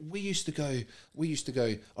might go. We used to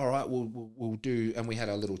go, all right, we'll do, and we had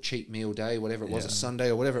our little cheat meal day, whatever it was, a Sunday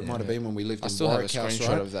or whatever it might have been when we lived in Warwick House, right? I still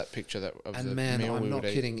have a screenshot of that picture I'm not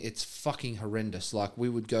kidding, it's fucking horrendous. Like, we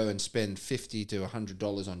would go and spend $50 to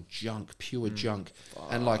 $100 on junk, pure junk,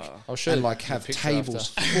 and have tables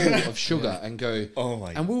full of sugar and go, oh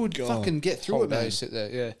my god, and we would fucking get through it, man. Sit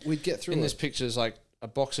there, we'd get through it. In this picture is like a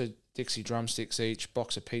box of Dixie drumsticks each,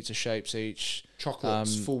 box of pizza shapes each,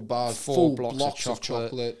 chocolates, full bars, full blocks of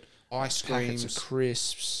chocolate, ice creams, packets of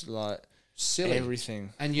crisps, like silly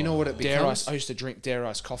everything. And you know what it becomes? I used to drink Dare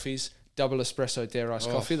Ice coffees, double espresso Dare Ice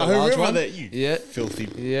coffee, the I large remember one. That you filthy.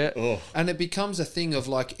 Yeah. Oh. And it becomes a thing of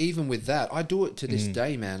like, even with that, I do it to this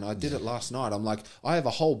day, man. I did it last night. I'm like, I have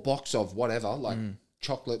a whole box of whatever, like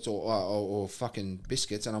chocolates or fucking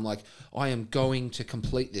biscuits, and I'm like, I am going to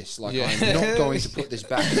complete this. Like, I'm not going to put this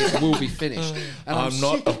back. It will be finished. And I'm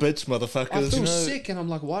not a bitch, motherfucker. I feel sick, and I'm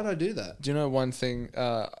like, why did I do that? Do you know one thing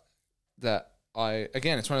that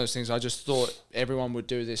it's one of those things I just thought everyone would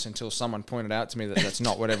do this until someone pointed out to me that that's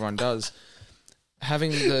not what everyone does.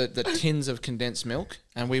 Having the tins of condensed milk,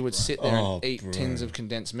 and we would sit there and eat tins of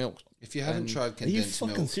condensed milk. If you haven't tried condensed milk,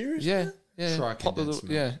 are you fucking serious? Yeah. Try condensed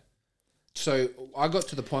milk. Yeah. So I got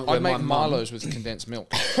to the point where I'd make Milos with condensed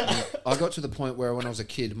milk. I got to the point where when I was a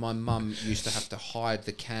kid, my mum used to have to hide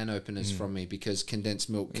the can openers from me because condensed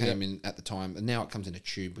milk came in at the time, and now it comes in a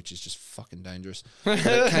tube, which is just fucking dangerous. But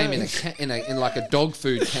it came in like a dog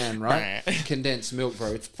food can, right? Condensed milk,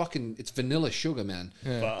 bro. It's vanilla sugar, man.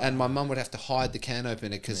 Yeah. And my mum would have to hide the can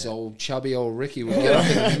opener because old chubby old Ricky would get up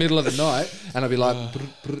in the middle of the night, and I'd be like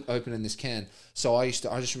opening this can. So I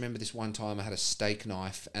just remember this one time I had a steak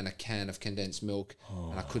knife and a can of condensed milk,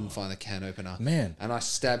 and I couldn't find the can opener. Man. And I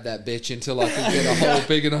stabbed that bitch until I could get a hole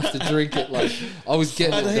big enough to drink it. Like, I was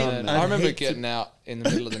getting it done, man. I remember getting out in the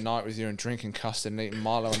middle of the night with you and drinking custard and eating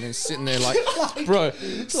Milo, and then sitting there like bro,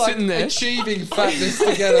 sitting there achieving fatness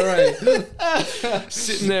together, eh?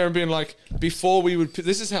 Sitting there and being like, before we would,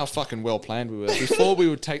 this is how fucking well planned we were. Before we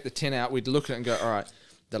would take the tin out, we'd look at it and go, all right,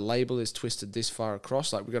 the label is twisted this far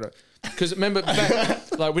across. Like, we got to, because remember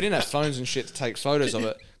back, like, we didn't have phones and shit to take photos of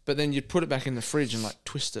it. But then you'd put it back in the fridge and like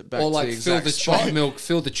twist it back. Or like to the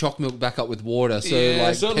fill the choc milk back up with water, so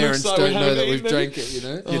like so parents like don't know that we've drank it. You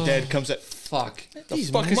know, your dad comes at fuck. The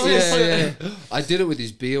fuck is this? Yeah. I did it with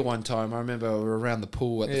his beer one time. I remember we were around the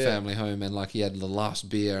pool at the family home, and like he had the last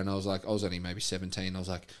beer, and I was only maybe 17. I was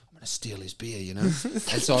like, I'm gonna steal his beer, you know. And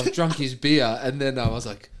so I've drunk his beer, and then I was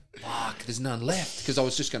like, fuck, there's none left, because I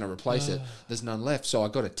was just going to replace it. There's none left. So I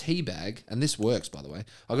got a tea bag, and this works, by the way.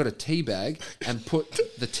 I got a tea bag and put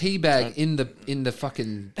the tea bag in the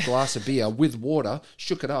fucking glass of beer with water,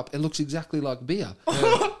 shook it up. It looks exactly like beer.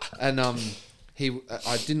 And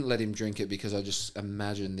I didn't let him drink it because I just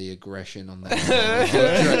imagined the aggression on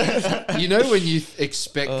that. You know when you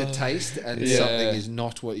expect the taste and something is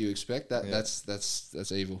not what you expect?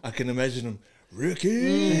 That's evil. I can imagine him.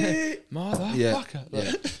 Ricky, motherfucker!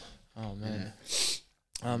 Yeah. Oh man.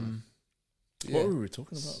 What were we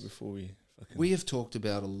talking about before we? We have talked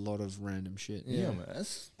about a lot of random shit. Yeah, man,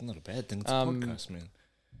 that's not a bad thing. It's a podcast, man.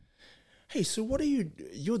 Hey, so what are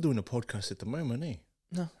you're doing a podcast at the moment, eh?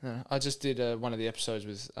 No. I just did one of the episodes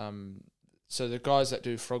with so the guys that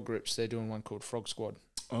do Frog Grips, they're doing one called Frog Squad.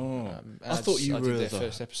 Oh, I thought you were did their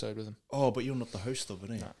first episode with them. Oh, but you're not the host of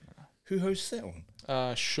it, eh? No. Who hosts that one?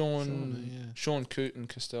 Sean Coote and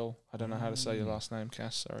Castell. I don't know how to say your last name,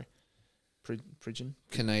 Cass. Sorry. Prigent?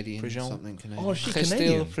 Canadian. Something Canadian. Oh, she's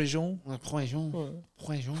Canadian. Prigent.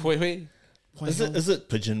 Oui. Is it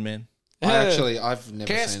Pigeon, man? I've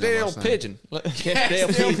never seen that last name. Pigeon.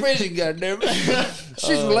 Castell Pigeon, goddammit.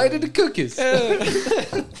 She's related to cookies.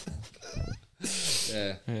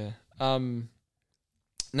 Yeah.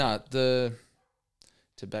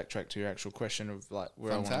 To backtrack to your actual question of like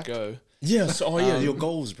where Fun I want to go. Yes. Your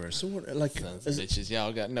goals, bro. So what? Like, bitches. Yeah,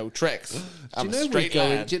 I got no tracks. I'm a straight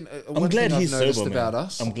line. I'm glad he's sober, man. About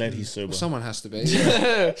us. I'm glad he's sober. Well, someone has to be.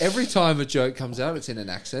 Every time a joke comes out, it's in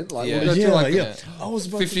an accent. Like we'll go through I was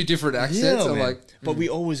 50 different accents. But we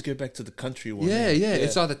always go back to the country one. Yeah.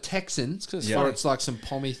 It's either Texan or it's like some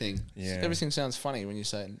pommy thing. Yeah. Everything sounds funny when you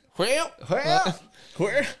say it.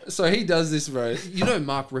 Where? So he does this, bro. You know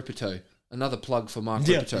Mark Ripperto. Another plug for Mark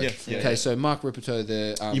Ripperto. Okay, so Mark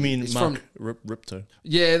Ripperto, you mean Mark Ripto?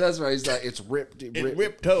 Yeah, that's right. He's like, it's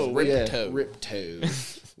Ripto.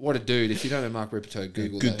 What a dude. If you don't know Mark Ripperto,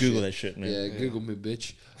 Google that shit, man. Yeah, Google me,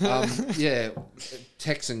 bitch.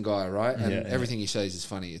 Texan guy, right? And everything he says is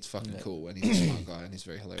funny. It's fucking cool. And he's a smart guy and he's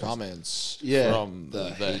very hilarious. Comments from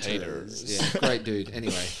the haters. Yeah, great dude.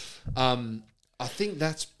 Anyway, I think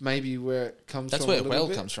that's maybe where it comes from. That's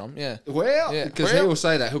where comes from, yeah. Because he will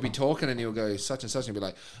say that. He'll be talking and he'll go such and such and be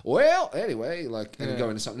like, anyway, like, and he'll go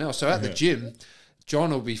into something else. So at the gym, John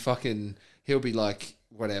will be he'll be like,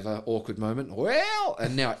 whatever, awkward moment,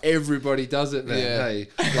 and now everybody does it, man. Yeah. Hey,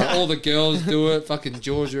 like all the girls do it, fucking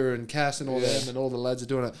Georgia and Cass and all them, and all the lads are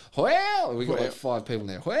doing it. We got like 5 people in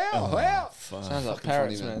there. Sounds like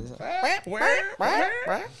parrots,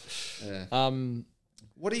 man.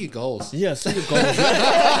 What are your goals? Yeah, so your goals.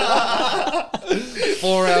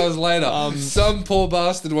 4 hours later, some poor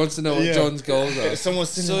bastard wants to know what John's goals are. Someone's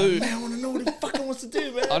saying, man, I want to know what he fucking wants to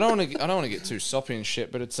do, man. I don't want to get too soppy and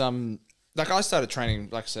shit, but it's like I started training.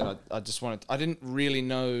 Like I said, I didn't really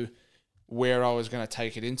know where I was going to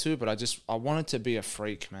take it into, but I wanted to be a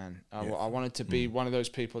freak, man. I wanted to be one of those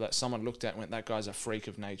people that someone looked at and went, that guy's a freak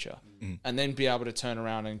of nature. And then be able to turn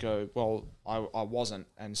around and go, well, I wasn't,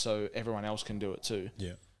 and so everyone else can do it too.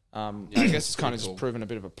 Yeah. I guess it's kind of just proven a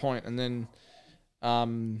bit of a point. And then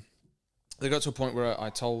they got to a point where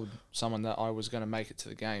I told someone that I was going to make it to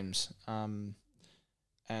the games. And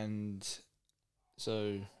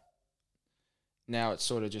so now it's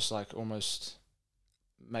sort of just like almost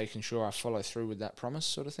making sure I follow through with that promise,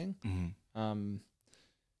 sort of thing.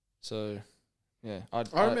 So yeah, I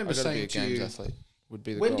remember saying be a games to you, athlete would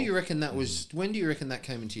be the when goal. Do you reckon that was? When do you reckon that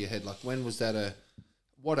came into your head? Like, when was that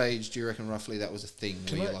what age do you reckon roughly that was a thing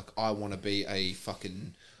where you're like, I want to be a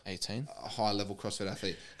fucking 18, a high level CrossFit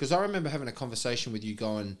athlete? Because I remember having a conversation with you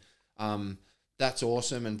going, that's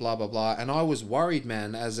awesome and blah, blah, blah. And I was worried,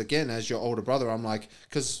 man, as your older brother, I'm like,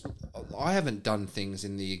 because I haven't done things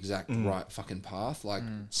in the exact right fucking path. Like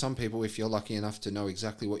some people, if you're lucky enough to know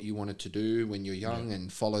exactly what you wanted to do when you're young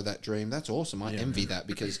and follow that dream, that's awesome. I envy that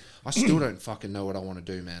because I still don't fucking know what I want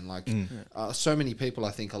to do, man. Like so many people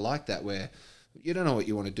I think are like that, where you don't know what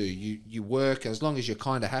you want to do. You work as long as you're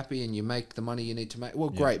kind of happy and you make the money you need to make. Well,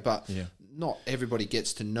 great, but not everybody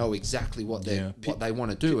gets to know exactly what they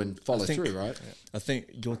want to do and follow through, right? I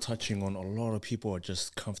think you're touching on a lot of people are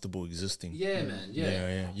just comfortable existing. Yeah, man.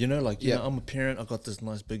 Yeah. You know, like, you know, I'm a parent. I got this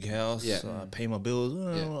nice big house. I pay my bills.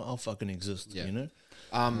 I'll fucking exist, you know?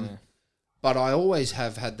 But I always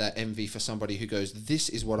have had that envy for somebody who goes, this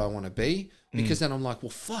is what I want to be. Because then I'm like, well,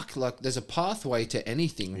 fuck, like there's a pathway to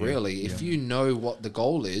anything, really. If you know what the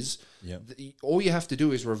goal is, all you have to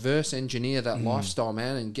do is reverse engineer that lifestyle,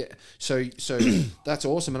 man, and get... So that's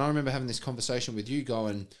awesome. And I remember having this conversation with you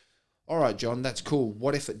going, all right, John, that's cool.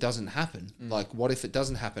 What if it doesn't happen? Like, what if it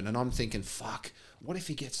doesn't happen? And I'm thinking, fuck, what if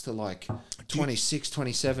he gets to like 26,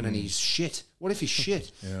 27 and he's shit? What if he's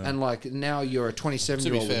shit? And like now you're a 27-year-old.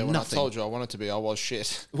 To be fair, when I told you I wanted to be, I was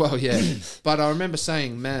shit. Well, yeah. But I remember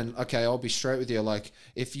saying, man, okay, I'll be straight with you. Like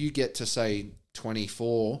if you get to say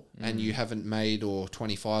 24 and you haven't made, or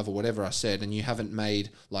 25 or whatever I said, and you haven't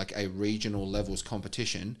made like a regional levels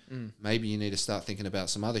competition, maybe you need to start thinking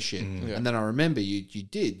about some other shit. And then I remember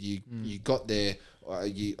you got there a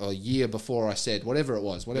year before I said whatever it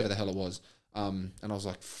was, whatever the hell it was. And I was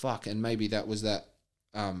like, fuck. And maybe that was that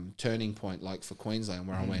turning point, like for Queensland,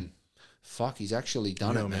 where I went, fuck, he's actually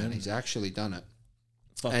done it, man. He's actually done it.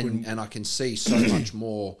 And I can see so much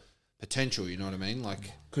more potential, you know what I mean?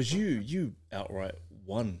 Like, because you outright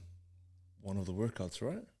won one of the workouts,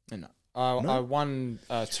 right? No. I won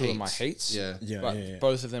 2 of my heats. But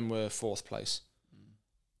both of them were 4th place.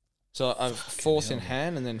 So I'm 4th in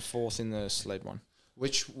hand and then 4th in the sled one.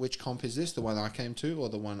 Which comp is this? The one I came to or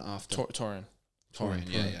the one after? Torian.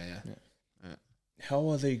 Yeah. How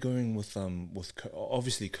are they going with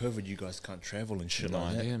obviously COVID? You guys can't travel and shit like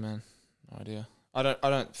that. No idea, man. No idea. I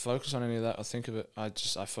don't focus on any of that. I think of it. I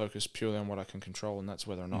focus purely on what I can control, and that's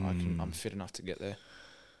whether or not I'm fit enough to get there.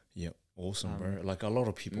 Yep, awesome, bro. Like a lot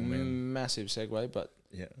of people, man. Massive segue, but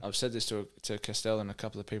I've said this to Castell and a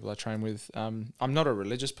couple of people I train with. I'm not a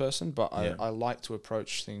religious person, but I like to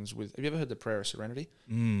approach things with. Have you ever heard the prayer of serenity?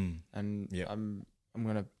 And I'm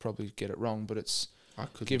gonna probably get it wrong, but it's.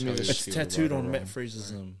 It's tattooed on Matt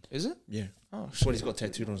Freeze's. Is it? Yeah. Oh, shit. What he's got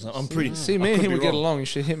tattooed on his arm. I'm pretty. See, me and him would get along. You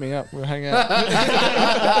should hit me up. We'll hang out.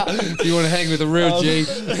 You want to hang with a real G?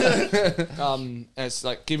 It's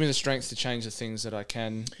like give me the strength to change the things that I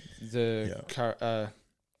can.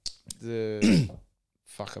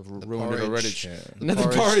 Fuck, I've ruined it already.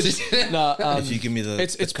 The porridge. No, if you give me the,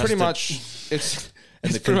 it's pretty much it's.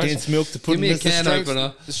 And the condensed milk to put in the can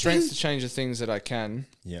opener. The strength to change the things that I can.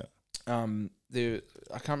 Yeah.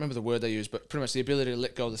 I can't remember the word they use, but pretty much the ability to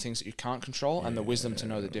let go of the things that you can't control and the wisdom to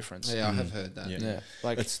know the difference. Yeah, I have heard that. Yeah.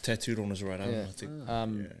 Like it's tattooed on his right arm. I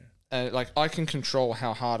think. Like I can control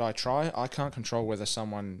how hard I try. I can't control whether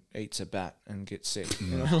someone eats a bat and gets sick.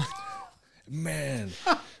 You know? Man.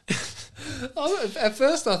 At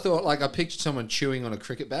first I thought, like, I pictured someone chewing on a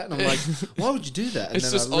cricket bat, and I'm like, why would you do that? And it's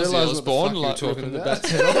then just I realised Ozzy Osbourne, like, talking about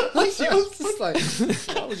the I was just like,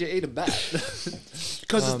 why would you eat a bat?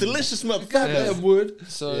 Because it's delicious, motherfucker. Goddamn wood.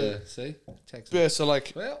 So, see? so,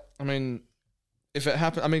 like, I mean, if it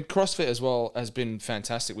happened, I mean, CrossFit as well has been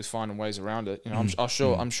fantastic with finding ways around it. You know,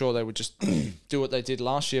 I'm sure they would just do what they did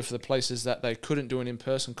last year for the places that they couldn't do an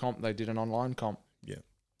in-person comp, they did an online comp. Yeah.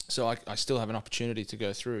 So I still have an opportunity to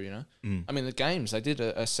go through, you know. I mean, the games, they did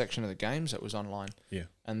a section of the games that was online. Yeah.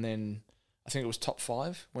 And then I think it was top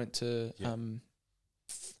 5 went to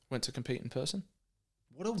compete in person.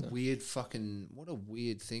 What a weird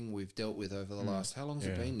thing we've dealt with over the last, how long's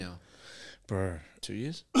it been now? Bro. 2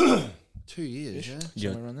 years? 2 years,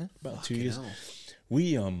 Somewhere around there? About 2 years. Hell.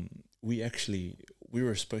 We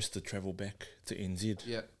were supposed to travel back to NZ.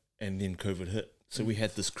 Yeah. And then COVID hit. So we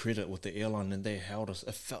had this credit with the airline, and they held us.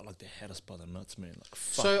 It felt like they had us by the nuts, man. Like,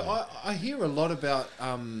 fuck, so man. I hear a lot about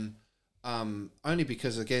only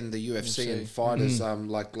because again the UFC and fighters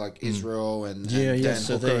like Israel and Dan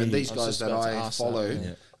Hooker and these guys that I follow.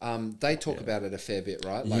 They talk about it a fair bit,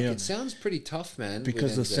 right? Like it sounds pretty tough, man.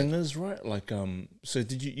 Because the singers, right? Like so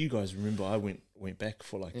did you guys remember? I went back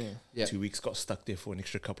for like 2 weeks, got stuck there for an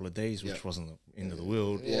extra couple of days, which wasn't the end of the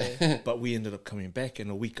world. But we ended up coming back, and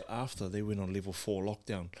a week after they went on level 4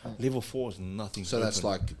 lockdown. Level 4 is nothing. So that's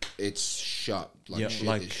like it's shut. Like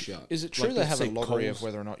shit is shut. Is it true like they have a lottery of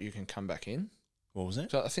whether or not you can come back in? What was that?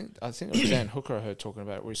 So I think it was Dan Hooker I heard talking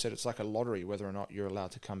about it, where he said it's like a lottery whether or not you're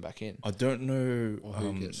allowed to come back in. I don't know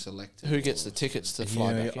who gets selected. Who gets the tickets to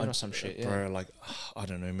fly back in or some shit. Bro, like I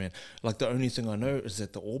don't know, man. Like the only thing I know is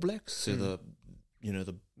that the All Blacks, so the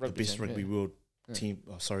best rugby world team.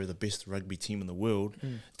 The best rugby team in the world.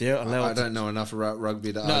 They're allowed. I don't know enough about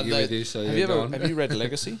rugby to argue with you. So have you read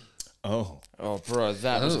Legacy? Oh, bro,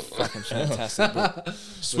 that was fucking fantastic.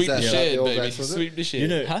 Sweep the shed, baby. Sweep the shed. You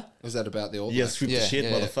know, was that about the All Blacks? Yeah, sweep the shed,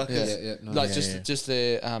 motherfuckers. Yeah. Like just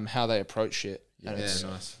the how they approach shit. Yeah,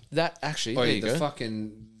 nice. That actually, there you go.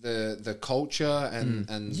 Fucking the culture and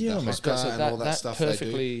the haka and all that stuff they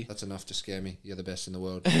do. That's enough to scare me. You're the best in the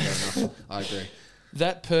world. I agree.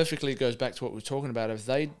 That perfectly goes back to what we were talking about. If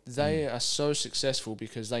they are so successful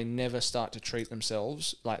because they never start to treat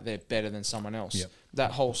themselves like they're better than someone else. Yep.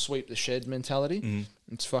 That whole sweep the shed mentality,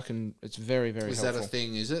 it's very, very helpful. Is that a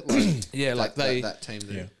thing, is it? Like, like that team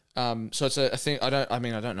do. So it's a thing. I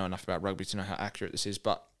don't know enough about rugby to know how accurate this is,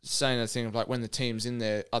 but saying a thing of like when the team's in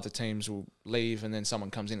there, other teams will leave and then someone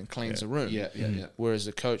comes in and cleans the room. Yeah. Whereas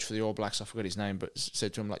the coach for the All Blacks, I forgot his name, but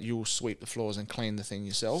said to him like, you will sweep the floors and clean the thing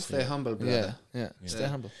yourself. Stay humble, brother. Yeah. Stay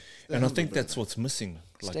humble. And I think that's what's missing.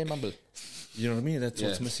 Like, stay humble. You know what I mean? That's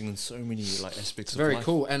what's missing in so many like aspects of very life.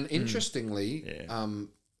 Cool. And interestingly,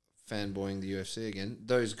 fanboying the UFC again,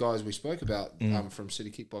 those guys we spoke about from City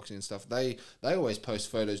Kickboxing and stuff, they always post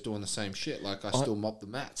photos doing the same shit. Like I still mop the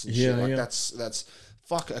mats and shit. Like that's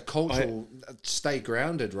a cultural stay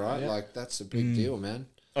grounded, right? Like that's a big deal, man.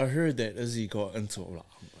 I heard that Izzy got into like,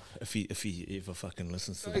 if he ever fucking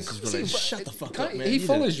listens to this, he's like, shut the fuck up, man. He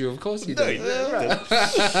follows you, of course he does.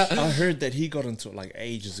 I heard that he got into it like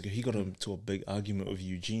ages ago. He got into a big argument with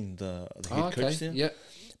Eugene, the head coach there. Yeah.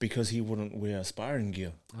 because he wouldn't wear sparring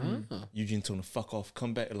gear. Eugene told him, fuck off,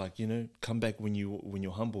 come back, like, you know, come back when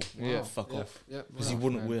you're humble. Yeah, fuck off. Because he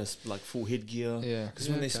wouldn't wear like full headgear. Yeah, because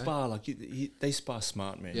when they spar, like they spar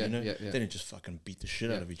smart, man. You know, they don't just fucking beat the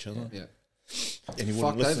shit out of each other. Yeah. And he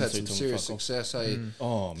fuck, they've had some serious success.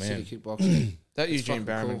 Oh man, City kickboxing. That Eugene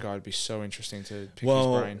Barrowman guy would be so interesting to pick his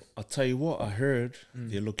brain. I'll tell you what, I heard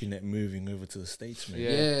they're looking at moving over to the States, man.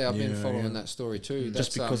 Yeah, I've been following that story too.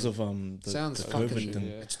 Just because of the COVID thing.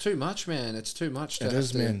 It's too much, man. It's too much. It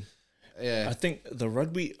is, man. Yeah, I think the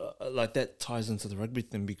rugby, like that ties into the rugby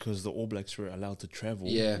thing because the All Blacks were allowed to travel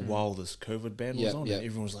while this COVID ban was on. And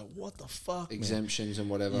everyone was like, what the fuck, exemptions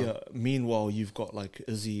and whatever. Yeah. Meanwhile, you've got like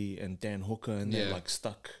Izzy and Dan Hooker and they're like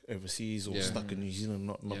stuck overseas or stuck in New Zealand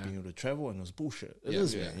not being able to travel, and it was bullshit. It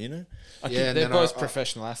is, man, you know? They're both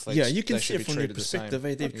professional athletes. Yeah, you can see it from their perspective.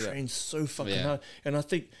 They've trained so fucking hard. And I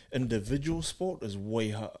think individual sport is way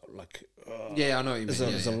hard. Like, I know what you mean.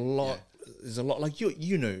 There's a lot. There's a lot, like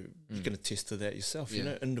you know, you can attest to that yourself. You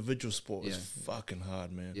know, individual sport is fucking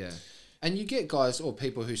hard, man. Yeah, and you get guys or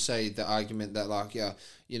people who say the argument that like,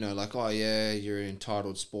 you know, like, oh yeah, you're an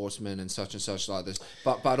entitled sportsman and such like this.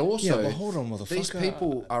 But also, but hold on, motherfucker. These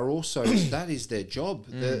people are also that is their job.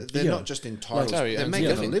 They're not just entitled. Like, they're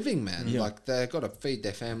making a living, man. Yeah. Like they've got to feed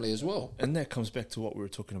their family as well. And that comes back to what we were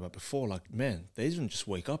talking about before. Like, man, they didn't just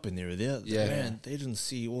wake up and they were there. Yeah. Man, they didn't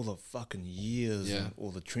see all the fucking years and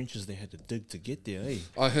all the trenches they had to dig to get there. Eh?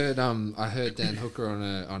 I heard Dan Hooker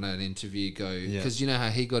on an interview go, because you know how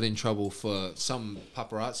he got in trouble for some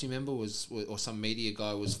paparazzi member or some media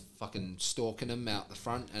guy was fucking stalking him out the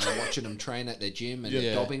front and watching him train at their gym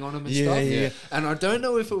and dobbing on him and stuff. Yeah. And I don't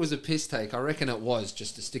know if it was a piss take. I reckon it was,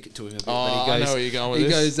 just to stick it to him a bit. But he goes, I know where you're going with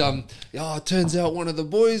this. He goes, it turns out one of the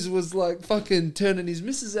boys was like fucking turning his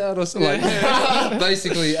missus out or something. Like,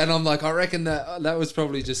 basically. And I'm like, I reckon that was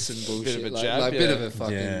probably just some bullshit. Bit of a jab, bit of a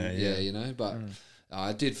fucking, you know, but...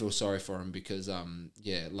 I did feel sorry for him because,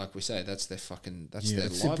 like we say, that's their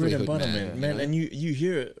livelihood, man. Man, and you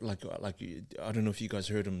hear it like I don't know if you guys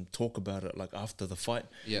heard him talk about it like after the fight.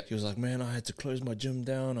 Yeah, he was like, man, I had to close my gym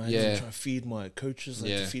down. I had to try to feed my coaches. I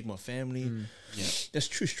had to feed my family. Yeah, that's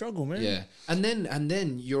true struggle, man. Yeah, and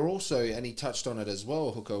then you're also, and he touched on it as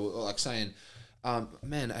well, Hooker, like saying.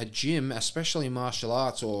 Man, a gym, especially martial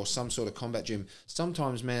arts or some sort of combat gym,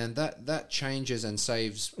 sometimes, man, that changes and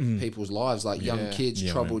saves people's lives, like young kids,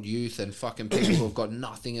 troubled youth, and fucking people who have got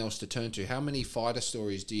nothing else to turn to. How many fighter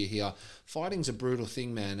stories do you hear? Fighting's a brutal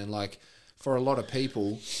thing, man, and like for a lot of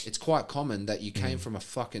people, it's quite common that you came from a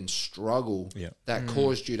fucking struggle that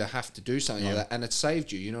caused you to have to do something like that, and it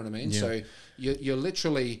saved you, you know what I mean? So you're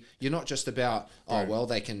literally, you're not just about,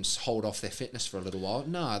 they can hold off their fitness for a little while.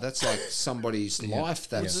 Nah, that's like somebody's life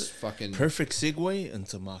that's fucking... Perfect segue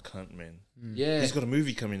into Mark Hunt, man. Yeah. He's got a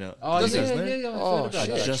movie coming out. Oh, I've heard about I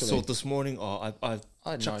that, just saw it this morning. I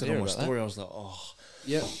chucked it on my story. I was like,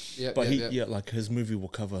 like his movie will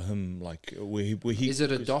cover him, like where he is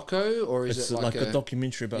it a doco or is it like a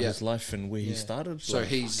documentary about his life and where he started? So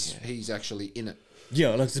he's actually in it.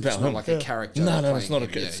 Yeah, like it's about him. Not like a character. No, it's not.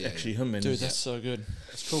 It's actually him. And dude, that's so good.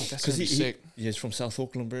 That's cool. That's because sick. He's from South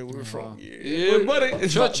Auckland, where we're from. Yeah, buddy.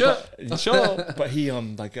 Sure. But he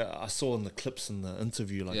like I saw in the clips in the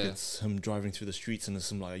interview, like it's him driving through the streets and it's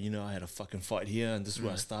him like, you know, I had a fucking fight here and this is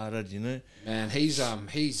where I started, you know. Man,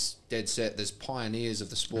 he's dead set. There's pioneers of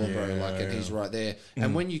the sport, bro. Like, and he's right there.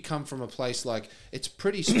 And when you come from a place like, it's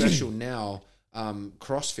pretty special now.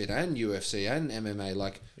 CrossFit and UFC and MMA,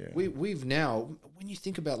 like we've now, when you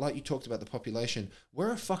think about, like you talked about the population,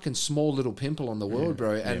 we're a fucking small little pimple on the world,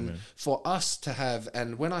 bro. And for us to have,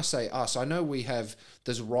 and when I say us, I know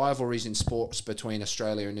there's rivalries in sports between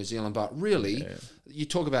Australia and New Zealand, but really, you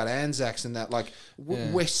talk about Anzacs and that, like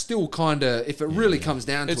we're still kind of, if it really comes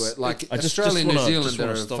down to it, like Australia and New Zealand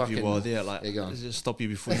are stop fucking... you while there, like, just stop you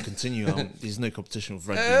before you continue. There's no competition with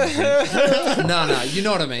rugby. No, you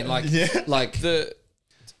know what I mean? Like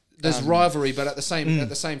there's rivalry, but at the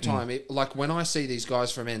same time, like when I see these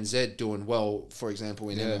guys from NZ doing well, for example,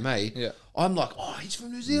 in MMA, I'm like, oh, he's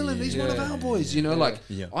from New Zealand. He's one of our boys. You know,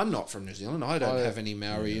 I'm not from New Zealand. I don't have any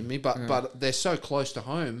Maori in me, but they're so close to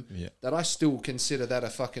home that I still consider that a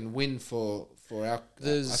fucking win for our.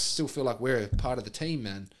 I still feel like we're a part of the team,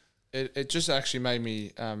 man. It just actually made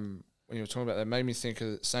me when you were talking about that, made me think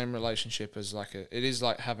of the same relationship as it is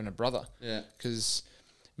like having a brother. Yeah, because.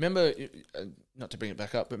 Remember, not to bring it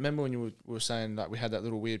back up, but remember when you were saying like we had that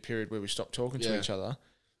little weird period where we stopped talking to each other,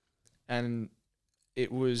 and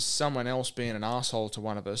it was someone else being an asshole to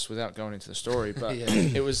one of us without going into the story, but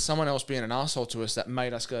it was someone else being an asshole to us that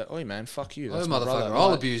made us go, "Oi, man, fuck you, that's my brother.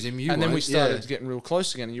 I'll abuse him." Then we started getting real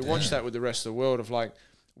close again, and you watch that with the rest of the world of like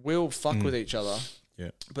we'll fuck with each other. Yeah.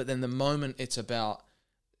 But then the moment it's about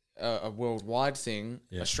a worldwide thing,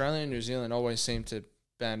 Australia and New Zealand always seem to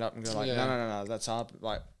band up and go like, no, that's our,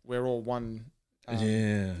 like, we're all one.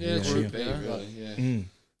 Group B, really. Yeah.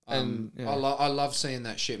 And I love seeing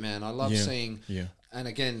that shit, man. I love seeing. Yeah. And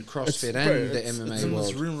again, CrossFit and the MMA it's in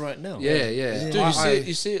this room right now. Yeah. Dude,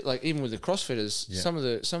 you see it like even with the CrossFitters. Yeah. Some of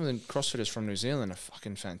the CrossFitters from New Zealand are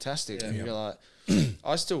fucking fantastic. And you're like,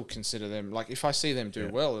 I still consider them, like, if I see them do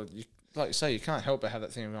well, like you say, you can't help but have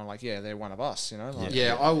that thing of going like, they're one of us, you know. Like,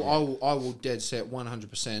 I will dead set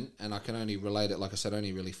 100%, and I can only relate it. Like I said, I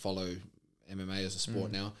only really follow MMA as a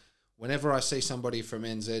sport now. Whenever I see somebody from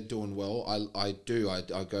NZ doing well, I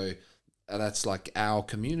go. That's like our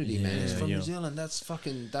community, man. It's from New Zealand.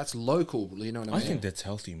 That's local. You know what I mean? I think that's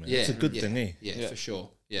healthy, man. Yeah, it's a good thing, eh? Yeah, for sure.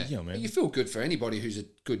 Yeah, man. You feel good for anybody who's a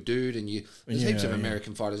good dude, and there's heaps of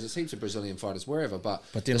American fighters, there's heaps of Brazilian fighters, wherever. But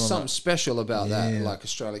there's something special about that, like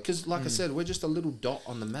Australia, because like I said, we're just a little dot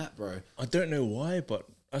on the map, bro. I don't know why, but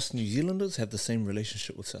us New Zealanders have the same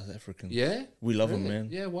relationship with South Africans. Yeah, we love them, man.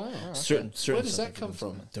 Yeah, wow. Certain Where does that come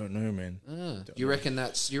from? I don't know, man. You reckon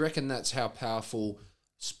that's how powerful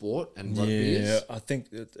sport and rugby is? Yeah, I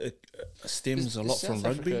think it stems a lot from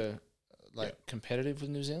South rugby. Africa, like competitive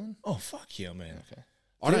with New Zealand? Oh fuck yeah, man! Okay.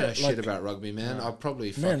 I don't know shit about rugby, man. I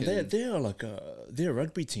probably fucking... Man, they're like their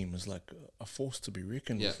rugby team is like a force to be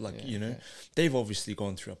reckoned with. Like, you know, they've obviously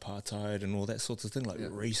gone through apartheid and all that sorts of thing. Like,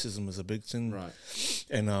 racism is a big thing. Right.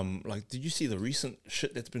 And, like, did you see the recent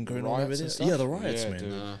shit that's been going on over there? Yeah, the riots, man.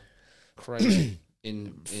 Dude. Crazy.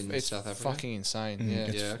 In it's South Africa, fucking insane.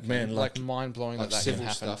 Man, like mind blowing like that civil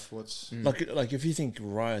can happen. stuff. Like if you think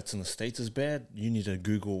riots in the States is bad, you need to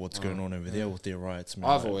Google what's going on over there with their riots. Man.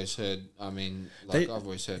 I've always heard. I mean, I've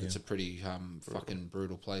always heard it's a pretty fucking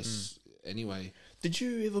brutal place. Anyway, did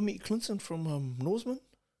you ever meet Clinton from Norseman?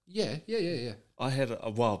 Yeah. I had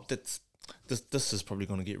This is probably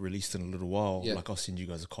going to get released in a little while. Like, I'll send you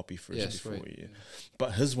guys a copy first before.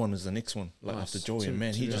 But his one is the next one, like after Joey. And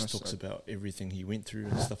man, he just talks about everything he went through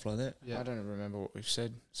and stuff like that. I don't remember what we've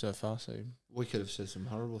said so far. So we could have said some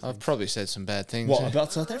horrible things. I've probably said some bad things. What,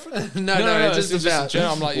 about South Africa? no, just about.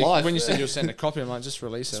 I'm like, life. When you said you'll send a copy, I'm like, just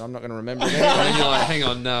release it. I'm not going to remember it. And you're like, hang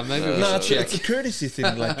on, maybe we'll check. It's a courtesy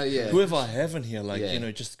thing. Like, whoever I have in here, like, you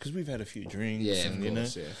know, just because we've had a few drinks, and you know,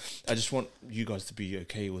 I just want you guys to be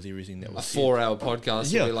okay with everything that was. A 4-hour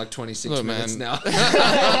podcast will be like 26 minutes now.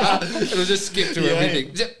 It'll just skip through everything.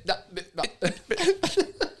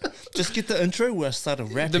 Just get the intro where I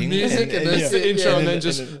started rapping. The music and that's the intro, and then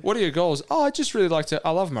just, what are your goals? Oh, I just really like to,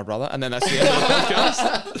 I love my brother. And then that's the end of the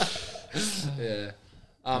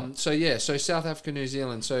podcast. So South Africa, New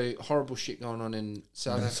Zealand. So horrible shit going on in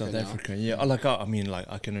South Africa. Yeah. I mean, like,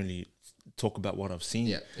 I can only talk about what I've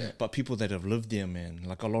seen. But people that have lived there, man,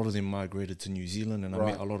 like a lot of them migrated to New Zealand, and I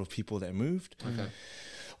met a lot of people that moved. Okay.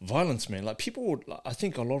 Violence, man. Like, people would, I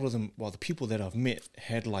think a lot of them, the people that I've met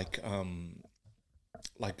had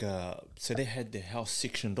so they had their house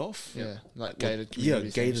sectioned off. Like gated.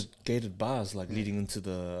 Gated bars, like leading into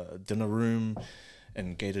the dinner room,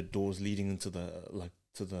 and gated doors leading into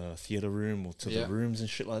to the theater room or to the rooms and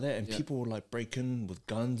shit like that. And people would like break in with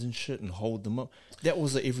guns and shit and hold them up. That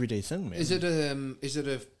was an everyday thing, man. Is it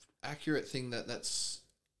a accurate thing that's,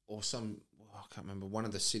 or some, I can't remember, one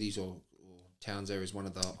of the cities or towns there is one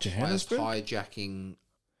of the highest hijacking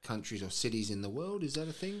countries or cities in the world? Is that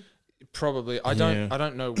a thing? Probably. I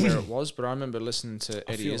don't know where it was, but I remember listening to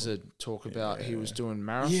Eddie Izzard talk about he was doing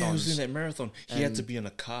marathons. Yeah, he was doing that marathon. He had to be in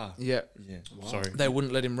a car. Yeah. Wow. Sorry. They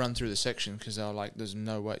wouldn't let him run through the section because they were like, there's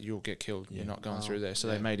no way you'll get killed. You're not going through there. So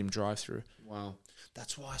they made him drive through. Wow.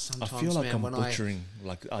 That's why sometimes, I feel like I'm butchering.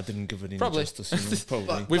 Like, I didn't give it any justice. You know,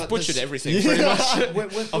 probably. We've butchered everything pretty much.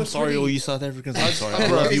 I'm sorry, all you South Africans. I'm sorry. I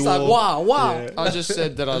love you all. Wow. Yeah. I just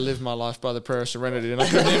said that I live my life by the prayer of serenity, and I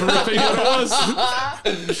couldn't even repeat what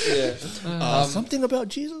it was. Something about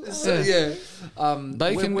Jesus.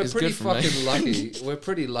 Bacon we're is pretty good for fucking me. lucky. We're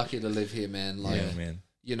pretty lucky to live here, man. Like, man.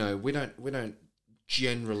 You know, we don't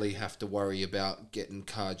generally have to worry about getting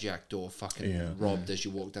carjacked or fucking robbed as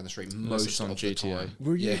you walk down the street most of the time.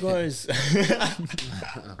 Were you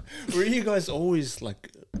guys always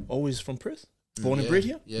from Perth? Born and bred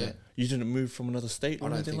here? Yeah. You didn't move from another state or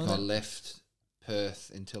anything like that? I don't think I left Perth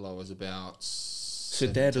until I was about So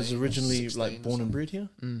dad was originally like born and bred here?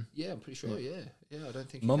 Yeah, I'm pretty sure, yeah. I don't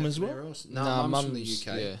think Mum as well? else. No, mum's from the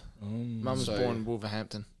UK. Yeah. Mum was born in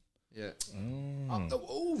Wolverhampton. Yeah. Up the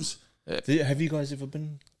Wolves. Have you guys ever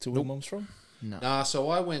been to where Mum's from? No. Nah, so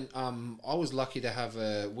I went. I was lucky to have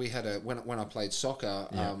when I played soccer.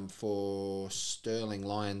 For Stirling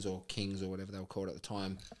Lions or Kings or whatever they were called at the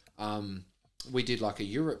time. We did like a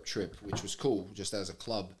Europe trip, which was cool, just as a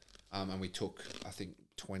club. and we took, I think,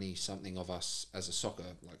 20 something of us as a soccer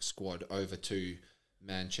squad over to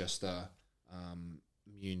Manchester,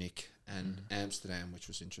 Munich, and Amsterdam, which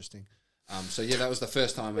was interesting. So that was the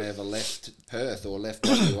first time I ever left Perth or left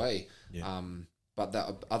WA. Yeah. But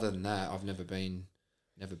other than that, I've never been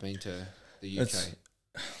to the UK.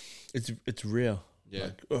 It's rare. Yeah.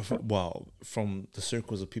 From the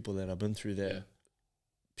circles of people that I've been through, that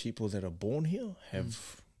people that are born here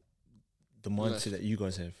have the mindset that you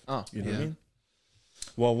guys have. Oh, you know what I mean?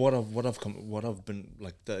 Well, what I've been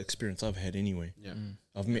like, the experience I've had anyway. Yeah.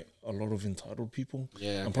 I've met a lot of entitled people.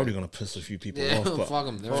 Yeah. I'm probably gonna piss a few people off, but fuck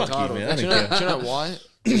them. They're entitled. You, man. Do you know why?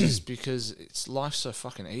 It's because life's so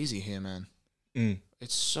fucking easy here, man.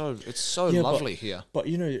 It's so lovely here. But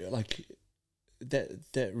like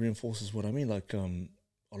that reinforces what I mean. Like a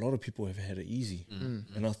lot of people have had it easy,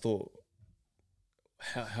 and I thought,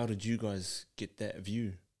 how did you guys get that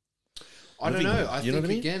view? I don't know. I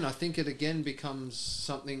think it again becomes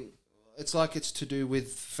something. It's like it's to do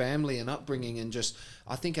with family and upbringing, and just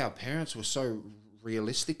I think our parents were so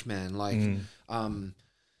realistic, man. Like, I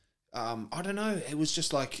don't know. It was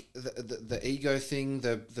just like the ego thing,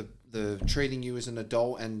 the treating you as an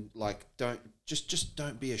adult, and like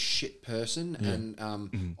don't be a shit person. Yeah.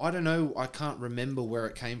 And I don't know. I can't remember where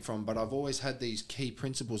it came from, but I've always had these key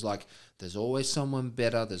principles. Like, there's always someone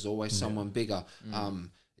better. There's always someone bigger.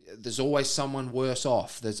 There's always someone worse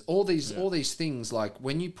off. There's all these things. Like,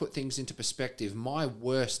 when you put things into perspective, my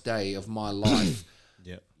worst day of my life,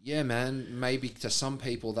 yeah, man, maybe to some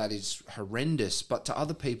people that is horrendous, but to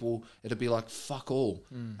other people it'll be like fuck all.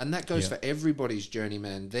 And that goes for everybody's journey,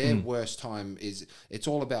 man. Their worst time it's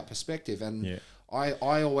all about perspective. And I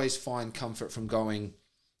always find comfort from going,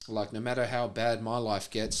 like, no matter how bad my life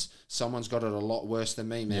gets, someone's got it a lot worse than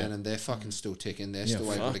me, man, and they're fucking still ticking. They're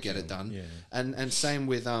still able to get it done. Yeah. And same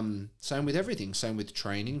with everything. Same with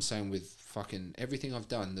training. Same with fucking everything I've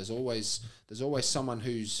done. There's always someone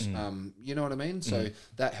who's you know what I mean. So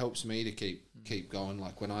that helps me to keep going.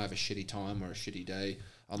 Like, when I have a shitty time or a shitty day,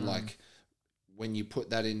 I'm like, when you put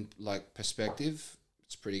that in like perspective,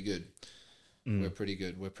 it's pretty good. We're pretty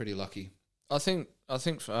good. We're pretty lucky. I think.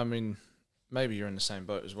 I mean, maybe you're in the same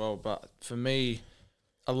boat as well, but for me,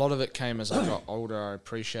 a lot of it came as I got older. I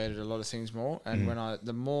appreciated a lot of things more, and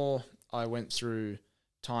the more I went through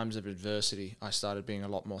times of adversity, I started being a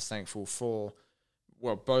lot more thankful for,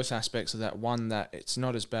 well, both aspects of that. One, that it's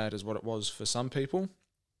not as bad as what it was for some people,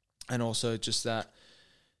 and also just that,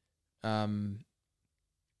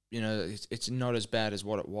 it's not as bad as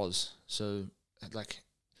what it was. So, like,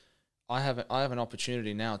 I have an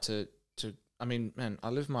opportunity now to. I mean, man, I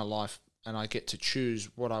live my life, and I get to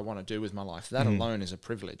choose what I want to do with my life. That alone is a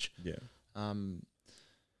privilege. Yeah.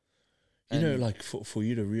 Like for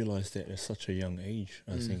you to realize that at such a young age,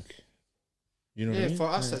 I think. You know what I mean? For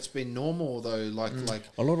us, that's been normal though. Like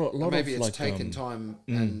a lot maybe of it's taken time,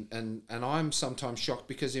 and I'm sometimes shocked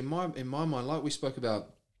because in my mind, like we spoke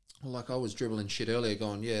about, like I was dribbling shit earlier,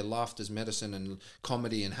 going, laughter's medicine and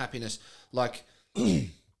comedy and happiness. Like.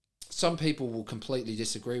 Some people will completely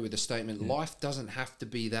disagree with the statement. Life doesn't have to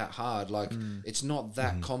be that hard. Like, it's not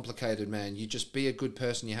that complicated, man. You just be a good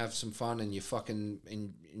person, you have some fun, and you fucking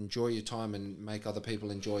enjoy your time and make other people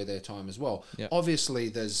enjoy their time as well. Yep. Obviously,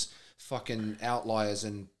 there's fucking outliers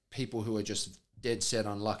and people who are just dead set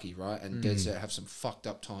unlucky, right? And dead set have some fucked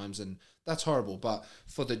up times, and that's horrible. But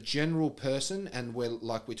for the general person, and we're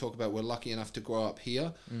like we talk about, we're lucky enough to grow up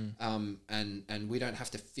here, and we don't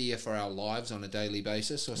have to fear for our lives on a daily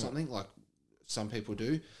basis or something like some people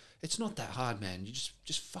do. It's not that hard, man. You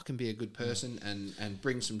just fucking be a good person and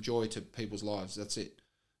bring some joy to people's lives. That's it.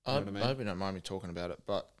 You know what I mean? I hope you don't mind me talking about it,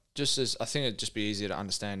 but just as I think it'd just be easier to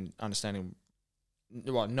understanding,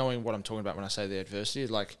 well, knowing what I'm talking about when I say the adversity,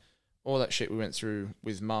 like all that shit we went through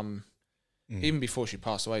with mum. Even before she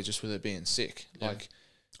passed away, just with her being sick. Like,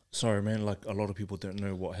 sorry, man. Like, a lot of people don't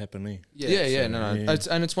know what happened to me.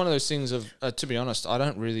 It's one of those things of, to be honest, I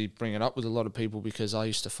don't really bring it up with a lot of people because I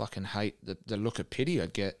used to fucking hate the look of pity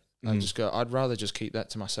I'd get. I just go, I'd rather just keep that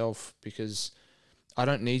to myself because I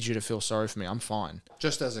don't need you to feel sorry for me. I'm fine.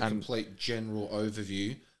 Just as a complete general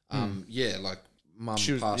overview, like mum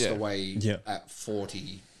passed away at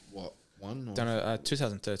 40. What?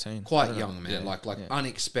 2013. Quite young, man. Like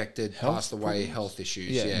unexpected, passed away, health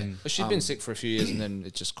issues. But she'd been sick for a few years, and then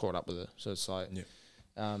it just caught up with her. So it's like, it's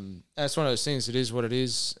one of those things. It is what it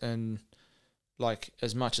is, and like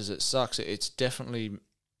as much as it sucks, it's definitely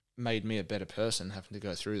made me a better person having to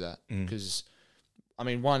go through that. Because, I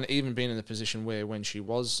mean, one, even being in the position where when she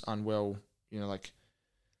was unwell, like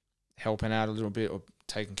helping out a little bit or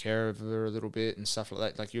taking care of her a little bit and stuff like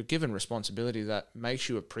that. Like you're given responsibility that makes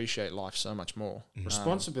you appreciate life so much more.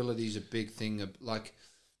 Responsibility is a big thing. Like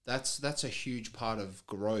that's a huge part of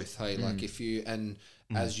growth. Hey, like if you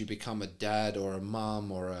as you become a dad or a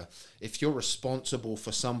mum if you're responsible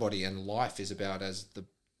for somebody, and life is about as the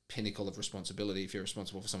pinnacle of responsibility. If you're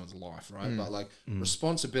responsible for someone's life, right? But like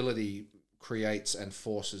responsibility creates and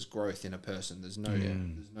forces growth in a person. There's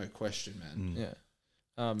no question, man. Yeah.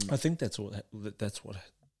 I think that's what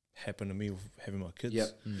happened to me with having my kids.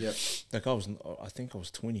 Yep. Like I think I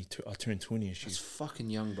was 22. I turned 20, and she's fucking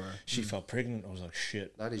young, bro. She felt pregnant. I was like,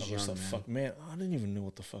 shit. That is young, like, man. Fuck, man. I didn't even know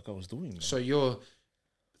what the fuck I was doing. Man. So you're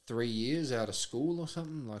 3 years out of school or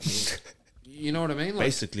something, like. You know what I mean? Like,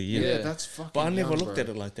 basically, yeah. Yeah, that's fucking. But I never looked at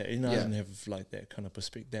it like that. You know, I didn't have like that kind of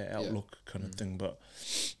perspective, that outlook kind of thing. But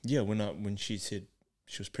yeah, when she said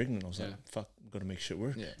she was pregnant, I was like, fuck, got to make shit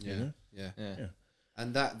work. Yeah.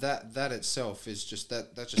 And that itself is just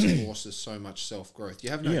that just forces so much self growth. You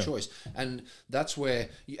have no choice, and that's where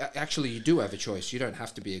you do have a choice. You don't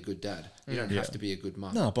have to be a good dad. You don't have to be a good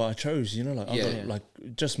mum. No, but I chose. You know, like I got, like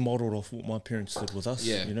just modeled off what my parents did with us.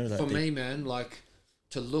 Yeah, you know, like for me, man, like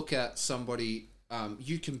to look at somebody.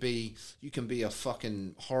 You can be a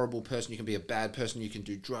fucking horrible person. You can be a bad person. You can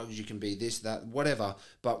do drugs. You can be this, that, whatever.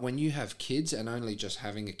 But when you have kids, and only just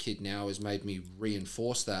having a kid now has made me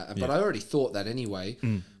reinforce that. But I already thought that anyway.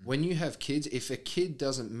 When you have kids, if a kid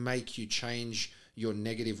doesn't make you change your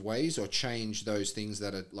negative ways or change those things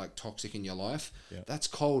that are like toxic in your life, that's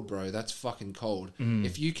cold, bro. That's fucking cold.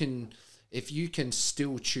 If you can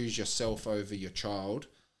still choose yourself over your child.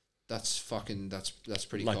 That's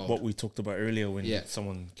pretty like cold. What we talked about earlier when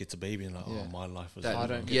someone gets a baby and like, oh, my life is. I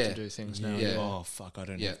don't get to do things now. Yeah. Oh fuck, I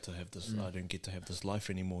don't have to have this. I don't get to have this life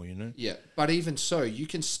anymore. You know. Yeah, but even so, you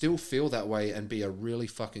can still feel that way and be a really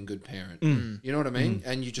fucking good parent. You know what I mean?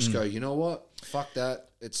 And you just go, you know what? Fuck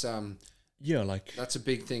that. It's yeah, like that's a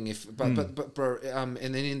big thing. But bro, and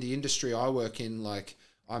then in the industry I work in, like.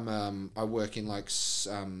 I work in like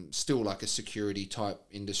still like a security type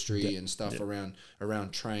industry and stuff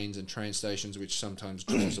around trains and train stations, which sometimes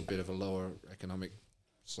draws a bit of a lower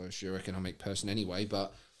socioeconomic person anyway.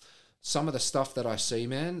 But some of the stuff that I see,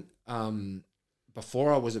 man,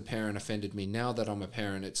 before I was a parent offended me. Now that I'm a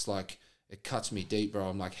parent, it's like it cuts me deep, bro.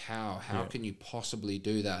 I'm like, how can you possibly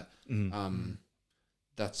do that?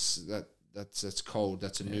 That's cold.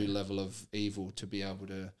 That's a new level of evil to be able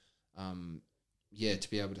to. To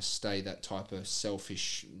be able to stay that type of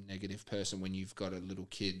selfish, negative person when you've got a little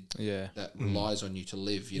kid that relies on you to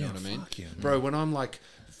live, you know what I mean? Yeah, bro, when I'm like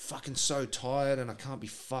fucking so tired and I can't be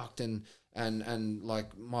fucked and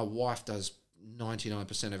like my wife does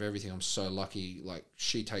 99% of everything, I'm so lucky. Like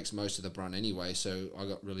she takes most of the brunt anyway, so I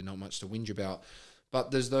got really not much to whinge about.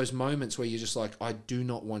 But there's those moments where you're just like, I do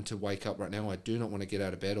not want to wake up right now. I do not want to get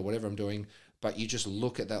out of bed or whatever I'm doing. But you just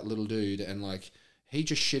look at that little dude and like, he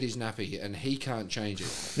just shit his nappy and he can't change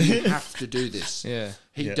it. You have to do this.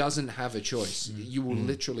 He doesn't have a choice. You will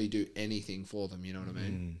literally do anything for them, you know what I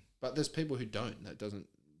mean? But there's people who don't. There's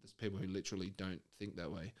people who literally don't think that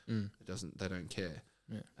way. They don't care.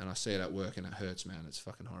 Yeah. And I see it at work and it hurts, man. It's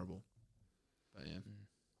fucking horrible. But yeah.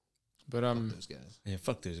 But fuck those guys. Yeah,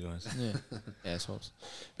 fuck those guys. Yeah. Assholes.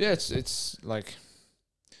 Yeah, it's like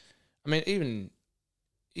I mean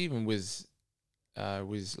even with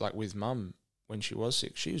mum, when she was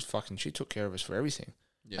sick, she took care of us for everything.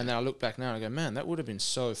 Yeah. And then I look back now and I go, man, that would have been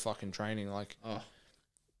so fucking draining. Like,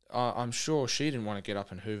 I'm sure she didn't want to get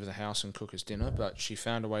up and hoover the house and cook us dinner, but she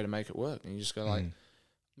found a way to make it work. And you just go like,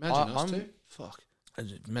 imagine us too. Fuck.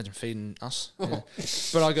 Imagine feeding us. Yeah.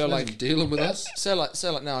 But I go like dealing with us. So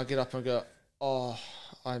like now I get up and go, oh,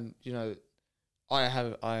 I'm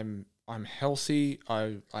healthy.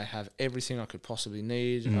 I have everything I could possibly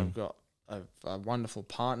need. I've got a wonderful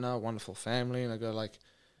partner, wonderful family, and I go like,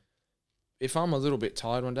 if I'm a little bit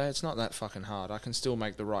tired one day, it's not that fucking hard. I can still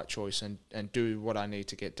make the right choice and do what I need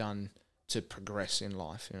to get done to progress in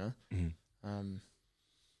life, you know?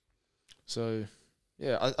 So,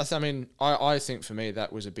 yeah, I mean, I think for me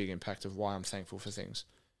that was a big impact of why I'm thankful for things,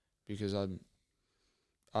 because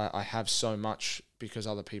I have so much because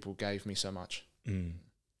other people gave me so much.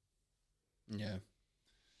 Yeah.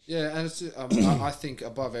 Yeah, and it's, I think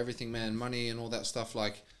above everything, man, money and all that stuff,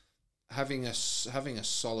 like having a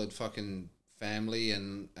solid fucking family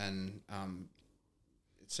and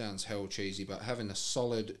it sounds hell cheesy, but having a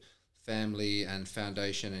solid family and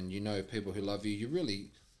foundation and people who love you, you really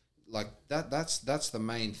like that's the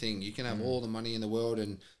main thing. You can have all the money in the world,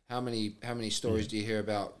 and how many stories do you hear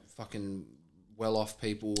about fucking well-off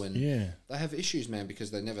people and they have issues, man, because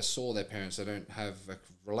they never saw their parents. They don't have a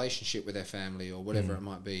relationship with their family or whatever it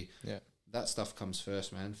might be. that stuff comes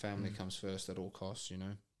first, man. Family comes first at all costs, you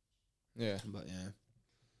know. Yeah, but yeah.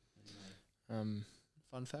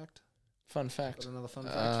 Fun fact. Got another fun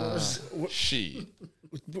fact for us.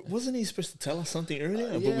 Wasn't he supposed to tell us something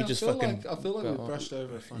earlier? But we just fucking. I feel like we brushed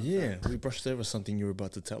over a fun fact. Yeah, we brushed over something you were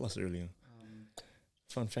about to tell us earlier.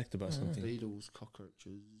 Fun fact about something. Beetles,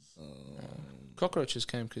 cockroaches. Cockroaches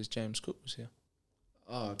came because James Cook was here.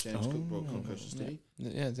 Oh, James Cook brought cockroaches, did he?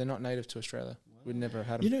 Yeah, they're not native to Australia. We'd never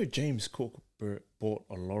had them. You know, James Cook bought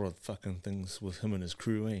a lot of fucking things with him and his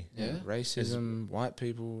crew, eh? Yeah, racism, white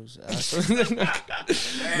people's,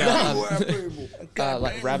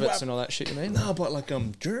 like rabbits and all that shit. You mean? No, but like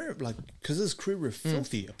because his crew were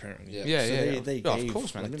filthy apparently. Yeah. They of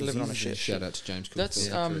course, man. They're living on a shit. Shout out to James Cook. That's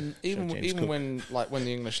even when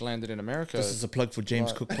the English landed in America. This is a plug for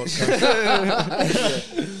James Cook podcast.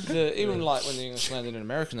 Even like when the English landed in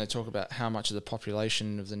America, and they talk about how much of the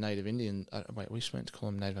population of the Native Indian. We meant to call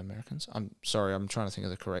them Native Americans. I'm sorry, I'm trying to think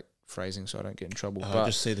of the correct phrasing so I don't get in trouble. But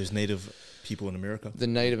just say there's Native people in America. The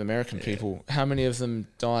Native American people, how many of them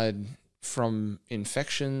died from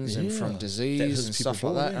infections and from disease and stuff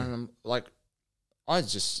like that? And I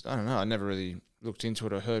don't know, I never really looked into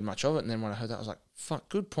it or heard much of it. And then when I heard that, I was like, fuck,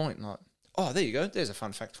 good point. And there you go. There's a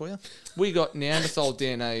fun fact for you. We got Neanderthal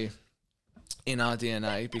DNA in our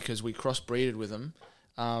DNA because we crossbreeded with them.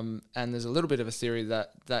 And there's a little bit of a theory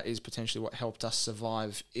that is potentially what helped us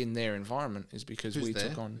survive in their environment is because we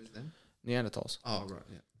took on Neanderthals. Oh, right,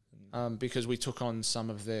 yeah. Because we took on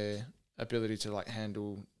some of their ability to like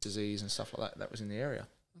handle disease and stuff like that. That was in the area.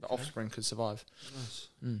 The offspring could survive. Nice.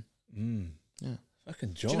 Yeah.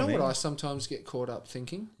 Fucking John. Do you know what I sometimes get caught up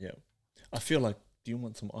thinking? Yeah. I feel like, do you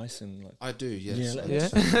want some ice and like? I do, yes.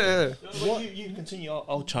 Yeah. You continue.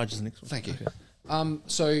 I'll charge the next one. Thank you. Okay.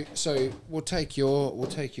 So we'll take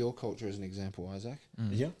your culture as an example, Isaac.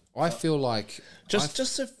 Yeah. I feel like just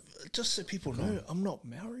so people know, I'm not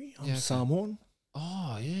Maori. I'm Samoan.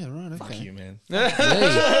 Oh yeah, right. Okay. Fuck you, man. Do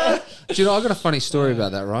you know? I got a funny story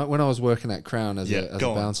about that. Right, when I was working at Crown as a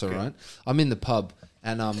bouncer, right, I'm in the pub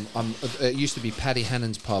and it used to be Paddy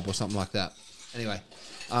Hannon's pub or something like that. Anyway,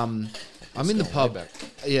 I'm in the pub.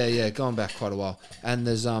 Yeah, going back quite a while. And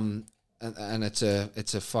there's and it's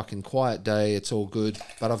a fucking quiet day. It's all good,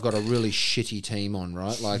 but I've got a really shitty team on,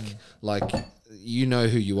 right? Like you know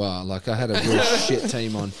who you are. Like I had a real shit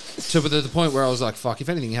team on to the point where I was like, fuck, if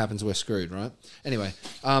anything happens, we're screwed, right? Anyway,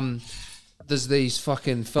 there's these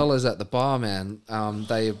fucking fellas at the bar, man.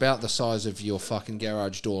 They about the size of your fucking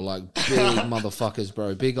garage door, like big motherfuckers,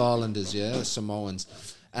 bro. Big islanders, yeah,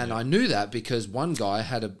 Samoans. And I knew that because one guy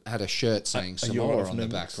had a shirt saying Samoa on the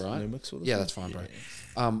back, right? Yeah, that's fine, bro.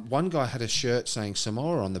 One guy had a shirt saying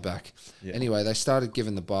Samoa on the back. Yeah. Anyway, they started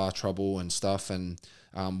giving the bar trouble and stuff, and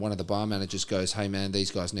one of the bar managers goes, "Hey, man,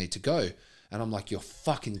 these guys need to go." And I'm like, "You're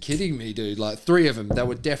fucking kidding me, dude!" Like 3 of them, they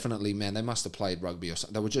were definitely, man, they must have played rugby or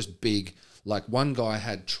something. They were just big. Like one guy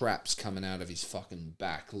had traps coming out of his fucking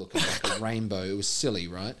back, looking like a rainbow. It was silly,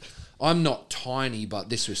 right? I'm not tiny, but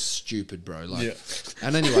this was stupid, bro. Like,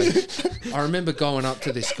 and anyway, I remember going up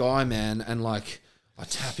to this guy, man, and like I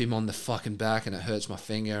tap him on the fucking back, and it hurts my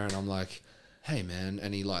finger, and I'm like, "Hey, man,"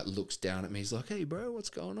 and he like looks down at me. He's like, "Hey, bro, what's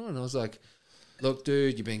going on?" And I was like, "Look,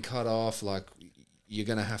 dude, you've been cut off. Like, you're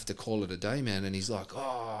going to have to call it a day, man." And he's like,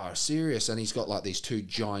 "Oh, serious?" And he's got like these 2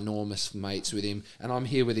 ginormous mates with him. And I'm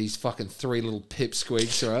here with these fucking 3 little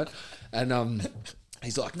pipsqueaks, right? And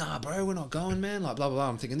he's like, "Nah, bro, we're not going, man." Like, blah, blah, blah.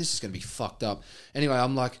 I'm thinking, this is going to be fucked up. Anyway,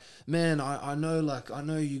 I'm like, "Man, I know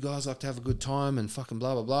you guys like to have a good time and fucking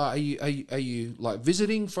blah, blah, blah. Are you like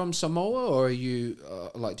visiting from Samoa or are you,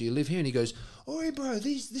 like, do you live here?" And he goes, "Oi, bro,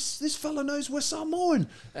 this fella knows we're Samoan."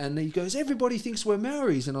 And he goes, "Everybody thinks we're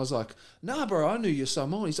Maoris." And I was like, "Nah, bro, I knew you're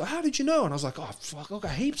Samoan." He's like, "How did you know?" And I was like, "Oh, fuck, I've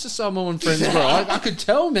got heaps of Samoan friends, bro. I could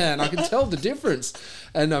tell, man. I could tell the difference."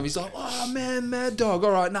 And he's like, "Oh, man, mad dog.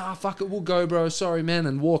 All right, nah, fuck it, we'll go, bro. Sorry, man."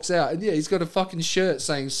 And walks out. And yeah, he's got a fucking shirt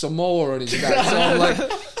saying Samoa on his back. So I'm like,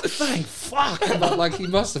 thank fuck. But like, he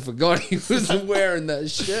must have forgot he wasn't wearing that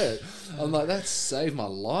shirt. I'm like, that saved my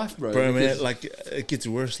life, bro. Bro, man, like, it gets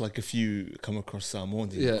worse. Like, if you come across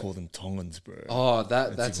Samoans, you call them Tongans, bro. Oh,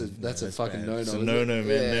 that's a fucking no-no. It's a no-no,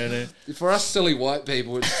 man, no-no. For us silly white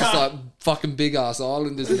people, it's just like fucking big-ass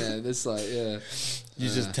islanders, man. It's like, yeah.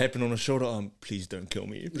 You're just tapping on the shoulder, please don't kill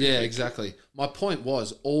me. Yeah, exactly. My point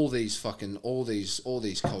was, all these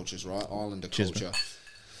cultures, right? Islander culture.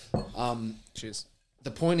 Cheers. The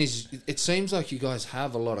point is, it seems like you guys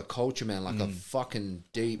have a lot of culture, man. Like a fucking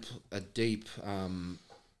a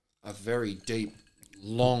very deep,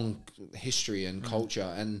 long history and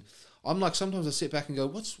culture. And I'm like, sometimes I sit back and go,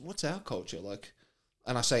 what's our culture like?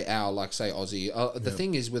 And I say our, like say Aussie. The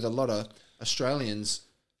thing is, with a lot of Australians,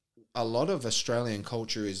 a lot of Australian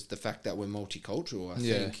culture is the fact that we're multicultural, I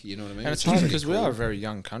think. You know what I mean? And it's hard because we are a very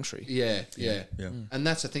young country. Yeah. And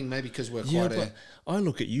that's the thing, maybe because we're quite I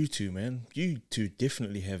look at you two, man. You two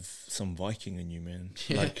definitely have some Viking in you, man.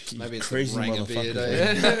 Yeah. Like, maybe it's crazy the Rangabeard,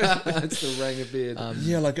 eh? It's the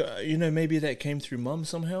Rangabeard. Maybe that came through mum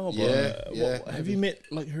somehow. But, have you met,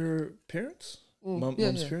 like, her parents?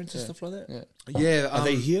 Mum's parents and stuff like that? Yeah. Are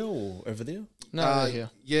they here or over there? No, they're here.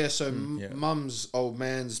 Yeah, so mum's old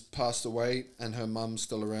man's passed away and her mum's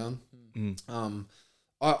still around.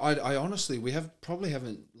 I honestly, we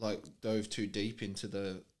haven't like dove too deep into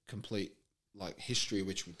the complete like history,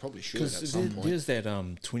 which we probably should at some point. There's that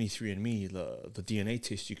 23andMe, the DNA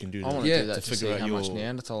test you can do. I want to do that to figure out how much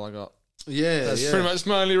Neanderthal I got. Yeah, that's pretty much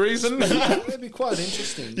my only reason. It'd be quite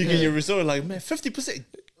interesting. You get your result like, man, 50%.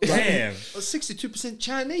 Damn, 62%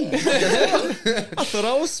 Chinese. I thought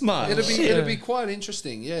I was smart. It'll be quite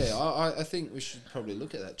interesting. Yeah, I think we should probably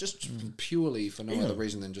look at that just purely for no other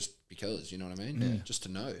reason than just because, you know what I mean? Yeah. Just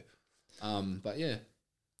to know. But yeah,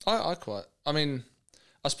 I mean,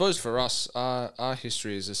 I suppose for us, our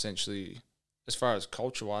history is essentially, as far as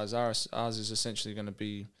culture wise, ours is essentially going to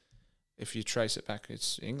be, if you trace it back,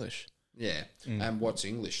 it's English. Yeah, and what's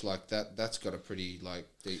English like that's got a pretty like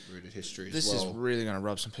deep rooted history as well. This is really going to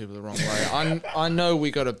rub some people the wrong way. I know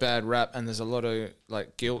we got a bad rap, and there's a lot of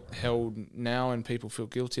like guilt held now, and people feel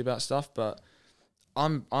guilty about stuff. But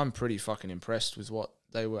I'm pretty fucking impressed with what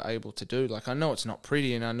they were able to do. Like, I know it's not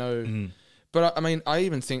pretty, and I know, but I mean, I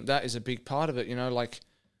even think that is a big part of it. You know, like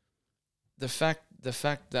the fact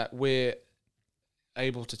that we're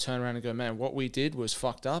able to turn around and go, man, what we did was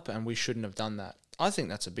fucked up, and we shouldn't have done that. I think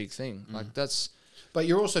that's a big thing. Like that's, but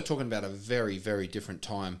you're also talking about a very, very different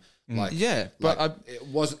time. Like, but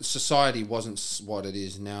society wasn't what it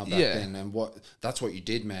is now back then, and that's what you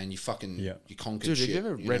did, man. You fucking you conquered. Dude, shit, have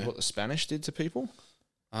you ever read what the Spanish did to people?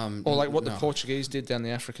 Or like what the Portuguese did down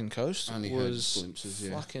the African coast? Only was glimpses,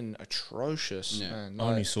 fucking atrocious. Yeah. Man. I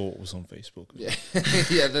only saw it was on Facebook. Yeah,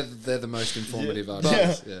 yeah, they're the most informative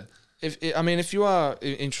articles. Yeah. If you are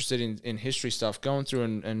interested in history stuff, going through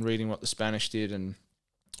and reading what the Spanish did and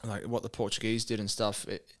like what the Portuguese did and stuff,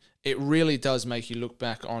 it really does make you look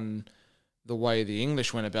back on the way the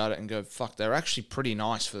English went about it and go, fuck, they're actually pretty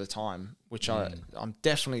nice for the time, which I'm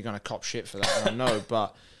definitely going to cop shit for that, I know,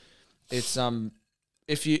 but it's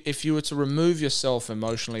if you were to remove yourself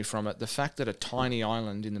emotionally from it, the fact that a tiny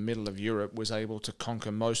island in the middle of Europe was able to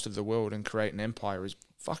conquer most of the world and create an empire is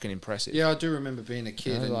fucking impressive. Yeah, I do remember being a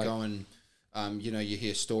kid and going, you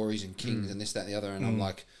hear stories and kings and this, that, and the other, and I'm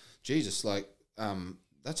like, Jesus, like,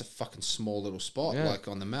 that's a fucking small little spot, like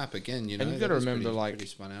on the map again. You know, and you got to remember, pretty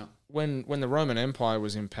spun out. When the Roman Empire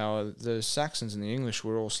was in power, the Saxons and the English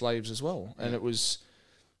were all slaves as well, and it was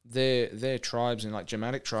their tribes and like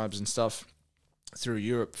Germanic tribes and stuff through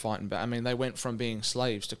Europe fighting back. I mean, they went from being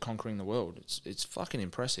slaves to conquering the world. It's fucking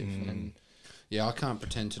impressive. And yeah, I can't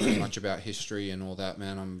pretend to know much about history and all that,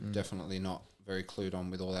 man. I'm definitely not very clued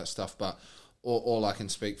on with all that stuff. But all I can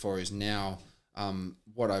speak for is now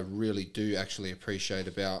what I really do actually appreciate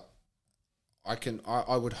about...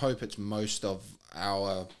 I would hope it's most of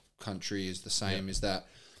our country is the same, is that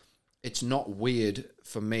it's not weird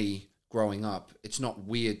for me growing up. It's not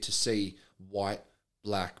weird to see white,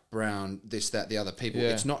 black, brown, this, that, the other people.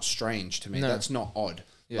 It's not strange to me. No. That's not odd.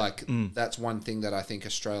 Yeah. Like, that's one thing that I think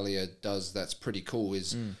Australia does that's pretty cool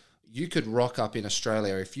is you could rock up in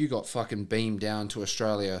Australia. If you got fucking beamed down to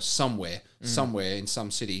Australia somewhere in some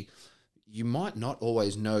city, you might not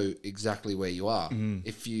always know exactly where you are.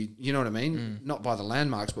 If you know what I mean? Not by the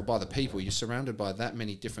landmarks, but by the people. You're surrounded by that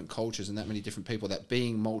many different cultures and that many different people that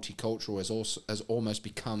being multicultural has almost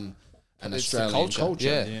become an Australian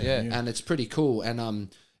culture. Yeah. And it's pretty cool. And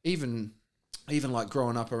even like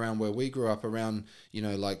growing up around where we grew up around, you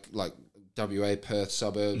know, like WA, Perth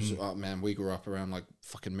suburbs. Oh man, we grew up around like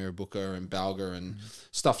fucking Mirrabooka and Balga and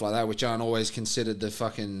stuff like that, which aren't always considered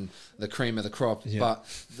the cream of the crop. Yeah.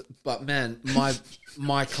 But man,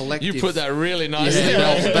 my collective. You put that really nicely.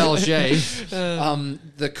 Balga.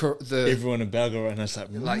 Everyone in Balga right now is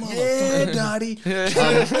like daddy.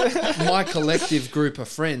 My collective group of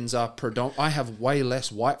friends are I have way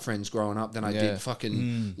less white friends growing up than I did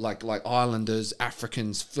fucking like Islanders,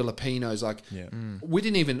 Africans, Filipinos. Like we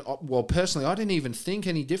didn't even. Well, personally, I didn't even think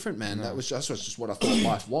any different, man. No. That was just what I thought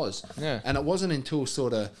life was. Yeah. And it wasn't until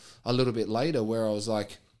sort of a little bit later where I was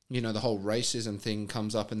like, you know, the whole racism thing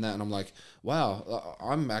comes up and that, and I'm like, wow,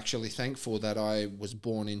 I'm actually thankful that I was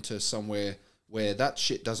born into somewhere where that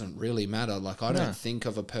shit doesn't really matter. Like, I don't think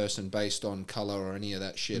of a person based on color or any of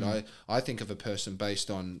that shit. I think of a person based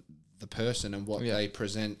on the person and what they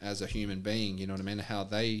present as a human being, you know what I mean? How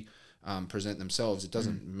they present themselves. It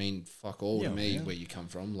doesn't mean fuck all to me where you come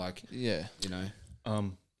from. Like, you know.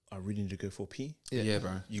 I really need to go for a pee. Yeah,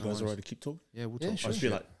 bro. You guys alright to keep talking? Yeah, we'll talk. Sure. I'll just be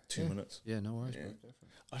like 2 minutes. Yeah, no worries, bro.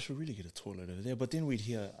 I should really get a toilet over there, but then we'd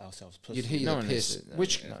hear ourselves piss. You'd hear the piss,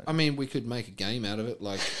 which, I mean, we could make a game out of it.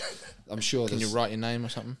 Like, I'm sure Can you write your name or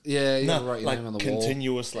something? Yeah, you can write your name on the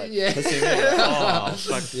continuous, wall. Pissing. Oh,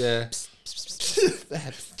 fuck. Yeah. Just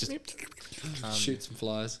shoot some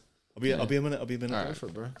flies. I'll be a minute. All right. Go for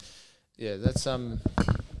it, bro. Yeah, that's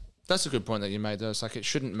a good point that you made, though. It's like it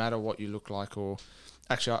shouldn't matter what you look like, or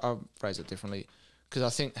actually, I'll phrase it differently, because I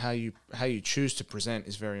think how you choose to present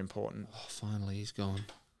is very important. Oh, finally he's gone.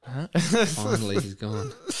 Finally he's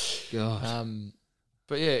gone. God.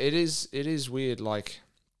 But yeah, it is weird, like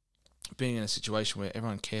being in a situation where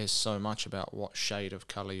everyone cares so much about what shade of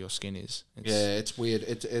color your skin is. It's weird.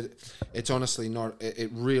 It's honestly not. It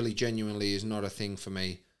really genuinely is not a thing for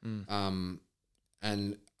me.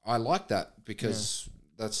 And I like that because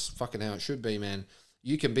that's fucking how it should be, man.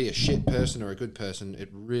 You can be a shit person or a good person. It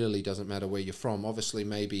really doesn't matter where you're from. Obviously,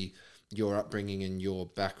 maybe your upbringing and your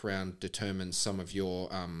background determines some of your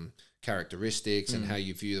characteristics and how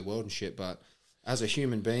you view the world and shit. But as a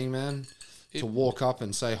human being, man, to walk up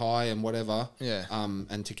and say hi and whatever,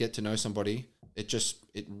 and to get to know somebody,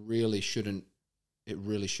 it really shouldn't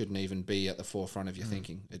even be at the forefront of your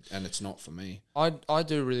thinking, and it's not for me. I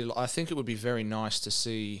do really. I think it would be very nice to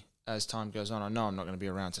see as time goes on. I know I'm not going to be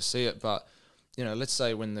around to see it, but you know, let's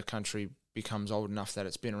say when the country becomes old enough that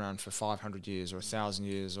it's been around for 500 years or 1,000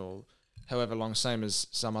 years or however long, same as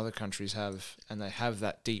some other countries have, and they have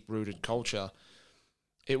that deep-rooted culture,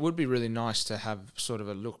 it would be really nice to have sort of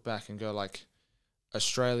a look back and go like,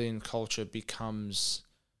 Australian culture becomes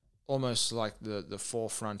almost like the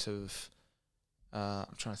forefront of, I'm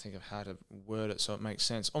trying to think of how to word it so it makes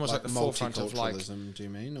sense, almost like the forefront of like... do you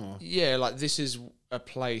mean? Or? Yeah, like this is a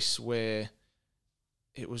place where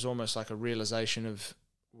it was almost like a realization of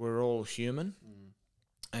we're all human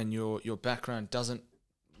and your background doesn't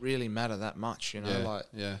really matter that much, you know,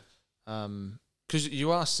 because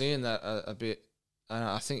you are seeing that a bit, and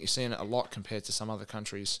I think you're seeing it a lot compared to some other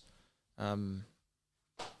countries, and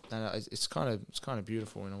it's kind of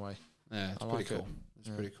beautiful in a way. Yeah, it's pretty cool. It's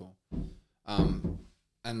pretty cool.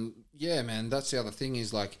 And yeah, man, that's the other thing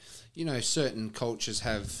is like, you know, certain cultures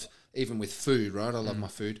have, even with food, right? I love my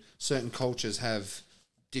food. Certain cultures have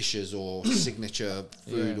dishes or signature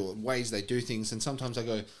food or ways they do things, and sometimes I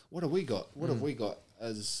go, what have we got? What have we got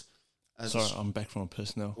as Sorry, I'm back from a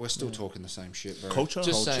piss now. We're still talking the same shit, bro. Culture?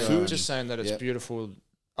 Just saying that it's beautiful.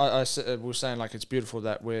 We're saying like it's beautiful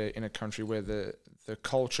that we're in a country where the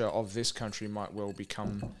culture of this country might well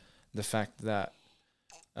become the fact that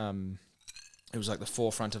it was like the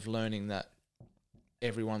forefront of learning that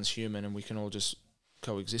everyone's human and we can all just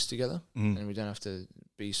coexist together and we don't have to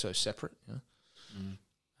be so separate, you know?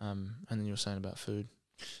 And then you were saying about food.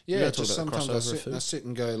 Yeah, just sometimes I sit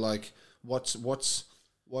and go like, what's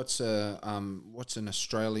an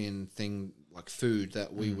Australian thing like food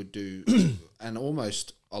that we would do, and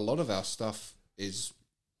almost a lot of our stuff it's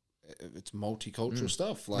multicultural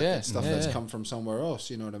stuff, like stuff that's come from somewhere else.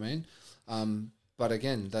 You know what I mean? But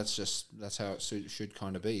again, that's how it should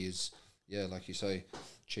kind of be. Is like you say,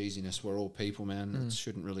 cheesiness. We're all people, man. It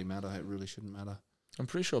shouldn't really matter. It really shouldn't matter. I'm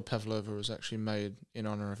pretty sure pavlova was actually made in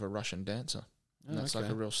honor of a Russian dancer. And that's like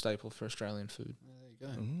a real staple for Australian food. There you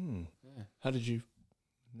go. Yeah. How did you...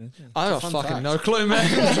 I have fucking no clue, man.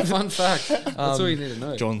 It's a fun fact. That's all you need to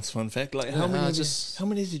know. John's fun fact. Like, how many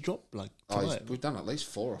has he dropped? Like, we've done at least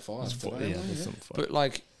 4 or 5 today. But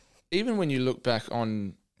like, even when you look back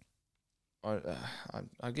on...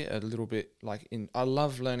 I get a little bit like... I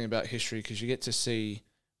love learning about history because you get to see...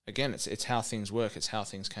 Again, it's how things work. It's how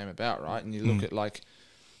things came about, right? And you look at like...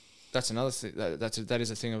 That's another thing. That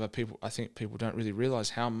is a thing about people. I think people don't really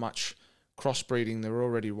realize how much crossbreeding there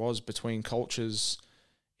already was between cultures.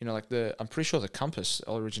 You know, like I'm pretty sure the compass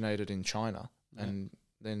originated in China, and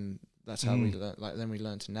then that's how we learned. Like then we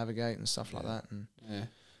learned to navigate and stuff like that. And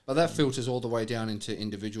but that filters all the way down into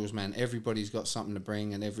individuals, man. Everybody's got something to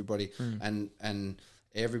bring, and everybody and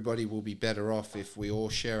everybody will be better off if we all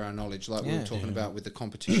share our knowledge, like we were talking about with the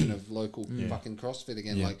competition of local fucking CrossFit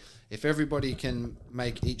again. Like if everybody can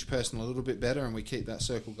make each person a little bit better, and we keep that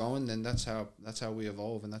circle going, then that's how we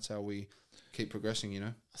evolve, and that's how we keep progressing. You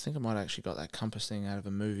know. I think I might have actually got that compass thing out of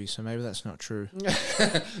a movie, so maybe that's not true.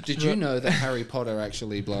 Did you know that Harry Potter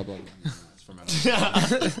actually blah blah? That's from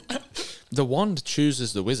another. The wand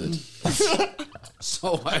chooses the wizard.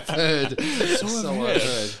 So I've heard.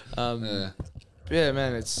 Yeah,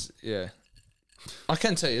 man, I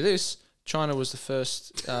can tell you this: China was the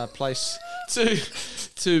first place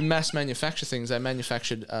to mass manufacture things, they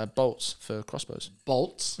manufactured bolts for crossbows.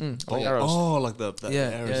 Bolts? Like arrows. Oh, like the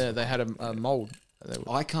arrows. Yeah, they had a mold.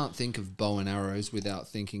 I can't think of bow and arrows without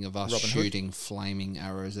thinking of us shooting flaming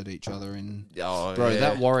arrows at each other.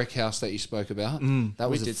 That Warwick house that you spoke about, that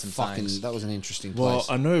was that was an interesting place. Well,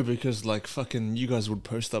 I know because like fucking you guys would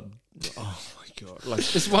post up. Oh my god! Like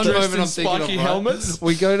this one moment I'm thinking spiky of, helmets.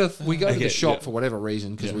 We go to the shop for whatever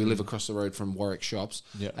reason because we live across the road from Warwick shops,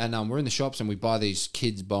 and we're in the shops and we buy these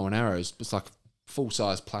kids bow and arrows. It's like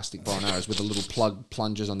full-size plastic bow and arrows with the little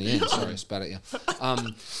plungers on the end. Sorry, I spat at you.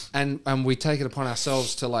 And we take it upon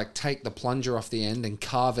ourselves to like take the plunger off the end and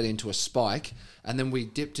carve it into a spike, and then we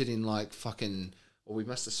dipped it in like fucking. Or we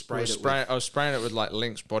must have sprayed it. I was spraying it with like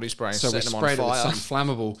Lynx body spray and so setting them on fire. So we sprayed fire. it with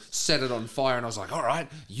something flammable, set it on fire, and I was like, all right,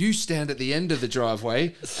 you stand at the end of the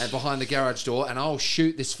driveway and behind the garage door, and I'll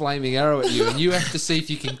shoot this flaming arrow at you, and you have to see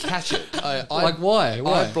if you can catch it. Why?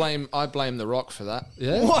 I blame The Rock for that.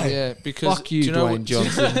 Yeah? Why? Yeah, because... Fuck you, Dwayne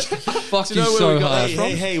Johnson. Fuck you so hard.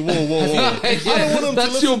 Hey, whoa. I don't want him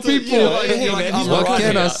That's to your listen people. What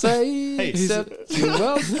can I say? Hey, Except you're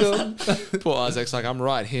welcome. Poor Isaac's like, I'm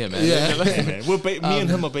right here, man. Yeah, man. Me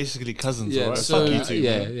and him are basically cousins, right? So, fuck you too.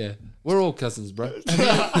 Yeah. We're all cousins, bro.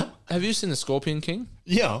 Have you seen the Scorpion King?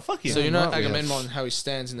 Yeah, fuck yeah. So you know Agamemnon, how he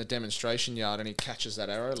stands in the demonstration yard and he catches that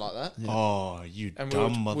arrow like that? Yeah. Oh, you and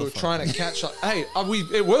dumb motherfucker. We were trying to catch...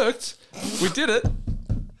 it worked. We did it.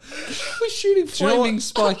 We're shooting flaming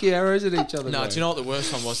spiky arrows at each other. No, do you know what the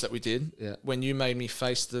worst one was that we did? Yeah. When you made me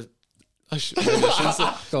face the...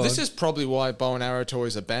 This is probably why bow and arrow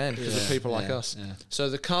toys are banned, because of people like us. Yeah. So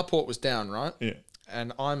the carport was down, right? Yeah.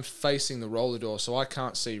 And I'm facing the roller door, so I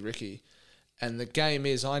can't see Ricky. And the game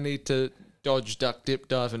is I need to dodge, duck, dip,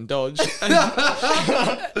 dive, and dodge.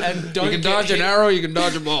 And don't you can dodge an arrow, you can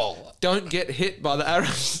dodge a ball. Don't get hit by the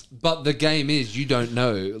arrows. But the game is you don't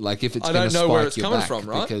know, like if it's going to spike where it's your coming back from,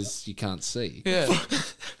 right? Because you can't see. Yeah.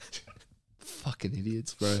 Fucking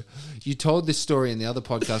idiots, bro. You told this story in the other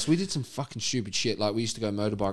podcast. We did some fucking stupid shit. Like we used to go motorbike